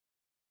fighting.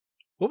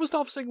 What was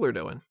Dolph Ziggler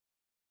doing?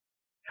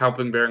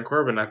 Helping Baron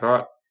Corbin, I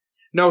thought.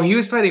 No, he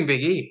was fighting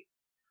Big E.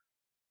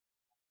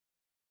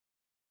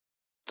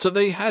 So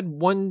they had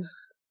one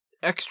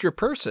extra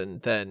person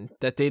then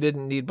that they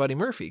didn't need Buddy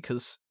Murphy,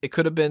 because it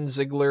could have been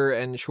Ziggler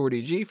and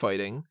Shorty G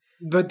fighting.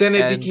 But then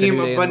it became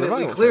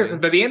abundantly clear, because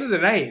by the end of the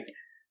night,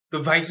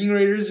 the Viking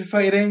Raiders are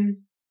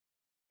fighting.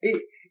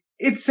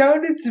 It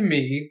sounded to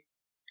me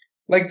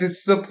like this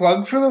is a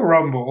plug for the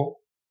Rumble,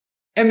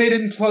 and they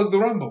didn't plug the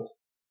Rumble.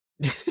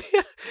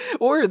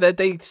 Or that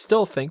they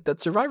still think that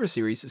Survivor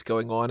Series is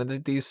going on and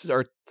that these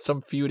are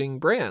some feuding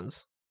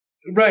brands.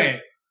 Right.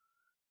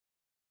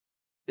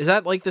 Is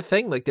that like the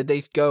thing? Like, did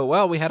they go,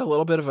 well, we had a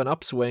little bit of an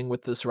upswing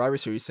with the Survivor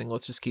Series thing,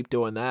 let's just keep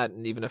doing that,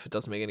 and even if it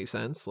doesn't make any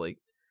sense, like,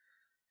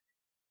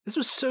 this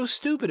was so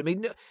stupid. I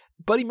mean,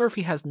 Buddy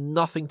Murphy has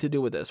nothing to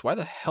do with this. Why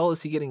the hell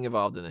is he getting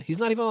involved in it? He's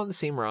not even on the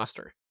same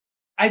roster.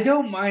 I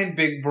don't mind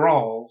big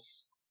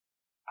brawls.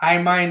 I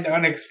mind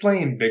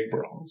unexplained big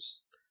brawls.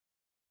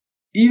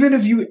 Even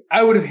if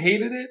I would have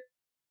hated it,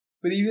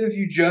 but even if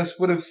you just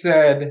would have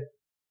said,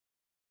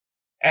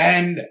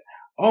 and,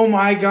 oh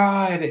my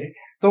god,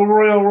 the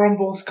Royal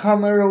Rumbles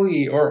come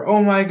early, or,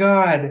 oh my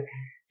god,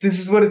 this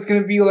is what it's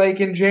going to be like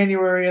in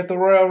January at the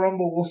Royal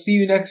Rumble, we'll see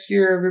you next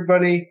year,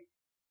 everybody.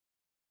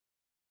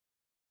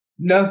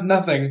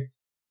 Nothing.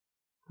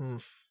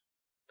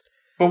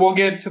 But we'll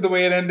get to the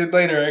way it ended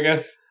later, I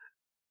guess.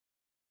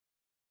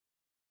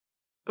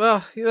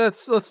 Well,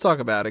 let's talk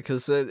about it,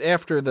 because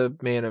after the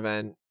main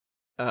event,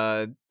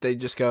 they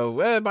just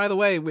go, by the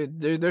way,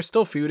 they're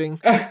still feuding.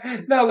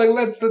 No, like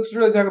let's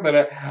really talk about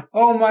it.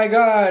 Oh my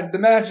god, the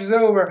match is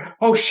over.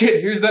 Oh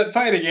shit, here's that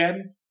fight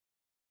again.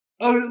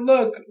 Oh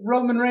look,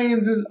 Roman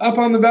Reigns is up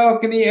on the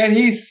balcony and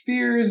he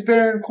spears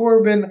Baron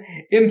Corbin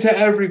into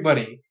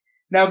everybody.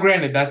 Now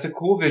granted, that's a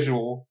cool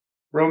visual.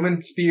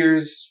 Roman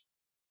spears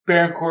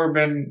Baron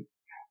Corbin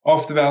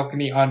off the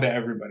balcony onto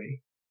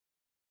everybody.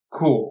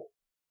 Cool.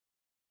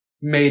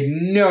 Made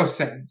no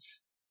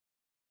sense.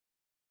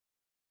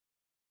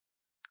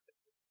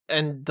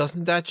 And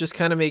doesn't that just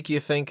kind of make you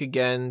think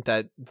again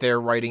that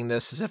they're writing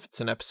this as if it's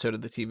an episode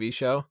of the TV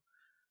show?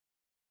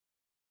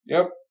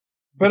 Yep.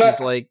 But Which is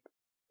like,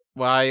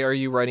 why are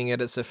you writing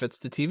it as if it's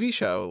the TV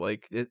show?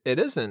 Like, it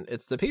isn't.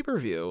 It's the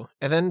pay-per-view.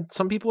 And then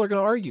some people are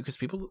going to argue, because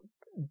people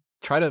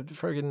try to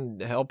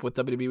friggin' help with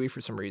WWE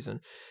for some reason.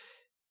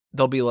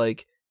 They'll be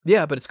like,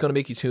 yeah, but it's going to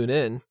make you tune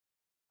in.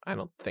 I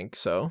don't think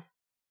so.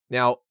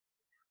 Now,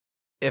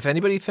 if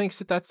anybody thinks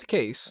that that's the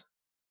case,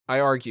 I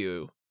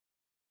argue,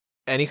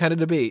 any kind of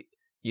debate,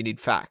 you need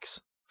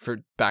facts for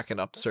backing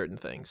up certain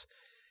things.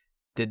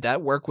 Did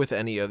that work with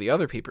any of the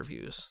other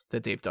pay-per-views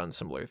that they've done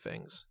similar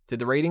things? Did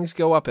the ratings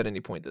go up at any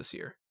point this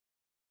year?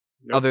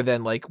 Nope. Other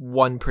than like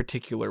one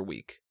particular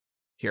week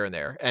here and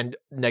there, and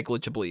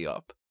negligibly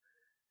up.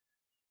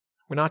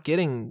 We're not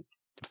getting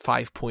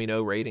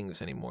 5.0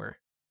 ratings anymore.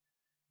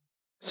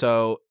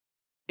 So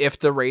if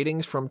the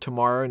ratings from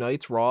tomorrow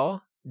night's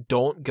Raw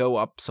don't go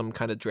up some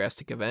kind of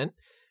drastic event,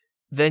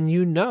 then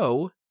you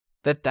know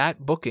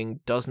that booking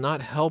does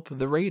not help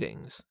the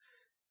ratings.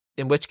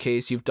 In which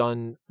case, you've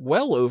done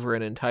well over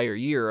an entire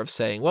year of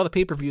saying, well, the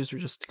pay-per-views are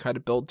just to kind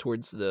of build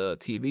towards the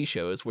TV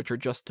shows, which are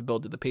just to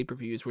build to the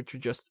pay-per-views, which are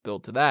just to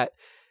build to that.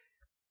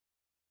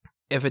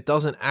 If it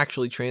doesn't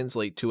actually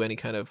translate to any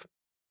kind of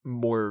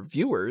more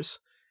viewers,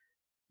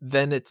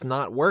 then it's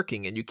not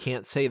working, and you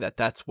can't say that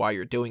that's why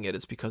you're doing it,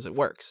 it's because it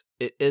works.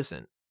 It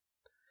isn't.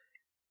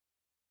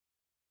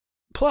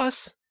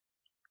 Plus,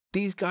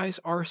 these guys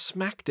are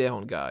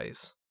SmackDown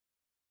guys.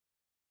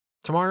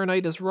 Tomorrow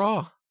night is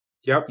Raw.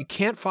 Yep. You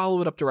can't follow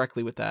it up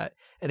directly with that.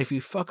 And if you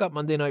fuck up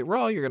Monday Night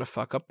Raw, you're going to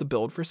fuck up the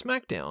build for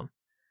SmackDown.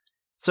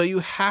 So you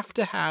have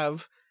to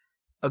have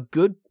a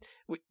good...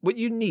 What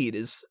you need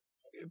is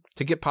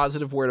to get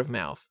positive word of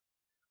mouth.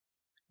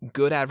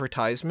 Good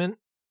advertisement.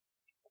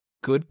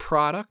 Good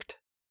product.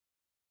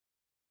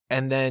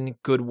 And then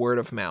good word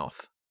of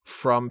mouth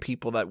from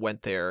people that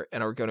went there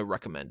and are going to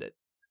recommend it.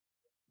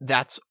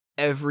 That's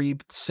every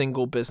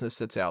single business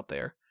that's out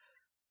there.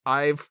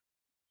 I've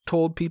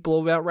told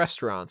people about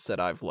restaurants that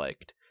I've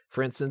liked.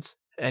 For instance,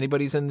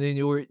 anybody's in the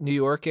New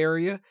York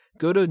area,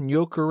 go to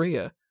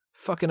Gnoccheria.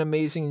 Fucking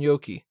amazing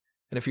gnocchi.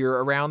 And if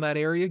you're around that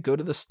area, go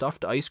to the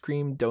stuffed ice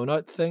cream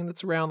donut thing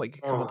that's around like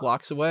a couple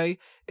blocks away.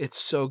 It's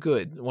so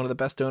good. One of the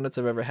best donuts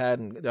I've ever had,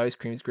 and the ice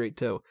cream is great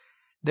too.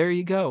 There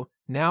you go.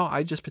 Now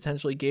I just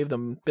potentially gave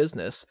them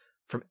business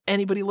from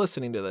anybody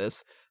listening to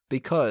this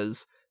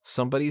because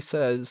somebody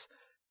says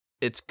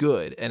it's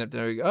good, and if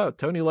they're like, oh,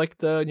 Tony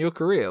liked New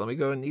Korea, let me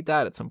go and eat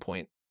that at some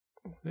point.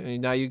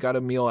 And now you got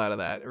a meal out of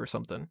that or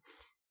something.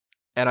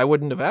 And I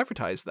wouldn't have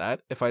advertised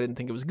that if I didn't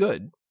think it was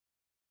good.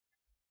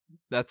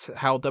 That's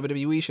how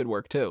WWE should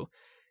work too.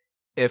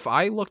 If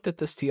I looked at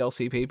this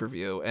TLC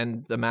pay-per-view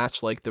and the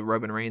match like the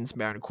Roman Reigns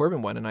Baron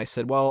Corbin one, and I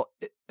said, well,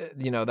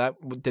 that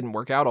didn't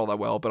work out all that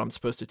well, but I'm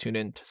supposed to tune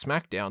in to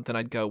SmackDown, then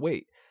I'd go,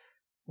 wait,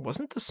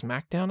 wasn't the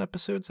SmackDown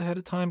episodes ahead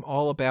of time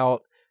all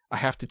about I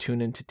have to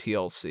tune into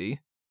TLC?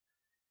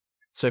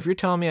 So if you're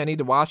telling me I need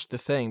to watch the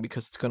thing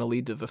because it's going to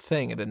lead to the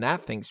thing, and then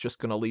that thing's just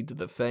going to lead to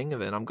the thing,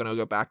 and then I'm going to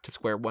go back to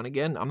square one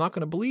again, I'm not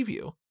going to believe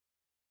you.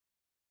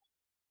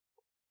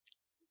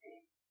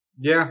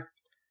 Yeah.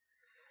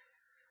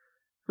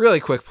 Really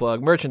quick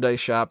plug, merchandise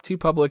shop,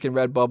 TeePublic and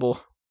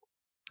Redbubble.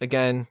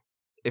 Again,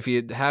 if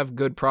you have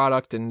good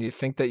product and you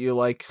think that you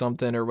like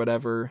something or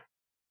whatever,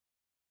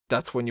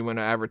 that's when you want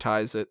to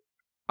advertise it.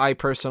 I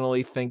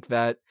personally think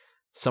that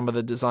some of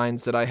the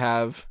designs that I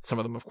have, some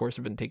of them of course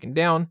have been taken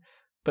down,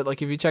 but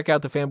like if you check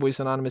out the Fanboys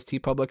Anonymous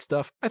TeePublic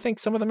stuff, I think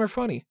some of them are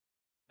funny.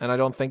 And I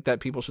don't think that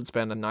people should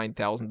spend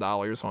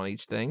 $9,000 on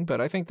each thing, but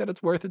I think that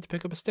it's worth it to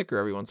pick up a sticker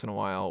every once in a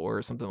while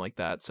or something like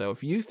that. So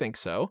if you think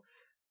so,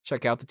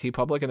 check out the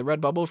TeePublic and the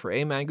Redbubble for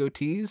Mango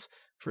Tees,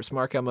 for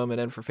Smart Cow Moment,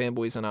 and for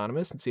Fanboys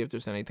Anonymous, and see if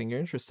there's anything you're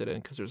interested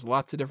in, because there's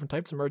lots of different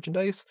types of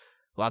merchandise,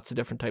 lots of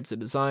different types of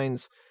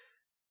designs,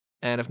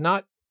 and if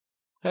not,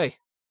 hey,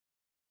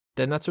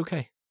 then that's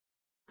okay.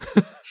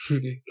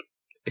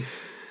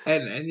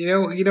 and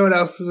you know what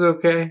else is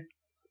okay?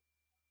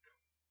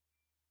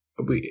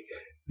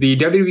 The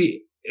WWE.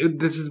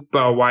 This is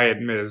Wyatt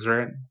Miz,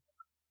 right?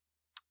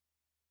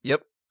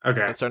 Yep. Okay.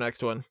 That's our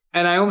next one.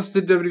 And I almost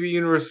did WWE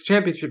Universal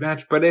Championship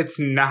match, but it's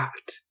not.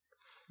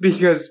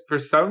 Because for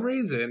some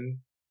reason,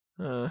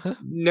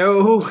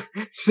 no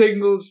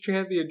singles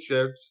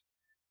championships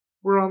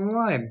were on the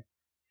line.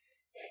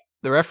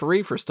 The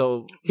referee for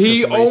some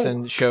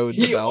reason showed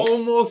the belt. He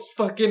almost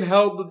fucking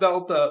held the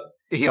belt up.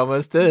 He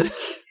almost did.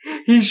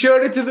 He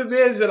showed it to the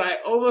Miz, and I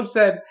almost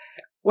said,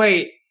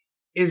 wait,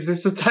 is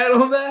this a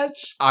title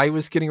match? I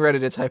was getting ready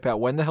to type out,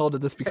 when the hell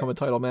did this become a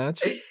title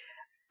match?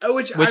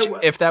 Which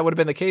if that would have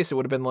been the case, it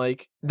would have been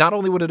like, not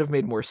only would it have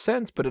made more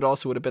sense, but it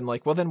also would have been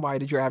like, well, then why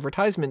did your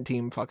advertisement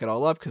team fuck it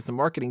all up? Because the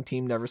marketing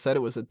team never said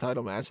it was a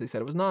title match. They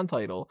said it was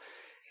non-title.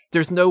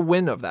 There's no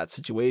win of that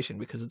situation,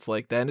 because it's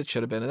like, then it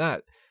should have been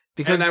that.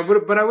 Because I would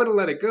have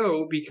let it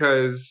go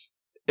because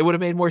it would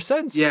have made more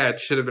sense. Yeah, it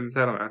should have been a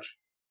title match.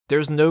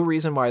 There's no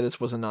reason why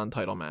this was a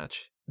non-title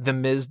match. The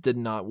Miz did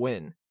not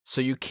win. So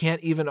you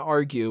can't even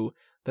argue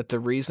that the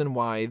reason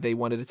why they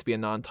wanted it to be a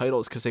non-title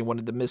is because they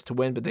wanted the Miz to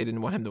win, but they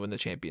didn't want him to win the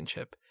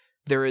championship.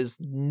 There is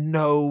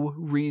no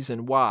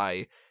reason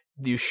why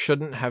you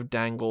shouldn't have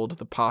dangled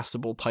the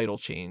possible title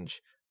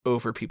change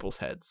over people's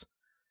heads.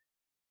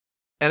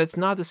 And it's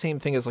not the same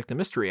thing as like the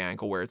mystery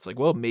angle where it's like,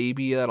 well,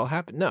 maybe that'll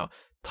happen. No,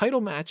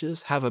 title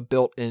matches have a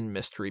built-in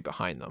mystery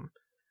behind them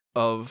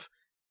and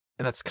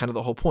that's kind of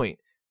the whole point.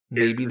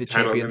 Maybe the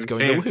champion's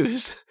going to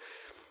lose.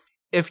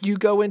 If you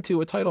go into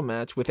a title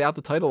match without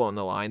the title on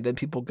the line, then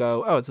people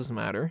go, oh, it doesn't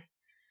matter.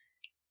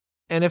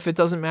 And if it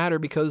doesn't matter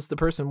because the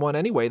person won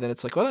anyway, then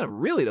it's like, well, that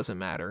really doesn't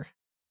matter.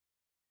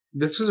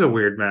 This was a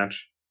weird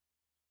match.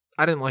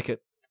 I didn't like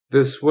it.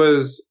 This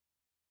was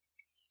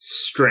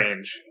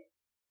strange.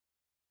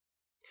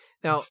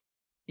 Now,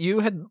 you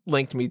had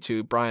linked me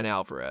to Brian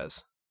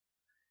Alvarez.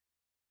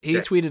 He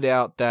tweeted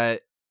out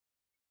that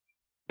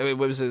it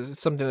was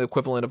something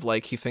equivalent of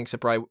like he thinks that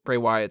Bray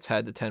Wyatt's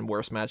had the 10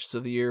 worst matches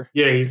of the year.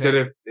 Yeah, he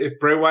said if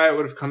Bray Wyatt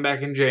would have come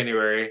back in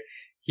January,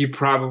 he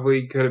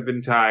probably could have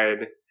been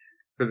tied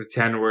for the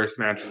 10 worst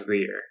matches of the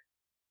year.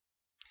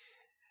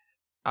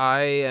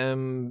 I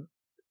am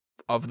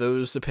of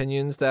those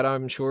opinions that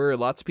I'm sure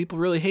lots of people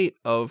really hate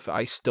of.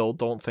 I still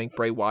don't think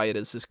Bray Wyatt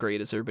is as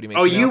great as everybody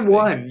makes him out to be.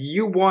 Won.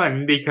 You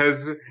won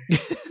because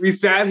we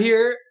sat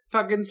here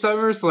fucking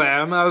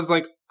SummerSlam. I was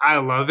like, I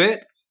love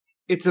it.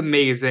 It's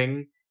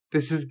amazing.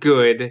 This is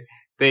good.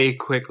 They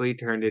quickly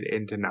turned it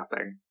into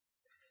nothing.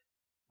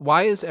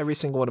 Why is every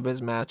single one of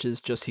his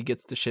matches just he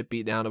gets the shit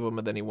beat down of him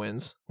and then he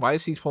wins? Why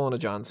is he pulling a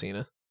John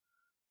Cena?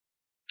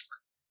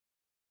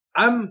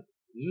 I'm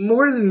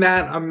more than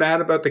that. I'm mad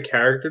about the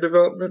character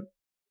development.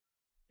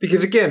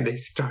 Because again, they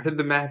started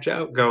the match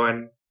out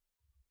going,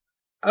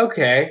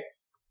 okay,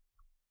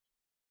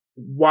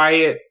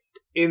 Wyatt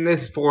in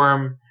this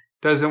form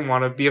doesn't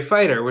want to be a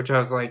fighter, which I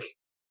was like,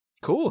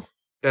 cool.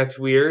 That's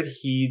weird.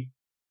 He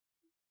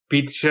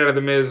beat the shit out of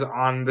the Miz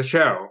on the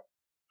show.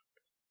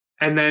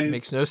 And then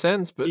makes no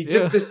sense, but he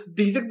took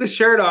the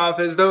shirt off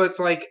as though it's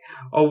like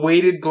a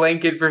weighted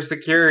blanket for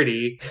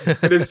security.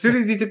 And as soon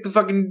as he took the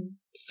fucking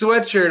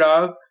sweatshirt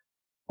off,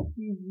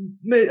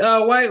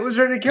 Wyatt was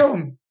ready to kill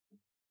him.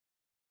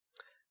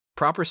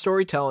 Proper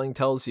storytelling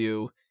tells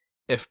you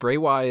if Bray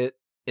Wyatt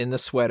in the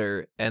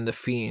sweater and the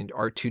Fiend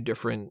are two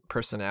different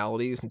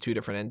personalities and two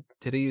different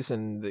entities,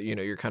 and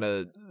you're kind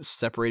of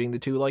separating the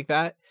two like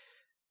that,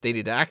 they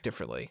need to act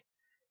differently.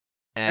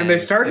 And they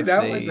started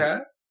out like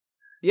that.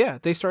 Yeah,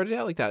 they started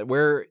out like that,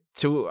 where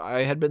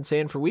I had been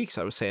saying for weeks,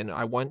 I was saying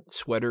I want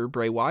Sweater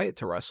Bray Wyatt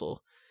to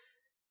wrestle.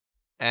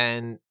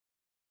 And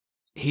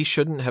he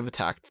shouldn't have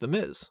attacked The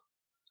Miz.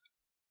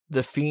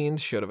 The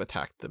Fiend should have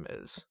attacked The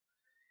Miz.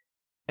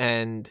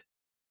 And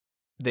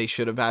they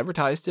should have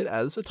advertised it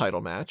as a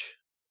title match.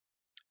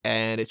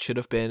 And it should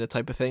have been a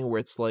type of thing where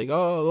it's like,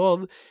 oh,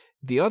 well,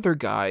 the other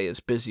guy is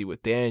busy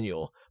with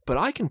Daniel, but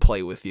I can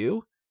play with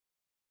you.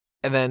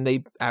 And then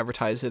they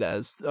advertise it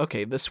as,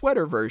 okay, the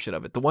Sweater version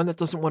of it, the one that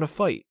doesn't want to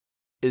fight,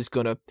 he's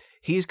going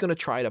to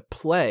try to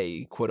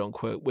play, quote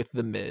unquote, with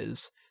The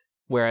Miz,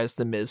 whereas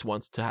The Miz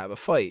wants to have a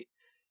fight.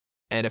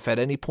 And if at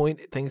any point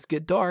things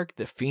get dark,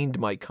 the Fiend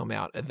might come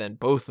out, and then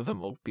both of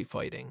them will be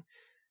fighting.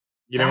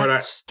 You know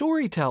what?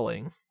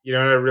 Storytelling. You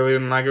know what I really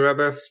didn't like about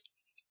this?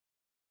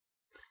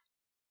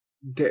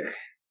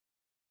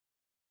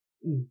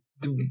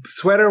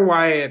 Sweater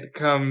Wyatt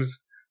comes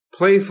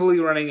playfully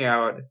running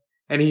out,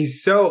 and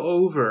he's so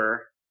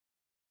over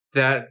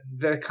that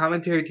the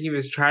commentary team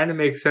is trying to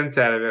make sense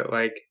out of it.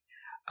 Like,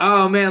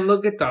 oh man,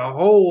 look at the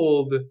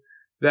hold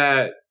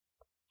that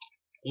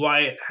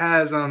Wyatt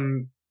has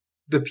on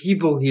the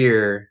people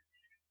here.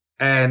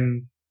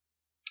 And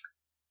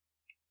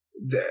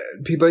the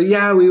people are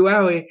yowie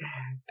wowie.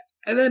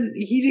 And then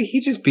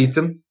he just beats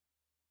him.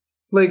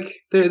 Like,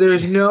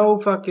 there's no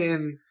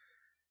fucking...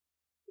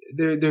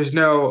 There's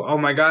no, oh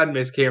my god,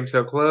 Miz came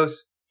so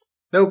close.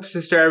 Nope,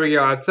 Sister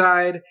Abigail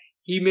outside.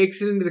 He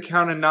makes it into the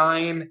count of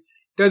 9.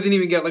 Doesn't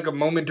even get like a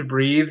moment to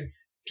breathe.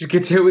 Just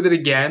gets hit with it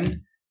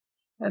again.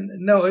 And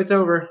no, it's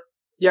over.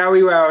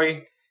 Yowie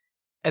wowie.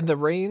 And the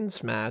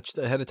Reigns match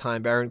ahead of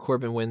time, Baron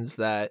Corbin wins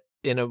that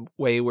in a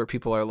way where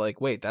people are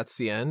like, wait, that's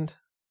the end?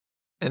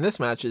 And this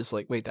match is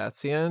like, wait,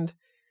 that's the end?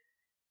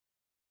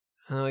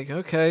 And I'm like,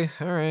 okay,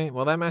 all right.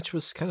 Well, that match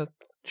was kind of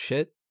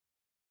shit.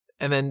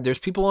 And then there's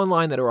people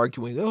online that are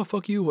arguing, oh,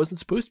 fuck you, it wasn't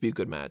supposed to be a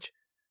good match.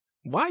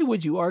 Why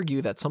would you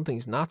argue that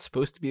something's not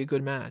supposed to be a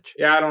good match?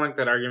 Yeah, I don't like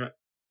that argument.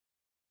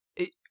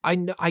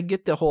 I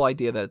get the whole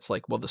idea that it's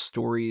like, well, the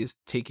story is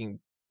taking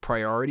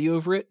priority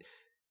over it.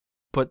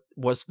 But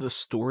was the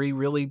story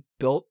really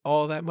built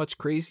all that much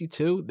crazy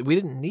too? We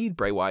didn't need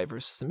Bray Wyatt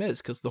versus The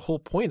Miz because the whole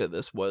point of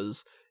this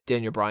was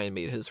Daniel Bryan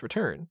made his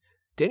return.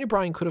 Daniel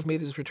Bryan could have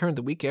made his return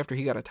the week after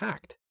he got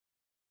attacked.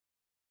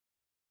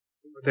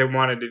 They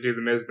wanted to do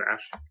the Miz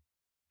match.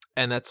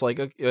 And that's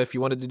like, if you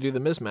wanted to do the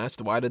Miz match,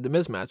 then why did the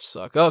Miz match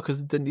suck? Oh,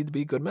 because it didn't need to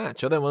be a good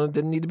match. Oh, then well, it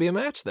didn't need to be a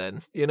match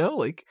then. You know,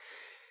 like,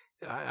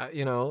 I'm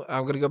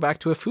going to go back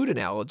to a food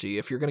analogy.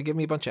 If you're going to give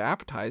me a bunch of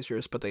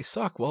appetizers, but they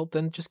suck, well,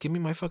 then just give me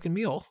my fucking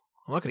meal.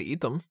 I'm not going to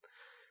eat them.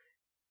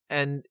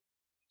 And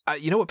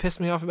you know what pissed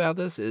me off about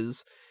this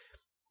is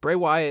Bray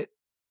Wyatt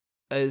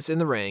is in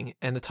the ring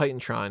and the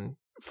Titantron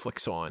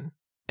flicks on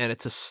and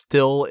it's a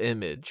still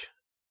image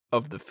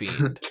of the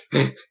Fiend.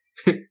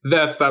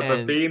 That's not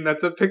the Fiend,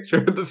 that's a picture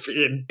of the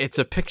Fiend. It's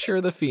a picture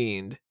of the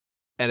Fiend,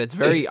 and it's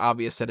very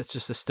obvious that it's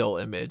just a still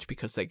image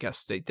because they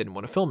guess they didn't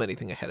want to film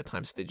anything ahead of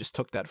time, so they just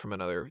took that from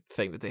another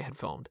thing that they had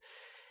filmed.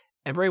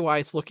 And Bray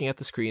Wyatt's looking at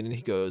the screen and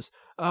he goes,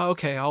 oh,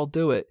 okay, I'll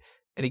do it.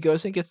 And he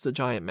goes and gets the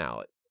giant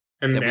mallet.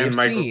 And we've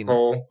Michael seen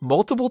Cole.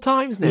 Multiple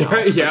times now.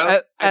 Yeah,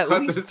 at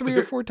least 3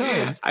 or 4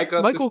 times.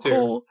 Michael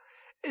Cole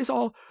is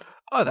all,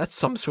 oh, that's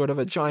some sort of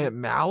a giant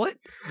mallet?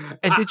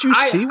 And did you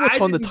see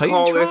what's on the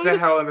Titantron? Call this a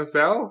Hell in a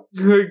Cell?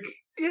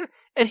 Yeah,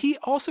 and he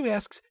also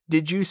asks,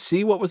 did you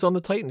see what was on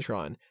the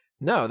Titantron?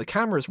 No, the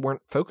cameras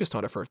weren't focused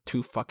on it for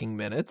 2 fucking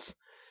minutes.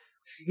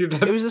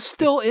 It was a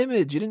still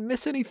image. You didn't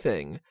miss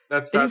anything.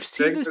 And you've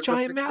seen this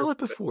giant mallet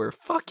before.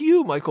 Fuck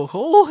you, Michael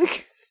Cole.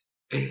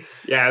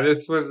 Yeah,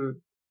 this was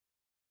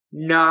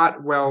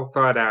not well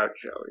thought out,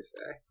 shall we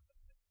say.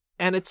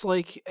 And it's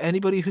like,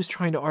 anybody who's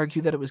trying to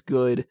argue that it was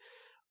good,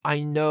 I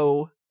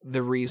know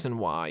the reason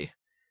why.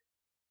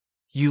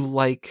 You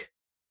like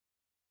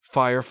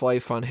Firefly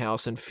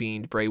Funhouse and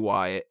Fiend Bray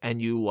Wyatt,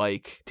 and you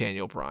like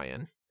Daniel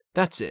Bryan.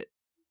 That's it.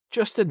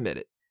 Just admit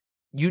it.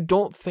 You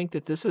don't think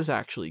that this is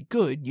actually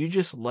good, you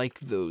just like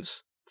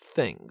those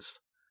things.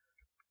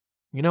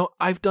 You know,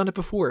 I've done it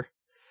before.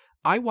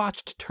 I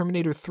watched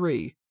Terminator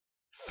 3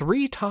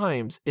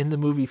 times in the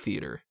movie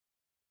theater.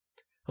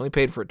 I only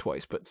paid for it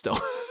twice, but still.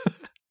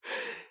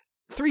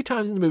 3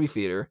 times in the movie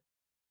theater,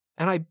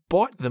 and I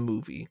bought the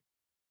movie.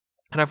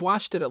 And I've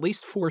watched it at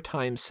least 4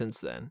 times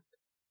since then,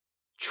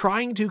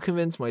 trying to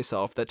convince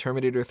myself that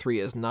Terminator 3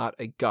 is not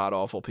a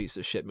god-awful piece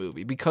of shit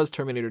movie, because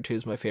Terminator 2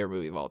 is my favorite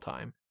movie of all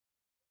time.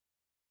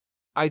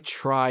 I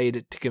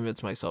tried to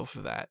convince myself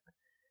of that.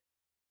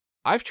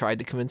 I've tried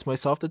to convince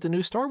myself that the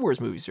new Star Wars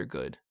movies are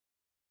good.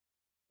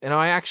 And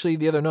I actually,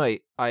 the other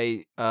night,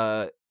 I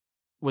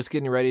was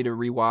getting ready to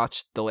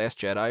rewatch The Last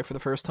Jedi for the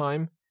first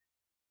time,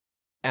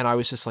 and I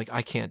was just like,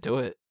 I can't do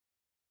it.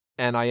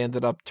 And I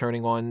ended up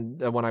turning on,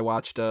 when I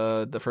watched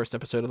the first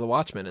episode of The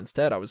Watchmen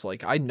instead, I was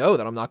like, I know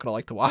that I'm not going to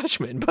like The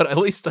Watchmen, but at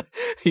least, at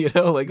least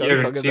I'll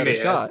give that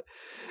a shot.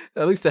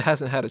 At least it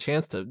hasn't had a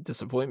chance to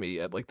disappoint me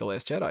yet, like The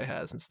Last Jedi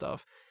has and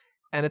stuff.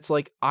 And it's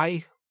like,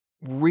 I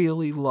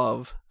really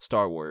love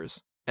Star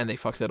Wars, and they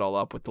fucked it all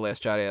up with The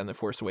Last Jedi and The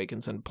Force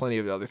Awakens and plenty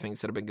of other things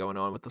that have been going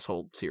on with this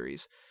whole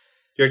series.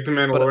 You like The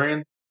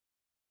Mandalorian?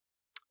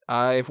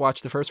 I've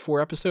watched the first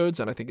 4 episodes,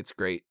 and I think it's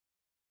great.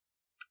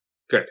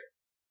 Good.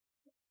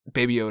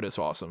 Baby Yoda's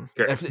awesome.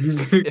 Good.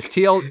 If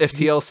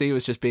TLC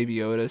was just Baby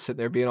Yoda sitting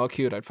there being all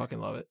cute, I'd fucking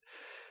love it.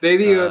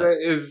 Baby Yoda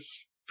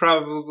is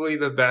probably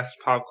the best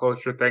pop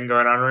culture thing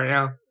going on right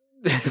now.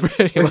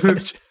 Pretty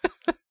much.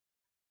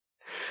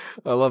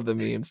 I love the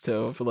memes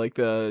too, for like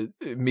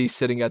me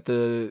sitting at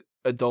the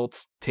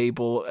adults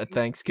table at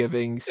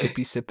Thanksgiving,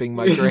 sipping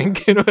my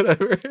drink and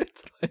whatever.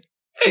 It's like,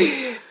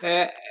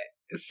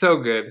 so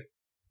good.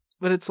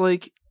 But it's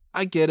like,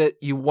 I get it.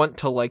 You want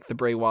to like the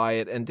Bray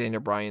Wyatt and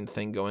Daniel Bryan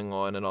thing going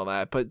on and all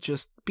that, but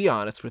just be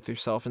honest with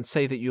yourself and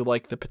say that you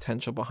like the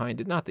potential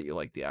behind it, not that you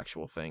like the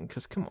actual thing.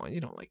 Because come on, you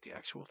don't like the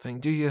actual thing,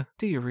 do you?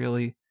 Do you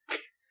really?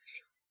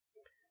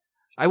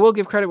 I will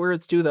give credit where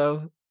it's due,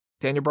 though.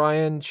 Daniel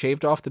Bryan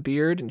shaved off the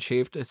beard and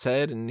shaved his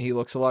head, and he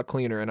looks a lot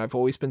cleaner. And I've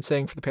always been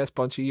saying for the past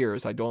bunch of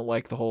years, I don't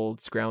like the whole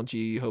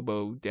scroungy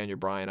hobo Daniel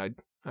Bryan.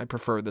 I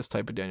prefer this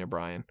type of Daniel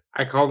Bryan.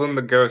 I called him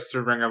the ghost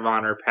of Ring of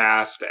Honor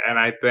past, and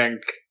I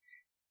think,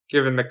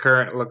 given the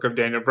current look of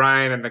Daniel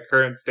Bryan and the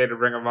current state of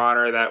Ring of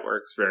Honor, that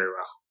works very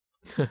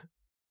well.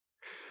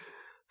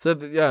 So,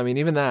 yeah, I mean,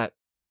 even that,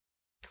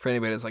 for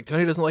anybody that's like,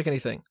 Tony doesn't like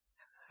anything.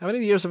 How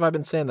many years have I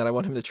been saying that I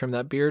want him to trim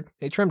that beard?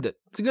 He trimmed it.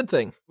 It's a good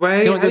thing. Well,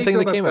 it's the only good thing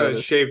that came out of the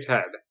it. Shaved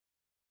head.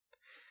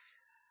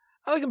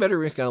 I like him better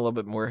when he's got a little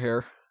bit more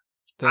hair.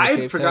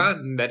 I'd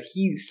forgotten that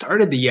he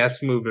started the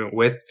Yes Movement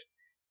with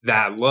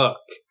that look.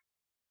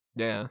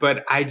 Yeah. But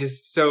I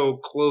just so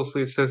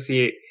closely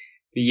associate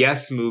the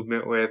Yes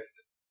Movement with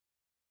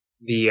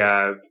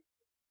the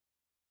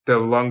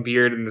long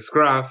beard and the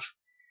scruff.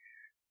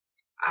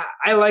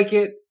 I like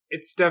it.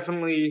 It's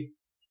definitely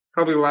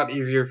probably a lot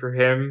easier for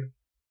him,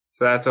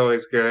 so that's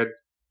always good.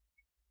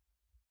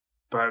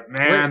 But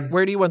man,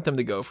 where do you want them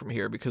to go from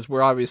here? Because we're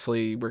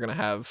gonna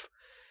have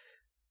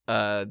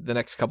the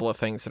next couple of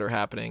things that are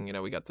happening. You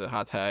know, we got the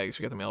hot tags,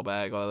 we got the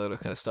mailbag, all that other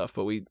kind of stuff,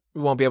 but we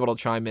won't be able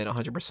to chime in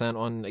 100%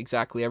 on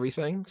exactly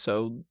everything.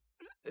 So,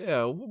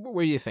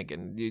 what are you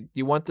thinking? Do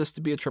you want this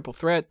to be a triple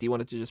threat? Do you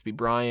want it to just be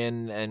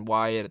Bryan and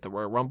Wyatt at the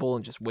Royal Rumble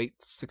and just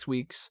wait 6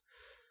 weeks?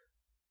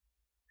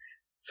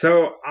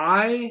 So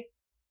I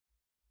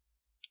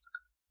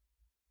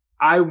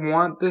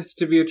want this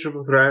to be a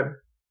triple threat.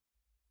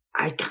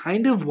 I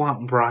kind of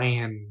want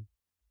Bryan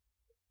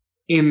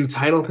in the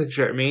title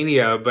picture at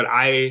Mania, but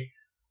I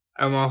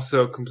am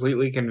also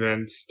completely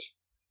convinced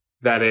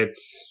that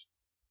it's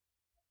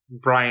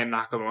Bryan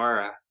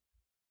Nakamura.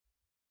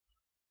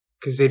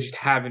 Because they just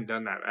haven't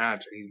done that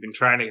match. He's been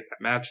trying to get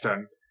that match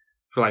done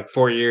for like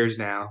 4 years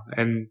now,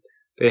 and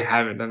they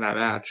haven't done that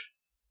match.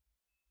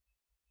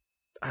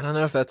 I don't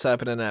know if that's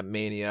happening at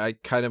Mania.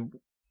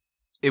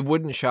 It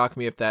wouldn't shock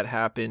me if that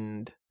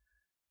happened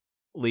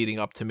leading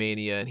up to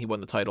Mania and he won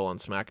the title on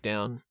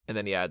SmackDown, and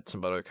then he had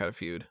some other kind of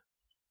feud.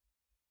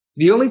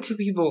 The only two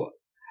people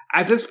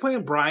at this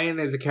point, Bryan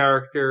is a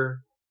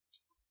character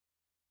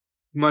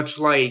much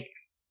like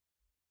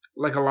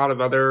a lot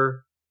of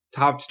other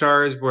top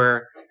stars,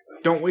 where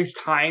don't waste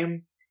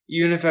time.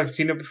 Even if I've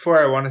seen it before,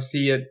 I want to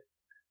see it.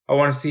 I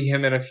want to see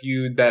him in a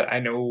feud that I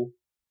know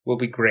will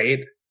be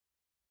great.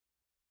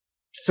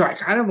 So I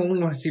kind of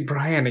only want to see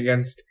Bryan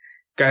against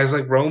guys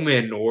like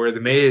Roman or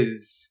The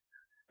Miz,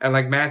 and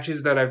like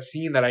matches that I've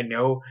seen that I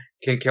know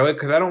can kill it,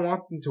 because I don't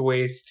want them to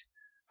waste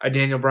a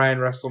Daniel Bryan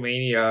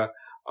WrestleMania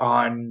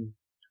on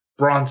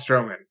Braun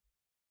Strowman.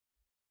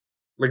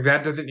 Like,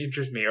 that doesn't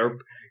interest me. Or,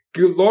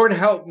 good Lord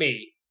help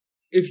me,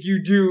 if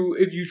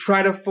you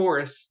try to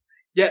force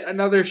yet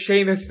another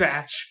Sheamus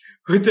match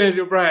with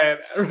Daniel Bryan.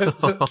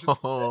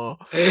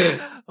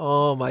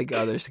 Oh my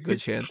God, there's a good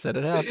chance that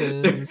it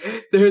happens.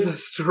 There's a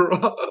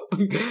strong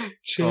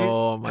chance.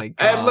 Oh my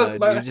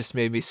God, you just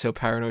made me so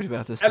paranoid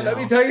about this and now. Let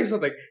me tell you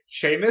something.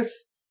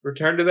 Sheamus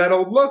returned to that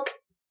old look.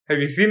 Have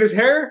you seen his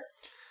hair?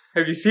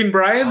 Have you seen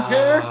Bryan's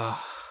hair?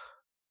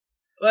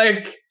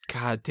 Like,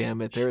 God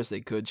damn it, there is a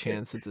good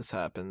chance that this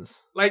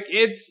happens. Like,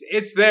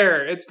 it's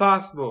there. It's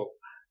possible.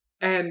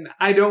 And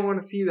I don't want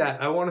to see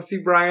that. I want to see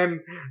Bryan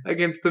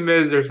against The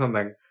Miz or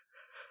something.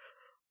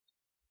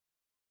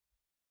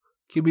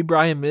 Give me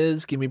Bryan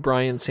Miz. Give me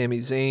Bryan Sami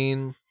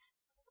Zayn.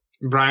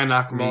 Bryan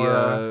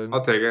Nakamura.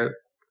 I'll take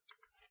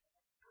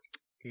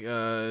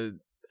it.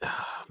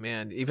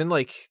 Man, even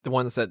like the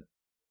ones that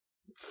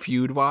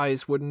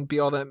feud-wise wouldn't be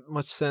all that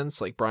much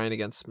sense, like Bryan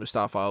against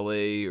Mustafa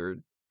Ali, or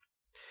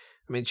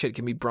I mean, shit,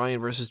 give me Bryan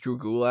versus Drew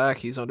Gulak.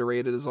 He's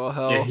underrated as all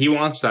hell. Yeah, he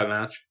wants that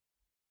match.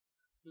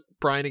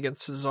 Bryan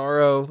against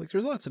Cesaro. Like,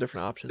 there's lots of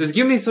different options. Just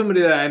give me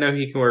somebody that I know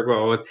he can work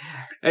well with.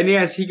 And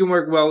yes, he can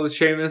work well with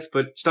Sheamus,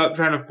 but stop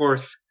trying to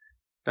force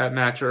that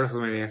match at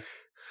WrestleMania.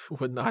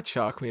 Would not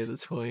shock me at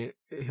this point.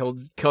 He'll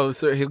go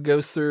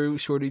through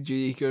Shorty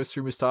G, he goes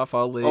through Mustafa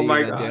Ali, oh my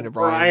and then God. Daniel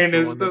Bryan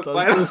is the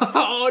final.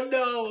 Oh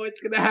no, it's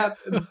gonna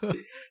happen.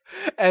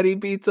 And he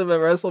beats him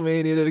at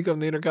WrestleMania to become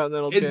the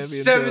Intercontinental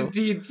Champion.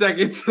 17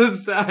 seconds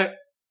this time.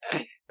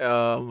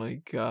 Oh my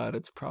God,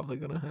 it's probably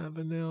gonna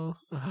happen now.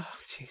 Oh,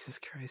 Jesus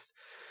Christ.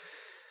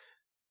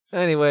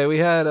 Anyway, we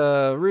had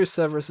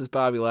Rusev versus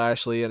Bobby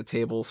Lashley in a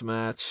tables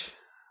match.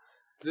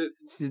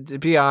 To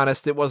be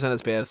honest, it wasn't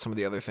as bad as some of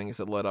the other things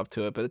that led up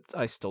to it, but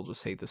I still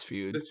just hate this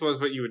feud. This was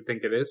what you would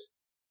think it is.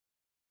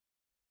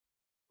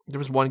 There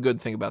was one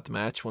good thing about the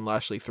match when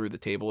Lashley threw the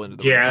table into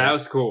the Yeah, ring that post.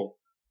 was cool.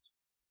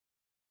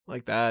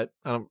 Like that.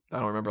 I don't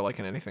remember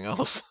liking anything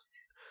else.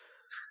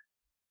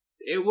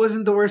 It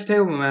wasn't the worst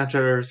table match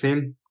I've ever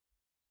seen.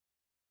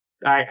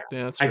 Yeah,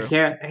 that's true. I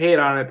can't hate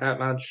on it that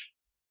much.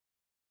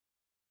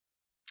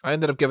 I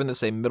ended up giving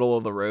this a middle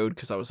of the road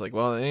because I was like,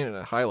 well, it ain't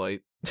a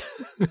highlight.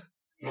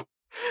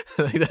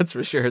 Like, that's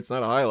for sure. It's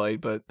not a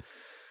highlight, but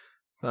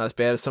not as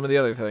bad as some of the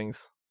other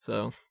things.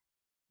 So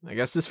I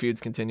guess this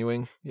feud's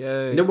continuing.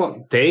 Yay. No,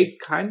 well, they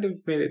kind of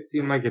made it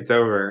seem like it's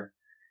over.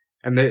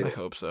 And I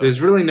hope so.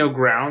 There's really no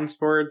grounds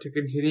for it to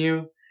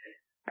continue.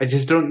 I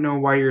just don't know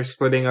why you're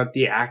splitting up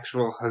the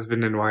actual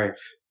husband and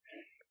wife.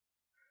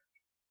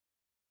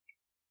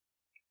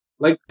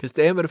 Because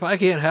damn it, if I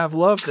can't have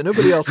love, then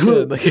nobody else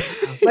can. Like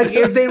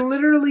if they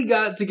literally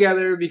got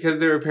together because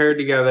they were paired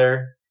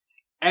together,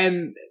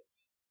 and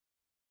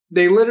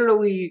they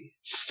literally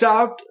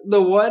stopped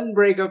the one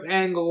breakup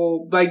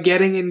angle by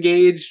getting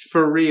engaged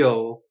for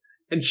real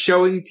and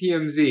showing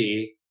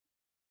TMZ.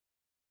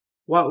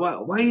 Why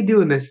are you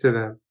doing this to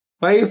them?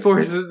 Why are you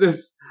forcing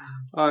this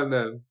on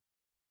them?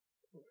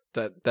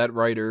 That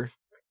writer,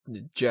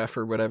 Jeff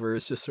or whatever,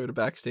 is just sort of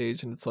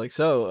backstage, and it's like,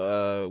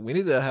 so we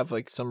need to have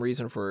like some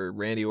reason for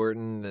Randy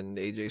Orton and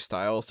AJ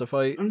Styles to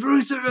fight. And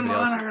Rusev and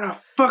Lana are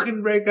gonna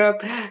fucking break up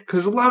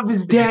because love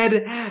is dead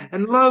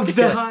and love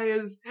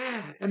dies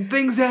and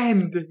things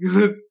end.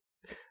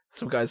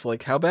 Some guys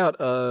like, how about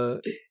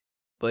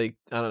like,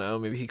 I don't know,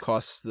 maybe he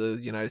costs the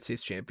United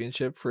States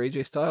Championship for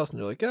AJ Styles, and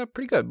they're like, yeah,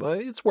 pretty good, but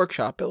it's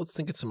workshop it. Let's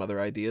think of some other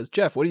ideas.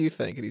 Jeff, what do you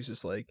think? And he's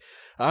just like,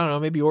 I don't know,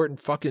 maybe Orton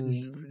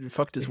fucking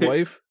fucked his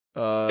wife.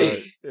 We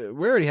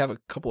already have a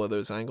couple of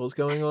those angles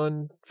going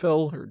on,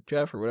 Phil or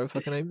Jeff or whatever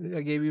fucking name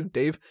I gave you,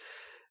 Dave.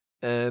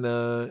 And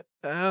I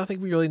don't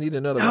think we really need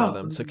another one of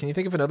them. So can you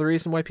think of another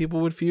reason why people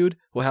would feud?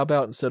 Well, how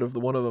about instead of the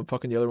one of them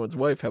fucking the other one's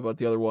wife, how about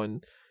the other one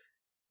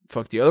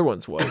fuck the other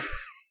one's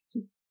wife?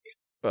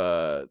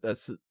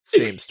 That's the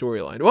same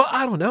storyline. Well,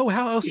 I don't know.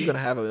 How else are you gonna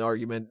have an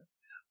argument?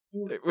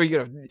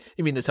 You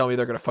mean to tell me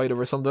they're gonna fight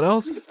over something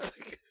else? It's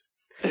like,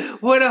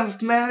 what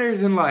else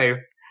matters in life?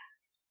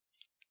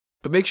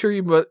 But make sure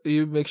you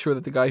make sure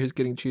that the guy who's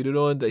getting cheated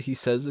on, that he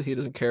says that he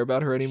doesn't care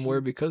about her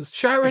anymore because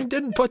Sharon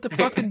didn't put the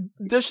fucking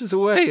dishes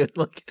away, and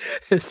like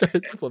it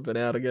starts flipping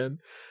out again.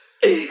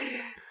 Through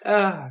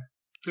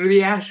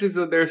the ashes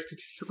of their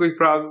statistically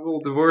probable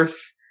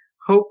divorce,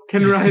 hope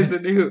can rise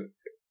anew.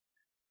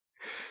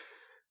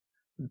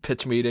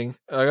 Pitch meeting.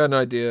 I got an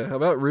idea. How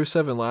about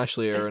Rusev and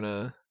Lashley are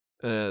in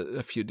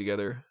a feud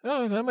together?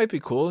 Oh, that might be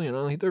cool. You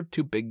know, they're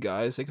two big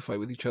guys. They can fight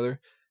with each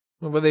other.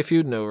 What are they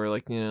feuding over?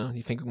 Like, you know,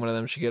 you think one of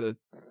them should get a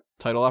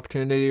title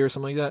opportunity or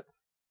something like that?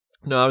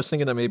 No, I was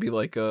thinking that maybe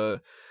like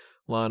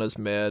Lana's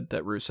mad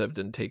that Rusev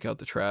didn't take out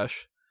the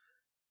trash.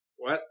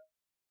 What?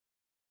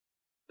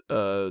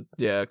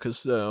 Yeah,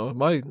 because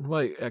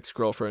my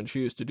ex-girlfriend,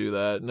 she used to do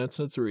that, and that's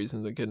the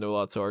reason they get into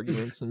lots of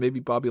arguments. And maybe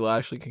Bobby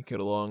Lashley can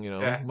get along. You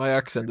know, Yeah. My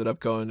ex ended up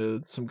going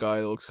to some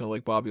guy that looks kind of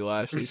like Bobby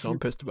Lashley, so I'm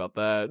pissed about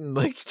that. And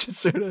like, just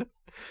sort of,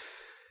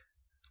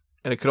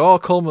 and it could all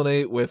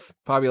culminate with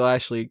Bobby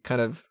Lashley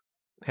kind of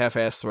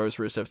half-ass throws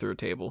Rusev through a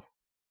table,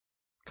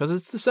 because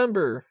it's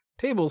December.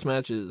 Tables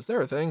matches,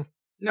 they're a thing.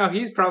 No,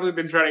 he's probably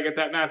been trying to get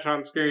that match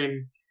on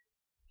screen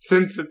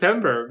since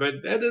September, but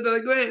they're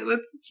like, wait,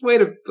 let's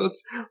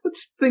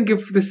think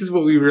if this is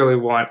what we really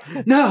want.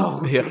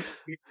 No. Yeah,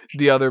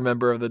 the other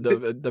member of the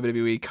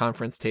WWE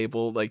conference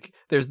table, like,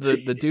 there's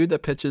the dude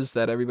that pitches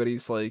that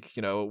everybody's like,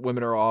 you know,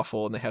 women are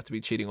awful and they have to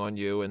be cheating on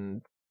you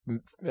and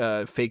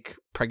fake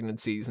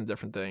pregnancies and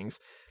different things.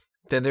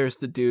 Then there's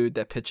the dude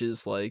that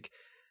pitches like,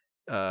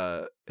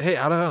 hey,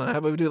 I don't know, how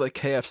about we do like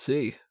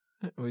KFC?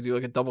 We do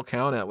like a double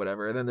count out,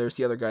 whatever. And then there's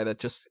the other guy that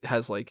just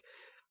has like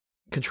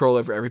control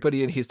over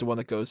everybody, and he's the one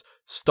that goes,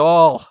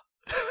 stall.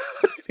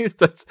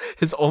 That's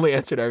his only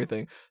answer to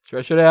everything.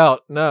 Stretch it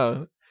out.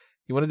 No.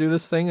 You want to do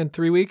this thing in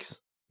 3 weeks?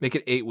 Make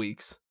it 8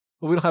 weeks.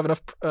 Well, we don't have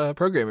enough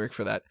programming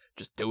for that.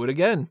 Just do it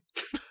again.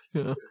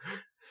 You know?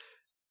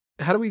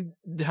 How do we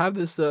have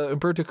this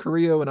Humberto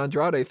Carrillo and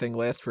Andrade thing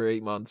last for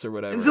 8 months or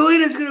whatever? And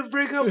Zelina's gonna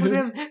break up with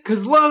him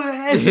because love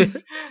ends,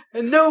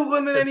 and no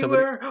woman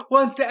anywhere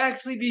wants to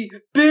actually be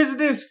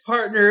business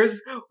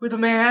partners with a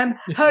man.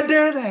 How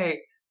dare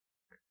they?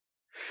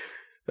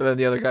 And then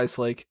the other guy's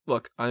like,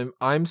 "Look,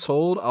 I'm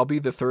sold. I'll be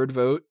the third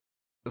vote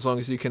as long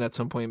as you can at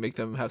some point make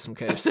them have some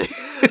KFC."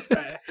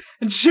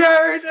 And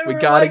Sharon, we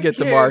gotta get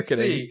the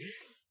marketing.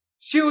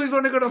 She always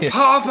wanted to go to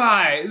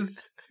Popeyes.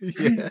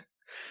 Yeah.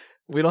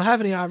 We don't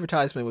have any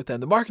advertisement with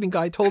them. The marketing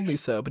guy told me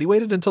so, but he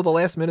waited until the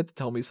last minute to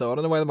tell me so. I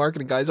don't know why the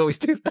marketing guys always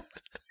do that.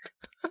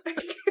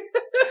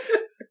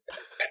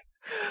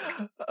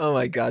 Oh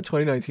my god,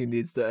 2019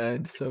 needs to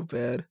end so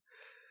bad.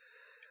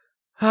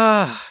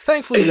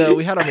 Thankfully, though,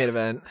 we had our main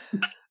event.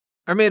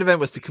 Our main event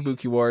was the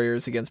Kabuki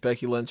Warriors against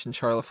Becky Lynch and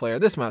Charlotte Flair.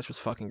 This match was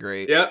fucking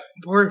great. Yep,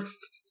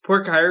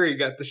 Poor Kyrie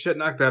got the shit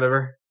knocked out of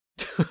her.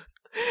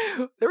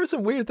 There were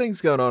some weird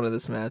things going on in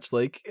this match.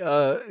 Like,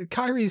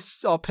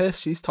 Kyrie's all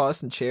pissed. She's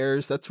tossing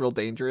chairs. That's real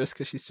dangerous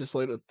because she's just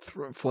like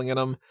flinging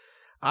them.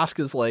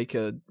 Asuka's like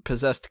a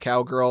possessed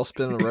cowgirl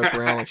spinning a rope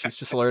around like she's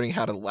just learning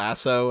how to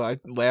lasso. I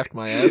laughed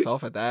my ass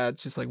off at that.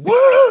 She's like, woo!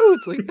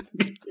 It's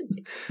like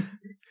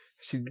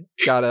she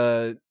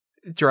got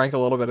drank a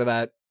little bit of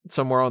that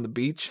somewhere on the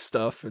beach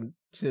stuff, and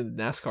she's in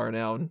NASCAR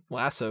now and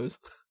lassos.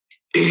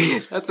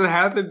 That's what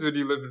happens when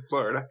you live in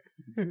Florida.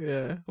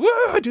 Yeah. Woo!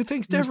 I do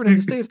things different in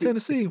the state of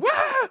Tennessee. Woo!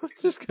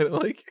 It's just kind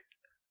of like...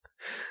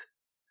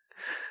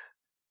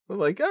 I'm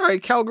like, all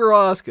right, Cowgirl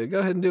Asuka, go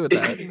ahead and do it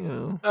that. You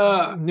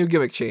know, new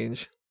gimmick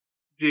change.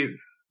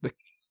 Jesus. The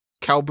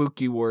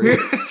Kabuki Warrior.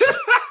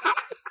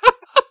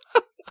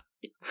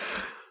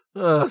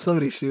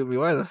 Somebody shoot me.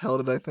 Why the hell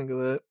did I think of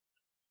that?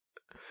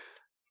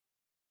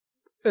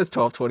 It's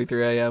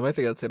 12:23 a.m. I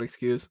think that's an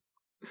excuse.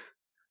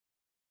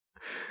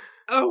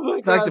 Oh my god.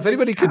 In fact, if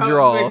anybody can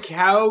draw... The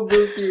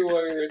Kabuki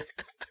Warriors.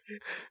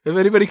 If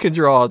anybody can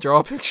draw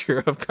a picture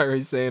of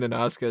Kairi Sane and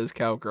Asuka as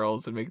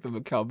cowgirls and make them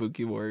the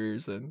Kabuki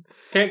Warriors. And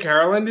can't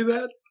Carolyn do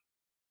that?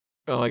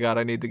 Oh my god,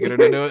 I need to get her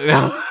to do it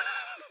now.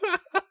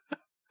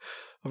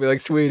 I'll be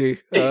like,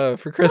 sweetie,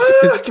 for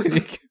Christmas, can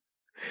you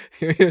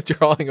give me a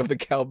drawing of the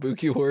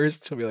Kabuki Warriors?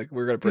 She'll be like,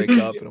 we're gonna break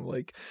up, and I'm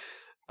like,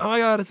 oh my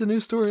god, it's a new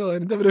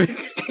storyline in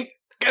WWE.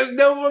 Because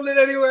no one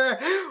anywhere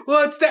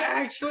wants to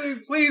actually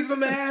please the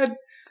man.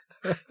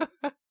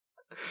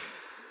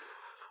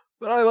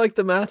 But I liked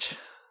the match.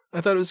 I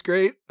thought it was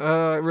great.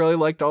 I really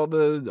liked all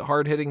the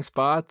hard-hitting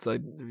spots.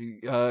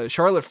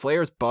 Charlotte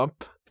Flair's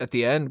bump at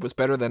the end was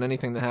better than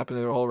anything that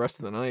happened the whole rest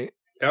of the night.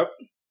 Yep.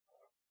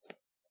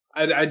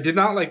 I did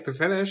not like the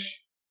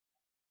finish.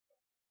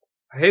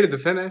 I hated the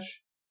finish.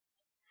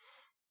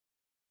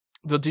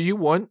 Did you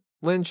want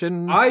Lynch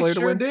and Flair to win? I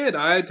sure did.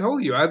 I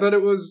told you. I thought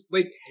it was,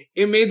 like,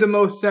 it made the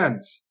most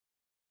sense.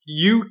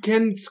 You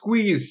can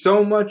squeeze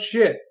so much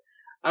shit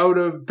out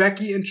of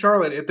Becky and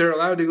Charlotte if they're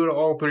allowed to go to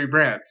all three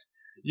brands.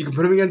 You can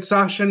put them against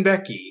Sasha and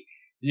Becky.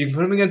 You can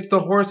put them against the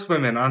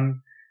Horsewomen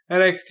on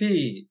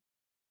NXT.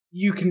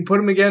 You can put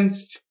them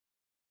against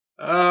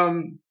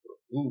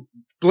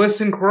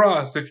Bliss and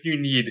Cross if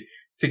you need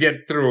to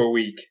get through a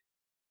week.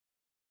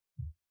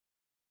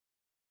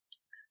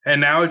 And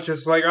now it's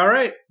just like, all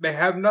right, they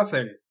have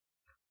nothing.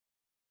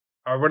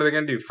 What are they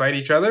going to do? Fight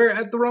each other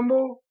at the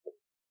Rumble?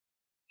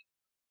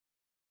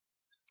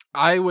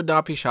 I would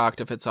not be shocked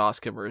if it's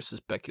Asuka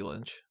versus Becky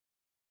Lynch.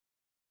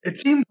 It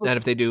seems like, and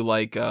if they do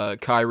like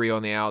Kyrie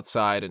on the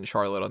outside and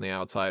Charlotte on the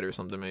outside or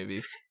something,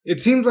 maybe.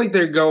 It seems like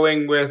they're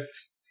going with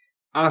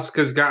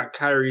Asuka's got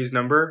Kyrie's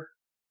number.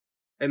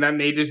 And that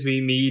may just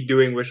be me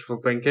doing wishful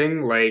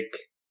thinking. Like,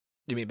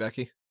 you mean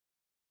Becky?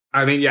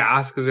 I mean, yeah,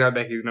 Asuka's got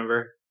Becky's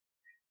number.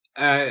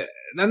 That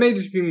may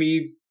just be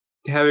me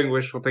having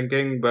wishful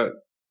thinking, but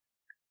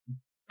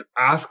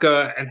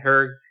Asuka and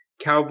her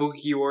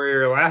Kabuki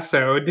Warrior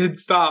lasso did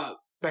stop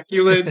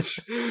Becky Lynch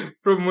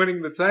from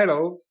winning the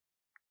titles.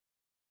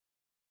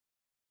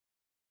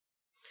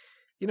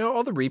 You know,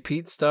 all the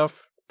repeat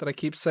stuff that I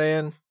keep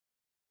saying,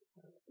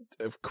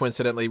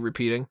 coincidentally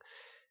repeating,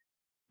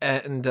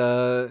 and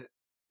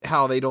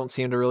how they don't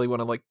seem to really want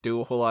to like do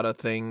a whole lot of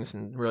things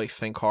and really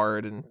think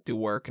hard and do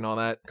work and all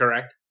that.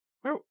 Correct.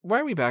 Why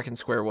are we back in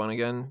square one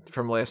again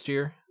from last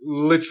year?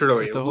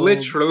 Literally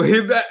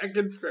back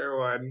in square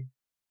one.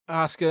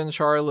 Asuka and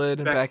Charlotte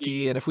and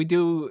Becky, and if we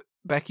do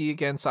Becky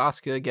against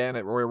Asuka again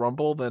at Royal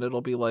Rumble, then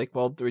it'll be like,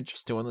 well, they're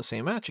just doing the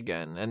same match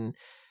again. And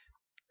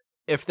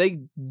if they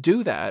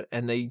do that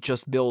and they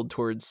just build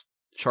towards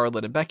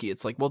Charlotte and Becky,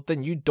 it's like, well,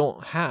 then you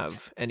don't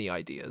have any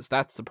ideas.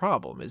 That's the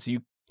problem, is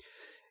you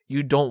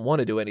don't want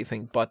to do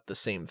anything but the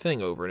same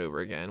thing over and over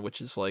again, which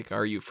is like,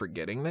 are you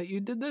forgetting that you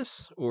did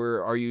this?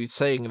 Or are you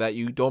saying that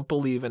you don't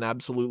believe in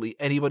absolutely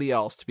anybody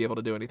else to be able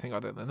to do anything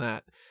other than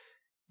that?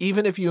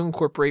 Even if you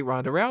incorporate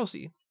Ronda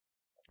Rousey,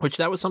 which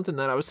that was something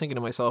that I was thinking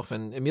to myself,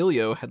 and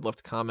Emilio had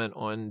left a comment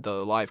on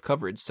the live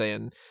coverage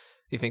saying,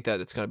 you think that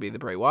it's going to be the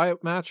Bray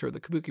Wyatt match or the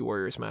Kabuki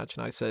Warriors match?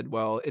 And I said,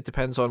 well, it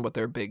depends on what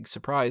their big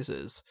surprise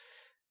is.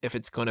 If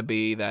it's going to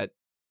be that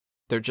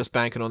they're just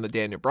banking on the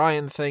Daniel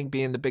Bryan thing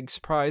being the big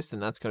surprise, then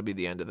that's going to be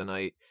the end of the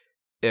night.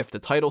 If the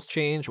titles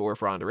change or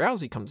if Ronda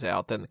Rousey comes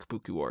out, then the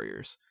Kabuki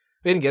Warriors.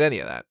 We didn't get any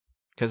of that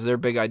because their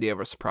big idea of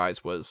a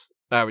surprise was,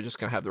 we're just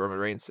going to have the Roman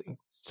Reigns thing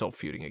still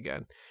feuding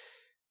again.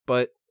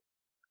 But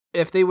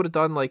if they would have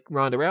done like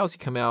Ronda Rousey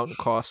come out and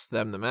cost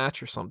them the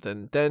match or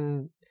something,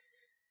 then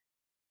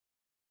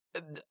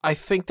I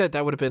think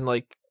that would have been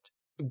like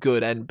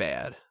good and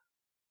bad.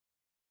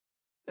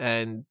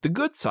 And the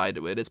good side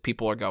of it is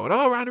people are going,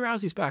 oh, Ronda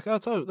Rousey's back.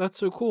 Oh, that's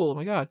so cool. Oh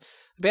my God.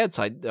 The bad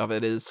side of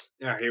it is,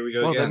 here we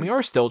go. Well, again. Then we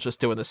are still just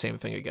doing the same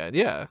thing again.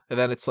 Yeah. And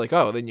then it's like,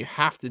 oh, then you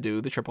have to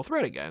do the triple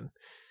threat again.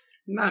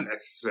 Not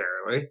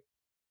necessarily.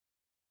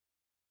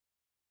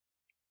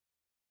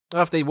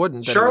 Well, if they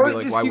wouldn't, then Charlotte it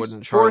would be like, why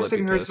wouldn't Charlotte Charlotte be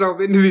forcing herself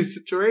into these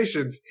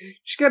situations?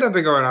 She's got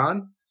nothing going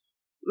on.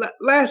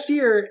 Last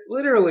year,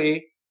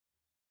 literally,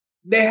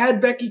 they had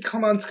Becky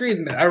come on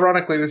screen.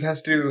 Ironically, this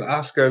has to do with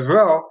Asuka as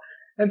well.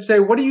 and say,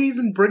 what are you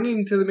even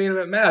bringing to the main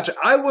event match?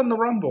 I won the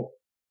Rumble.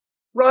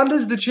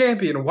 Ronda's the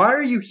champion. Why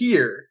are you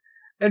here?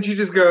 And she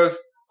just goes,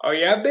 oh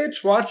yeah,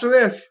 bitch, watch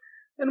this.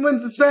 And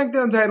wins the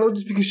SmackDown title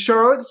just because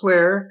Charlotte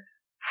Flair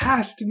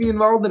has to be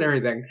involved in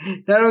everything.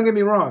 Now, don't get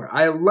me wrong.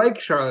 I like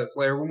Charlotte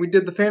Flair. When we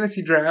did the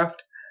fantasy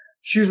draft,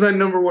 she was my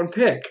number one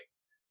pick.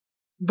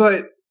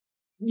 But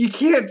you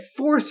can't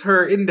force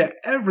her into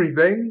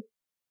everything.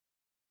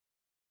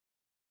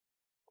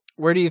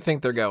 Where do you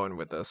think they're going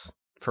with this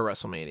for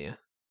WrestleMania?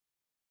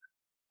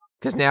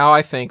 Because now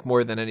I think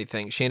more than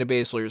anything, Shayna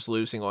Baszler is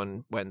losing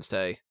on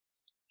Wednesday.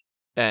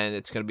 And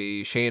it's going to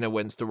be Shayna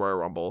wins the Royal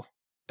Rumble.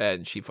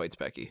 And she fights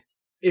Becky.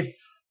 If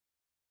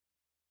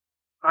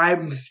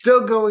I'm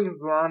still going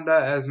with Ronda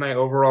as my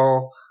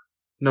overall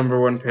number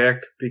one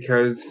pick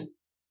because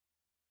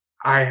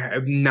I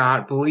am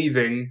not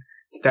believing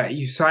that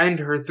you signed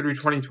her through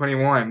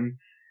 2021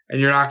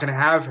 and you're not going to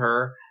have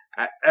her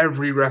at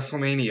every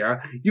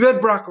WrestleMania. You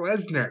had Brock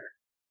Lesnar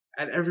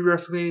at every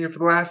WrestleMania for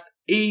the last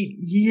 8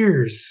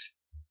 years.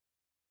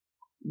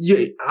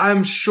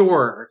 I'm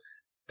sure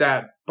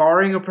that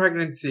barring a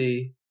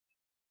pregnancy,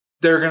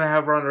 they're going to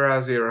have Ronda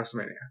Rousey at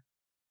WrestleMania.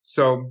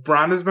 So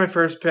Ronda's my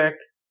first pick,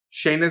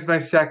 Shayna's my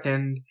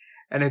second,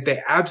 and if they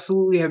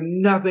absolutely have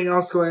nothing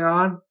else going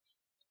on,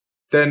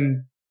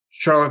 then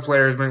Charlotte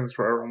Flair is winning this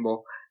Royal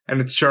Rumble, and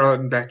it's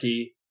Charlotte and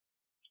Becky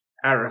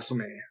at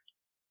WrestleMania.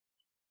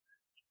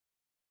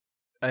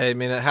 I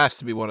mean, it has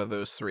to be one of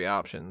those three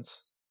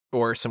options.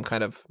 Or some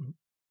kind of,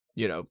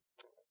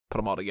 put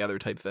them all together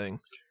type thing.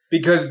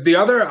 Because the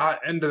other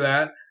end of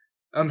that,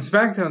 on the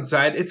SmackDown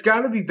side, it's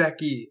got to be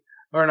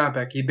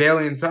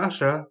Bayley and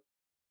Sasha,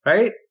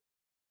 right?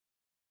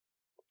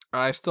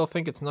 I still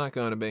think it's not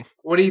going to be.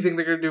 What do you think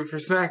they're going to do for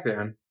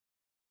SmackDown?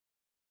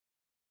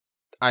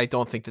 I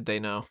don't think that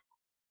they know.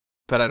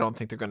 But I don't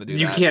think they're going to do that.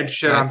 You can't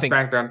shit on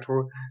SmackDown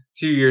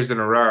 2 years in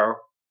a row.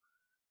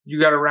 You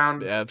got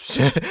around... Yeah,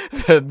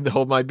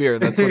 hold my beer.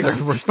 That's what their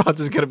response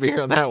is going to be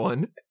on that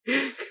one.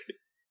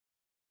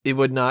 It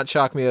would not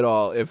shock me at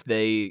all if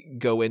they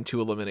go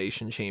into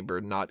Elimination Chamber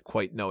not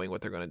quite knowing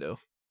what they're going to do.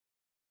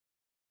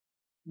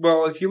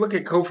 Well, if you look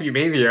at Kofi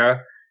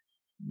Mania,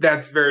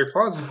 that's very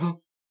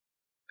plausible.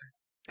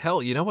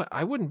 Hell, you know what?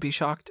 I wouldn't be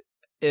shocked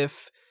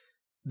if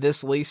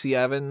this Lacey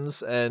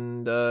Evans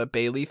and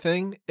Bayley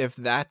thing, if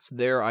that's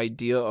their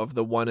idea of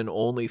the one and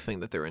only thing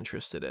that they're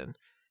interested in.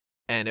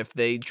 And if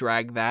they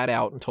drag that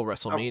out until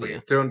WrestleMania. Oh,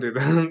 please don't do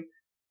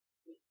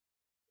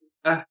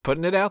that.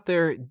 Putting it out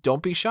there,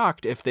 don't be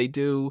shocked if they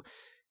do,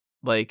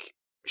 like,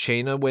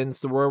 Shayna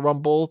wins the Royal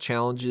Rumble,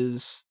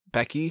 challenges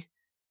Becky,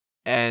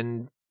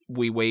 and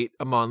we wait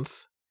a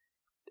month,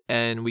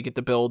 and we get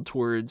the build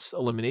towards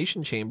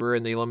Elimination Chamber,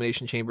 and the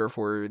Elimination Chamber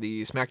for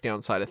the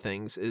SmackDown side of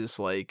things is,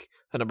 like,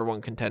 a number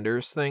one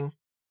contenders thing,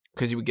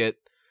 because you would get,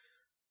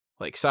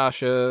 like,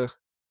 Sasha,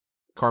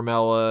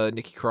 Carmella,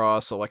 Nikki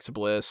Cross, Alexa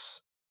Bliss,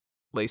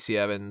 Lacey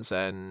Evans,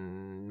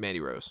 and Mandy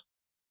Rose,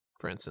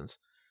 for instance.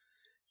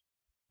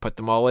 Put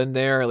them all in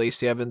there.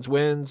 Lacey Evans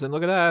wins, and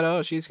look at that.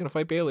 Oh, she's going to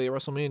fight Bayley at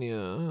WrestleMania.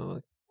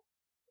 Oh,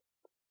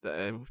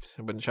 that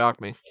wouldn't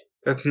shock me.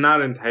 That's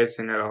not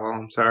enticing at all.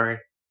 I'm sorry.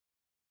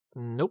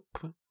 Nope.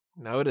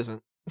 No, it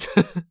isn't.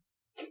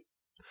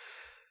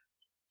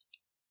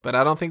 But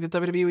I don't think that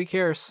WWE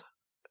cares.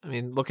 I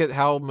mean, look at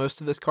how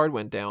most of this card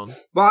went down.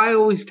 Well, I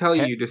always tell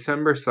you,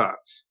 December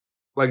sucks.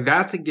 Like,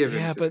 that's a given.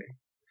 Yeah, but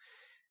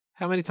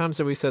how many times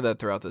have we said that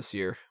throughout this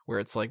year? Where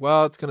it's like,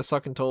 well, it's going to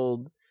suck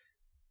until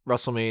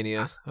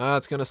WrestleMania.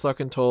 It's going to suck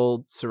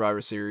until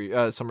Survivor Series,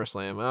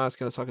 SummerSlam. It's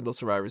going to suck until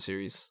Survivor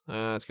Series.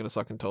 It's going to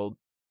suck until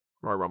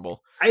Royal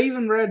Rumble. I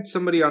even read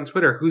somebody on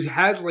Twitter who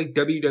has like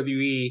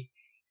WWE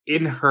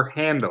in her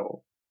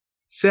handle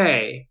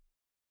say,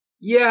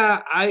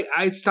 yeah,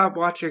 I stopped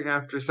watching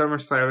after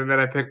SummerSlam and then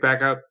I picked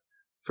back up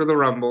for the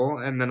Rumble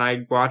and then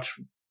I watch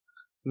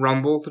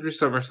Rumble through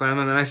SummerSlam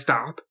and then I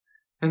stop.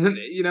 And then,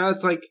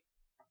 it's like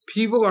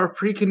people are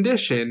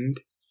preconditioned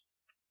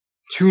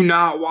to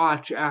not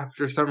watch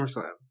after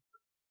SummerSlam.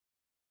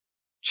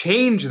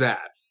 Change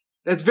that.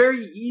 That's very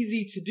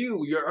easy to do.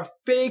 You're a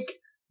fake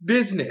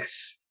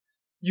business.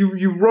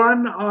 You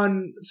run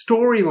on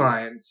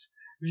storylines.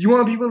 You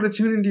want people to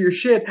tune into your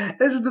shit.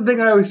 This is the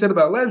thing I always said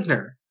about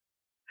Lesnar.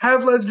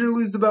 Have Lesnar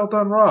lose the belt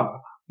on Raw.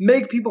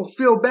 Make people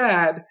feel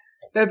bad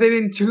that they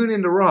didn't tune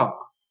into Raw.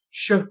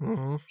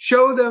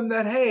 Show them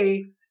that,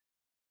 hey,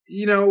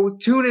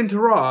 tune into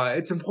Raw.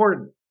 It's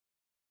important.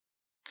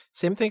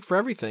 Same thing for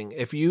everything.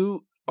 If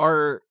you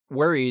are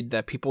worried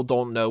that people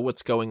don't know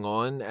what's going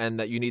on and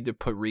that you need to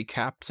put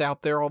recaps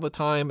out there all the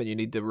time and you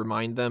need to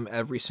remind them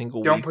every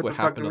single week what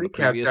happened in the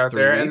previous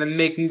 3 weeks. And then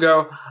make them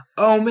go,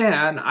 oh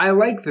man, I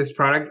like this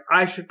product.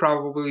 I should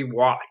probably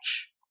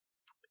watch.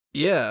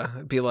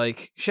 Yeah, be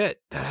like,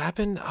 shit, that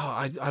happened?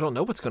 Oh, I don't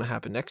know what's going to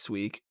happen next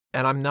week.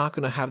 And I'm not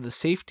going to have the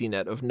safety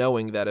net of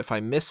knowing that if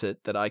I miss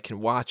it, that I can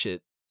watch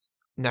it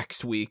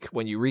next week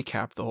when you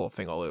recap the whole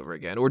thing all over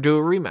again or do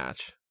a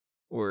rematch.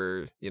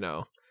 Or,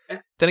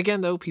 then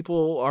again, though,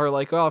 people are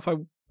like, oh, if I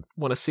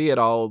want to see it,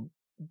 I'll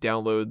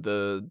download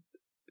the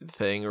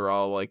thing, or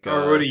I'll like or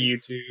go to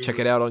YouTube. check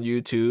it out on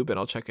YouTube, and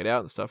I'll check it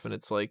out and stuff. And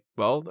it's like,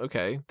 well,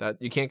 okay,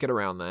 that you can't get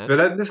around that.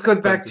 But this goes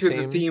back at to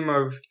the theme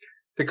of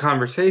the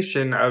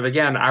conversation of,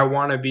 again, I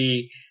want to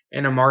be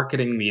in a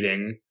marketing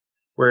meeting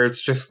where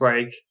it's just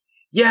like,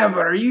 yeah, but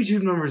our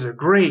YouTube numbers are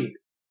great.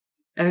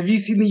 And have you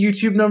seen the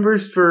YouTube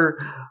numbers for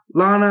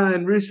Lana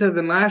and Rusev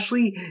and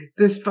Lashley?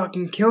 This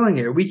fucking killing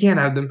it. We can't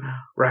have them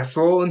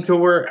wrestle until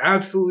we're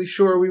absolutely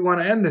sure we want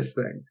to end this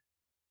thing.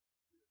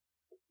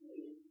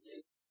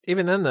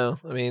 Even then, though,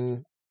 I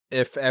mean,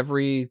 if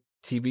every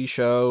TV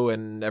show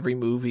and every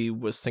movie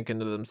was thinking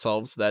to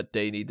themselves that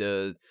they need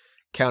to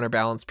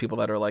counterbalance people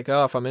that are like,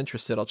 oh, if I'm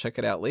interested, I'll check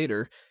it out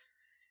later.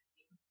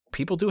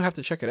 People do have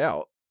to check it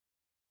out.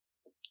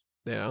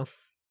 You know?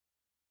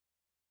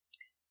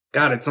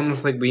 God, it's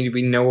almost like we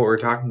know what we're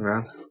talking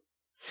about.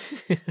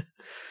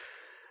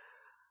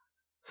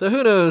 So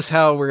who knows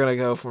how we're going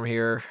to go from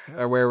here,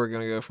 or where we're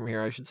going to go from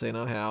here, I should say,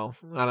 not how.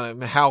 I don't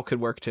know, how could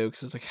work too,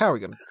 because it's like, how are we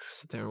going to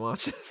sit there and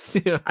watch this?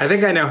 You know? I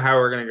think I know how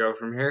we're going to go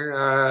from here.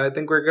 I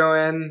think we're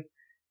going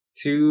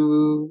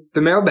to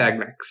the mailbag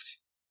next.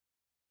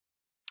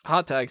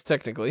 Hot tags,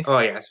 technically. Oh,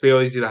 yes, we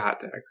always do the hot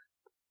tags.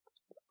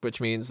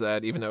 Which means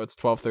that even though it's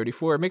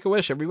 12:34, make a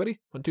wish, everybody.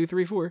 1, 2,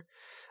 3, 4.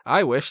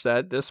 I wish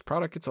that this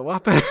product gets a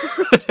lot better.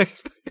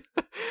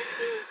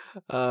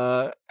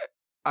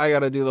 I got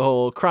to do the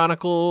whole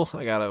Chronicle.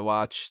 I got to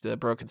watch the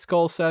Broken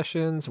Skull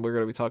sessions. And we're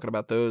going to be talking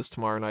about those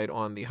tomorrow night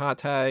on the hot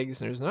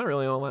tags. And there's not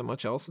really all that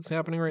much else that's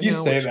happening right now.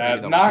 You say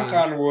that. Knock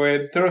on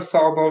wood. Throw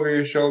salt over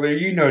your shoulder.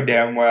 You know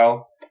damn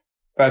well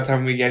by the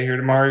time we get here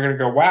tomorrow, you're going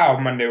to go, wow,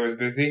 Monday was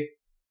busy.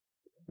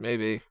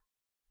 Maybe.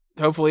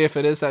 Hopefully, if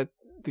it is that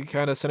the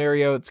kind of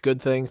scenario, it's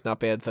good things, not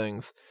bad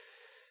things.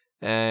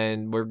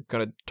 And we're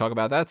going to talk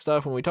about that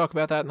stuff when we talk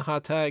about that in the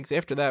hot tags.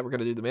 After that, we're going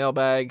to do the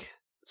mailbag.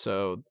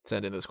 So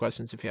send in those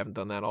questions if you haven't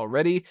done that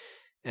already.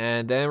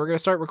 And then we're going to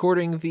start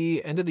recording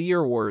the end of the year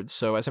awards.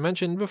 So as I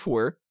mentioned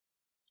before,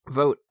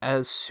 vote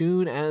as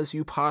soon as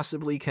you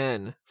possibly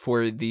can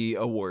for the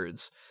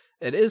awards.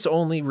 It is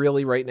only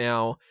really right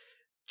now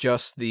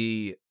just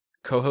the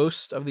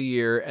co-host of the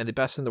year and the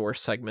best and the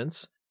worst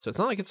segments. So it's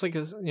not like it's like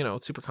a,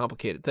 super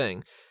complicated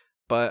thing,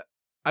 but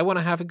I want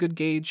to have a good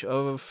gauge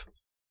of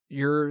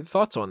your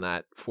thoughts on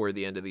that for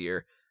the end of the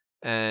year.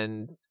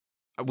 And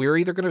we're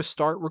either going to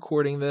start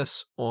recording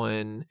this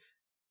on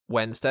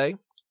Wednesday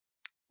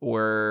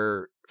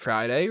or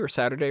Friday or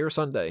Saturday or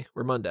Sunday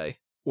or Monday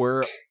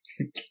or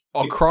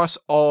across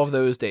all of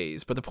those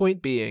days. But the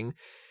point being,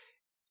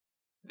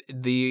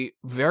 the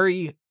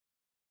very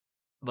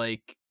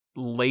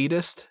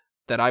latest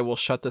that I will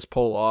shut this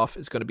poll off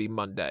is going to be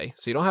Monday.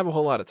 So you don't have a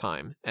whole lot of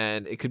time.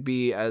 And it could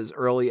be as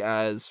early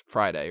as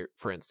Friday,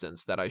 for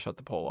instance, that I shut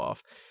the poll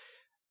off.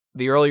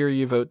 The earlier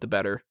you vote, the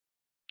better.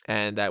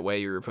 And that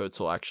way your votes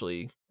will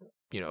actually,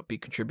 be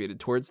contributed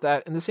towards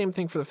that. And the same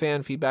thing for the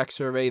fan feedback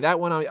survey. That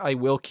one I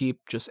will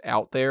keep just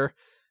out there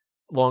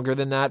longer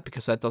than that,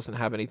 because that doesn't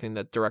have anything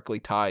that directly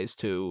ties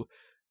to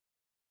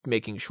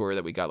making sure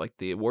that we got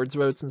the awards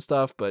votes and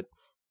stuff. But,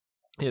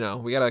 we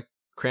got to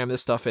cram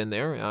this stuff in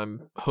there.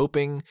 I'm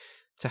hoping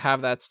to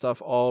have that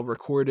stuff all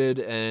recorded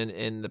and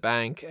in the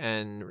bank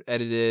and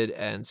edited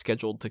and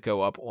scheduled to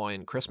go up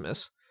on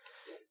Christmas.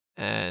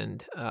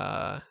 And,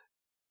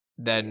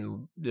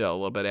 then, a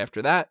little bit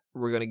after that,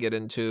 we're going to get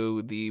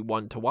into the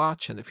one to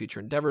watch and the future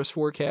endeavors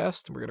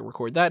forecast. We're going to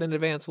record that in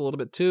advance a little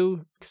bit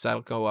too, because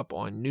that'll go up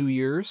on New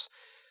Year's.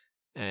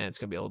 And it's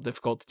going to be a little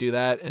difficult to do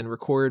that and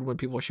record when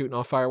people are shooting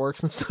off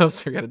fireworks and stuff.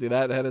 So we're going to do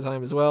that ahead of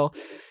time as well.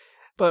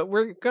 But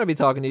we're going to be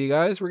talking to you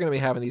guys. We're going to be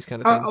having these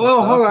kind of things.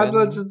 Well, hold on.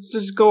 Let's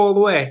just go all the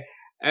way.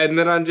 And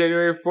then on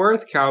January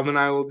 4th, Calvin and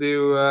I will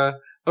do,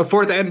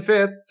 4th and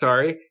 5th,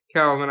 sorry.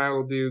 Calvin and I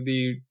will do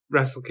the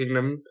Wrestle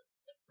Kingdom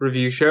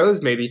review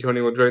shows. Maybe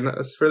Tony will join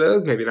us for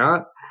those, maybe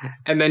not.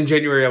 And then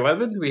January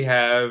 11th, we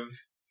have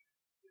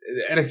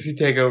NXT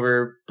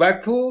TakeOver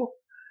Blackpool.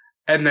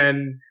 And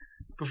then,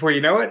 before you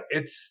know it,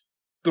 it's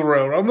the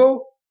Royal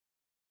Rumble.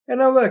 And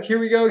now look, here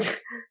we go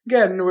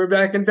again. We're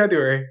back in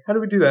February. How do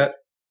we do that?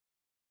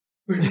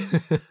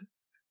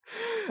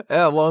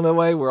 Yeah, along the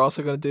way, we're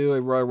also going to do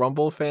a Royal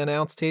Rumble fan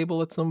announce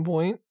table at some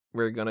point.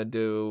 We're going to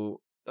do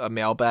a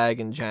mailbag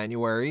in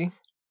January.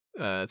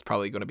 It's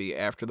probably going to be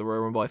after the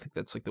Royal Rumble. I think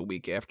that's the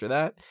week after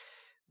that.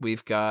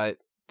 We've got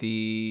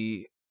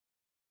the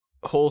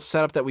whole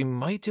setup that we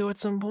might do at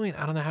some point.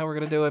 I don't know how we're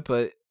going to do it,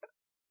 but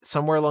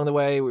somewhere along the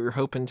way, we were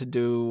hoping to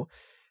do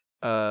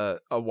a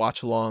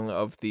watch along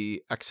of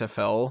the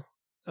XFL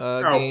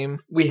game.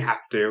 We have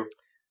to.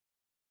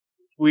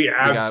 We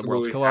absolutely got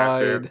Worlds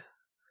Collide,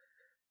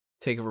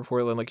 TakeOver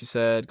Portland, like you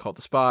said, Call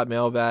the Spot,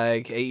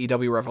 Mailbag,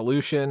 AEW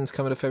Revolution's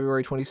coming to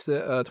February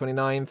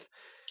 29th.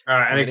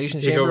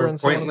 NXT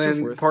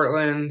TakeOver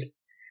Portland.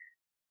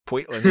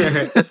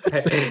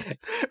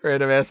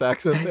 Random ass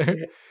accent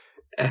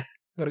there.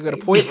 Gotta go to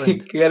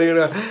Portland. We're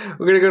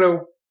gonna go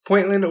to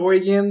Portland,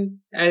 Oregon,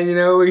 and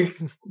we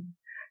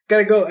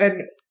gotta go.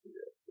 And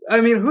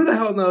I mean, who the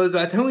hell knows?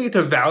 By the time we get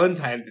to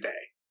Valentine's Day,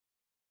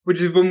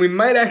 which is when we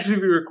might actually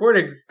be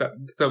recording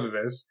some of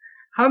this,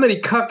 how many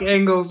cuck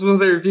angles will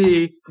there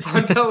be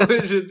on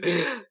television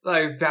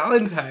like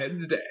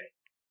Valentine's Day?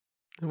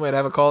 I might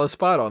have a call a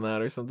spot on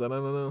that or something. I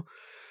don't know.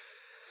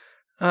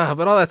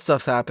 But all that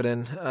stuff's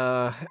happening.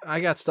 I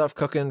got stuff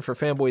cooking for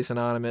Fanboys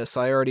Anonymous.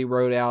 I already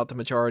wrote out the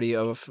majority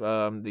of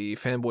the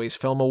Fanboys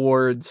Film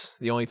Awards.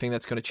 The only thing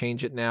that's going to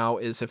change it now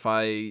is if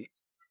I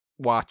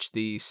watch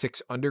the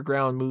Six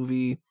Underground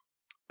movie,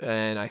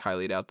 and I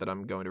highly doubt that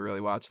I'm going to really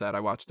watch that.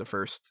 I watched the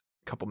first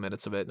couple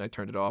minutes of it and I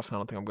turned it off. I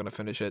don't think I'm going to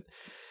finish it.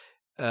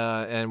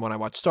 And when I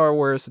watch Star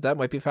Wars, that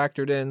might be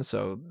factored in.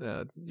 So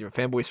your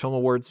Fanboys Film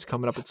Awards is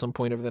coming up at some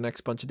point over the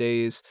next bunch of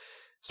days.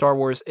 Star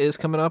Wars is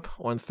coming up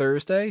on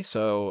Thursday,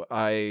 so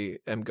I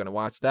am going to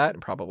watch that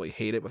and probably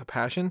hate it with a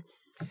passion.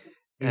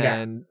 Yeah.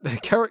 And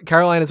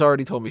Caroline has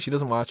already told me she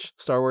doesn't watch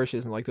Star Wars. She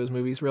doesn't like those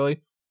movies,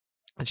 really.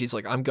 And she's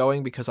like, I'm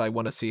going because I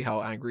want to see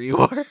how angry you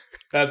are.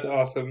 That's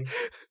awesome.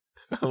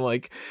 I'm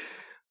like,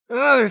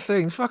 another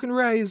thing, fucking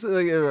Rey's,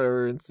 like,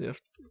 whatever. It's, you know,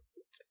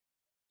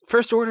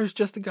 First Order is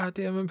just a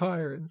goddamn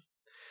empire.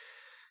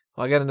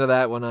 I'll get into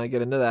that when I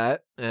get into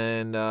that,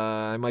 and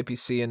I might be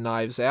seeing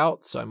Knives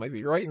Out, so I might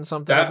be writing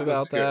something up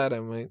about that. I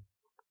might,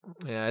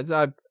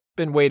 I've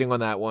been waiting on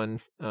that one.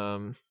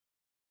 So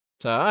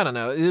I don't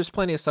know. There's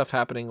plenty of stuff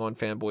happening on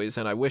Fanboys,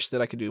 and I wish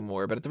that I could do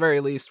more. But at the very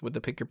least, with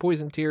the Pick Your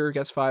Poison tier,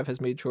 Guest 5 has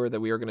made sure that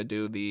we are going to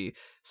do the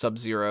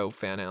Sub-Zero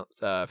fan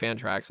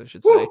tracks, I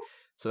should say. Woo!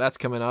 So that's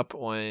coming up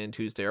on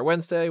Tuesday or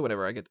Wednesday,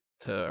 whenever I get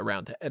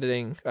around to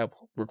editing,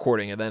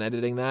 recording, and then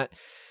editing that.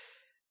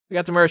 We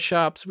got the merch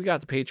shops, we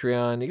got the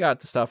Patreon, you got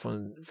the stuff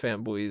on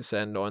Fanboys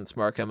and on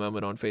Smart Guy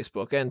Moment on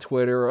Facebook and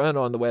Twitter and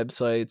on the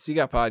websites. You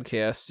got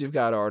podcasts, you've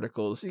got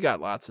articles, you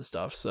got lots of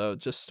stuff. So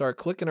just start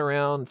clicking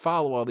around,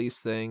 follow all these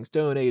things,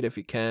 donate if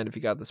you can, if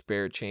you got the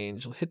spare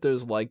change, hit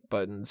those like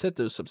buttons, hit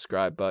those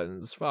subscribe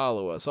buttons,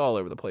 follow us all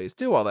over the place,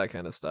 do all that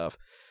kind of stuff.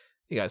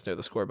 You guys know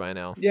the score by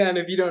now. Yeah, and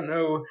if you don't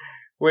know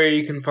where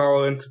you can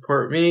follow and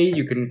support me,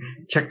 you can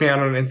check me out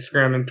on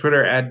Instagram and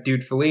Twitter at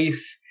DudeFelice.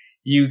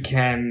 You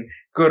can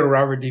go to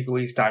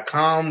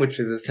robertdfelice.com, which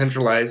is a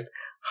centralized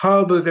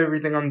hub of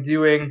everything I'm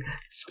doing,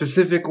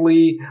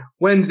 specifically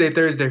Wednesday,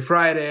 Thursday,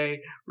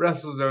 Friday,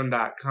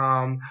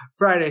 WrestleZone.com,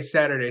 Friday,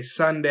 Saturday,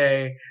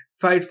 Sunday,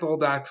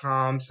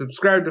 Fightful.com,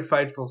 subscribe to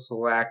Fightful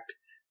Select,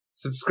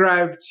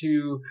 subscribe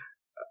to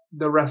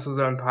the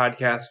WrestleZone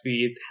podcast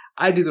feed.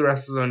 I do the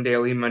WrestleZone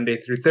daily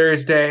Monday through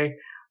Thursday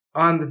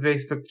on the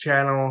Facebook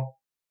channel,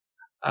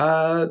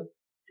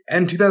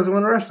 and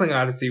 2001 Wrestling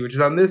Odyssey, which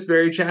is on this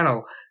very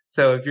channel.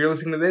 So if you're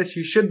listening to this,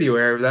 you should be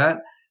aware of that.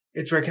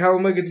 It's where Cal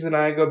Muggins and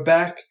I go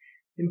back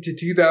into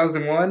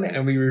 2001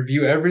 and we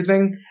review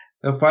everything.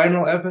 The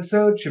final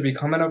episode should be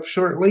coming up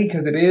shortly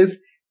because it is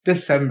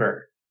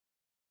December.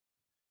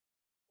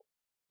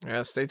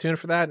 Yeah, stay tuned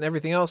for that and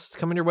everything else that's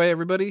coming your way,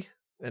 everybody.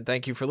 And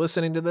thank you for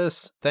listening to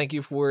this. Thank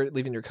you for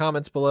leaving your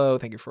comments below.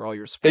 Thank you for all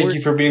your support. Thank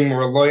you for being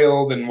more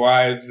loyal than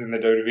wives in the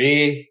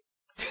WWE.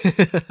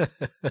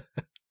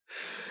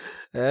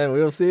 And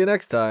we'll see you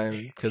next time,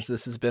 because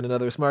this has been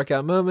another Smart Guy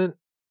Moment,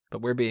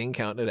 but we're being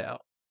counted out.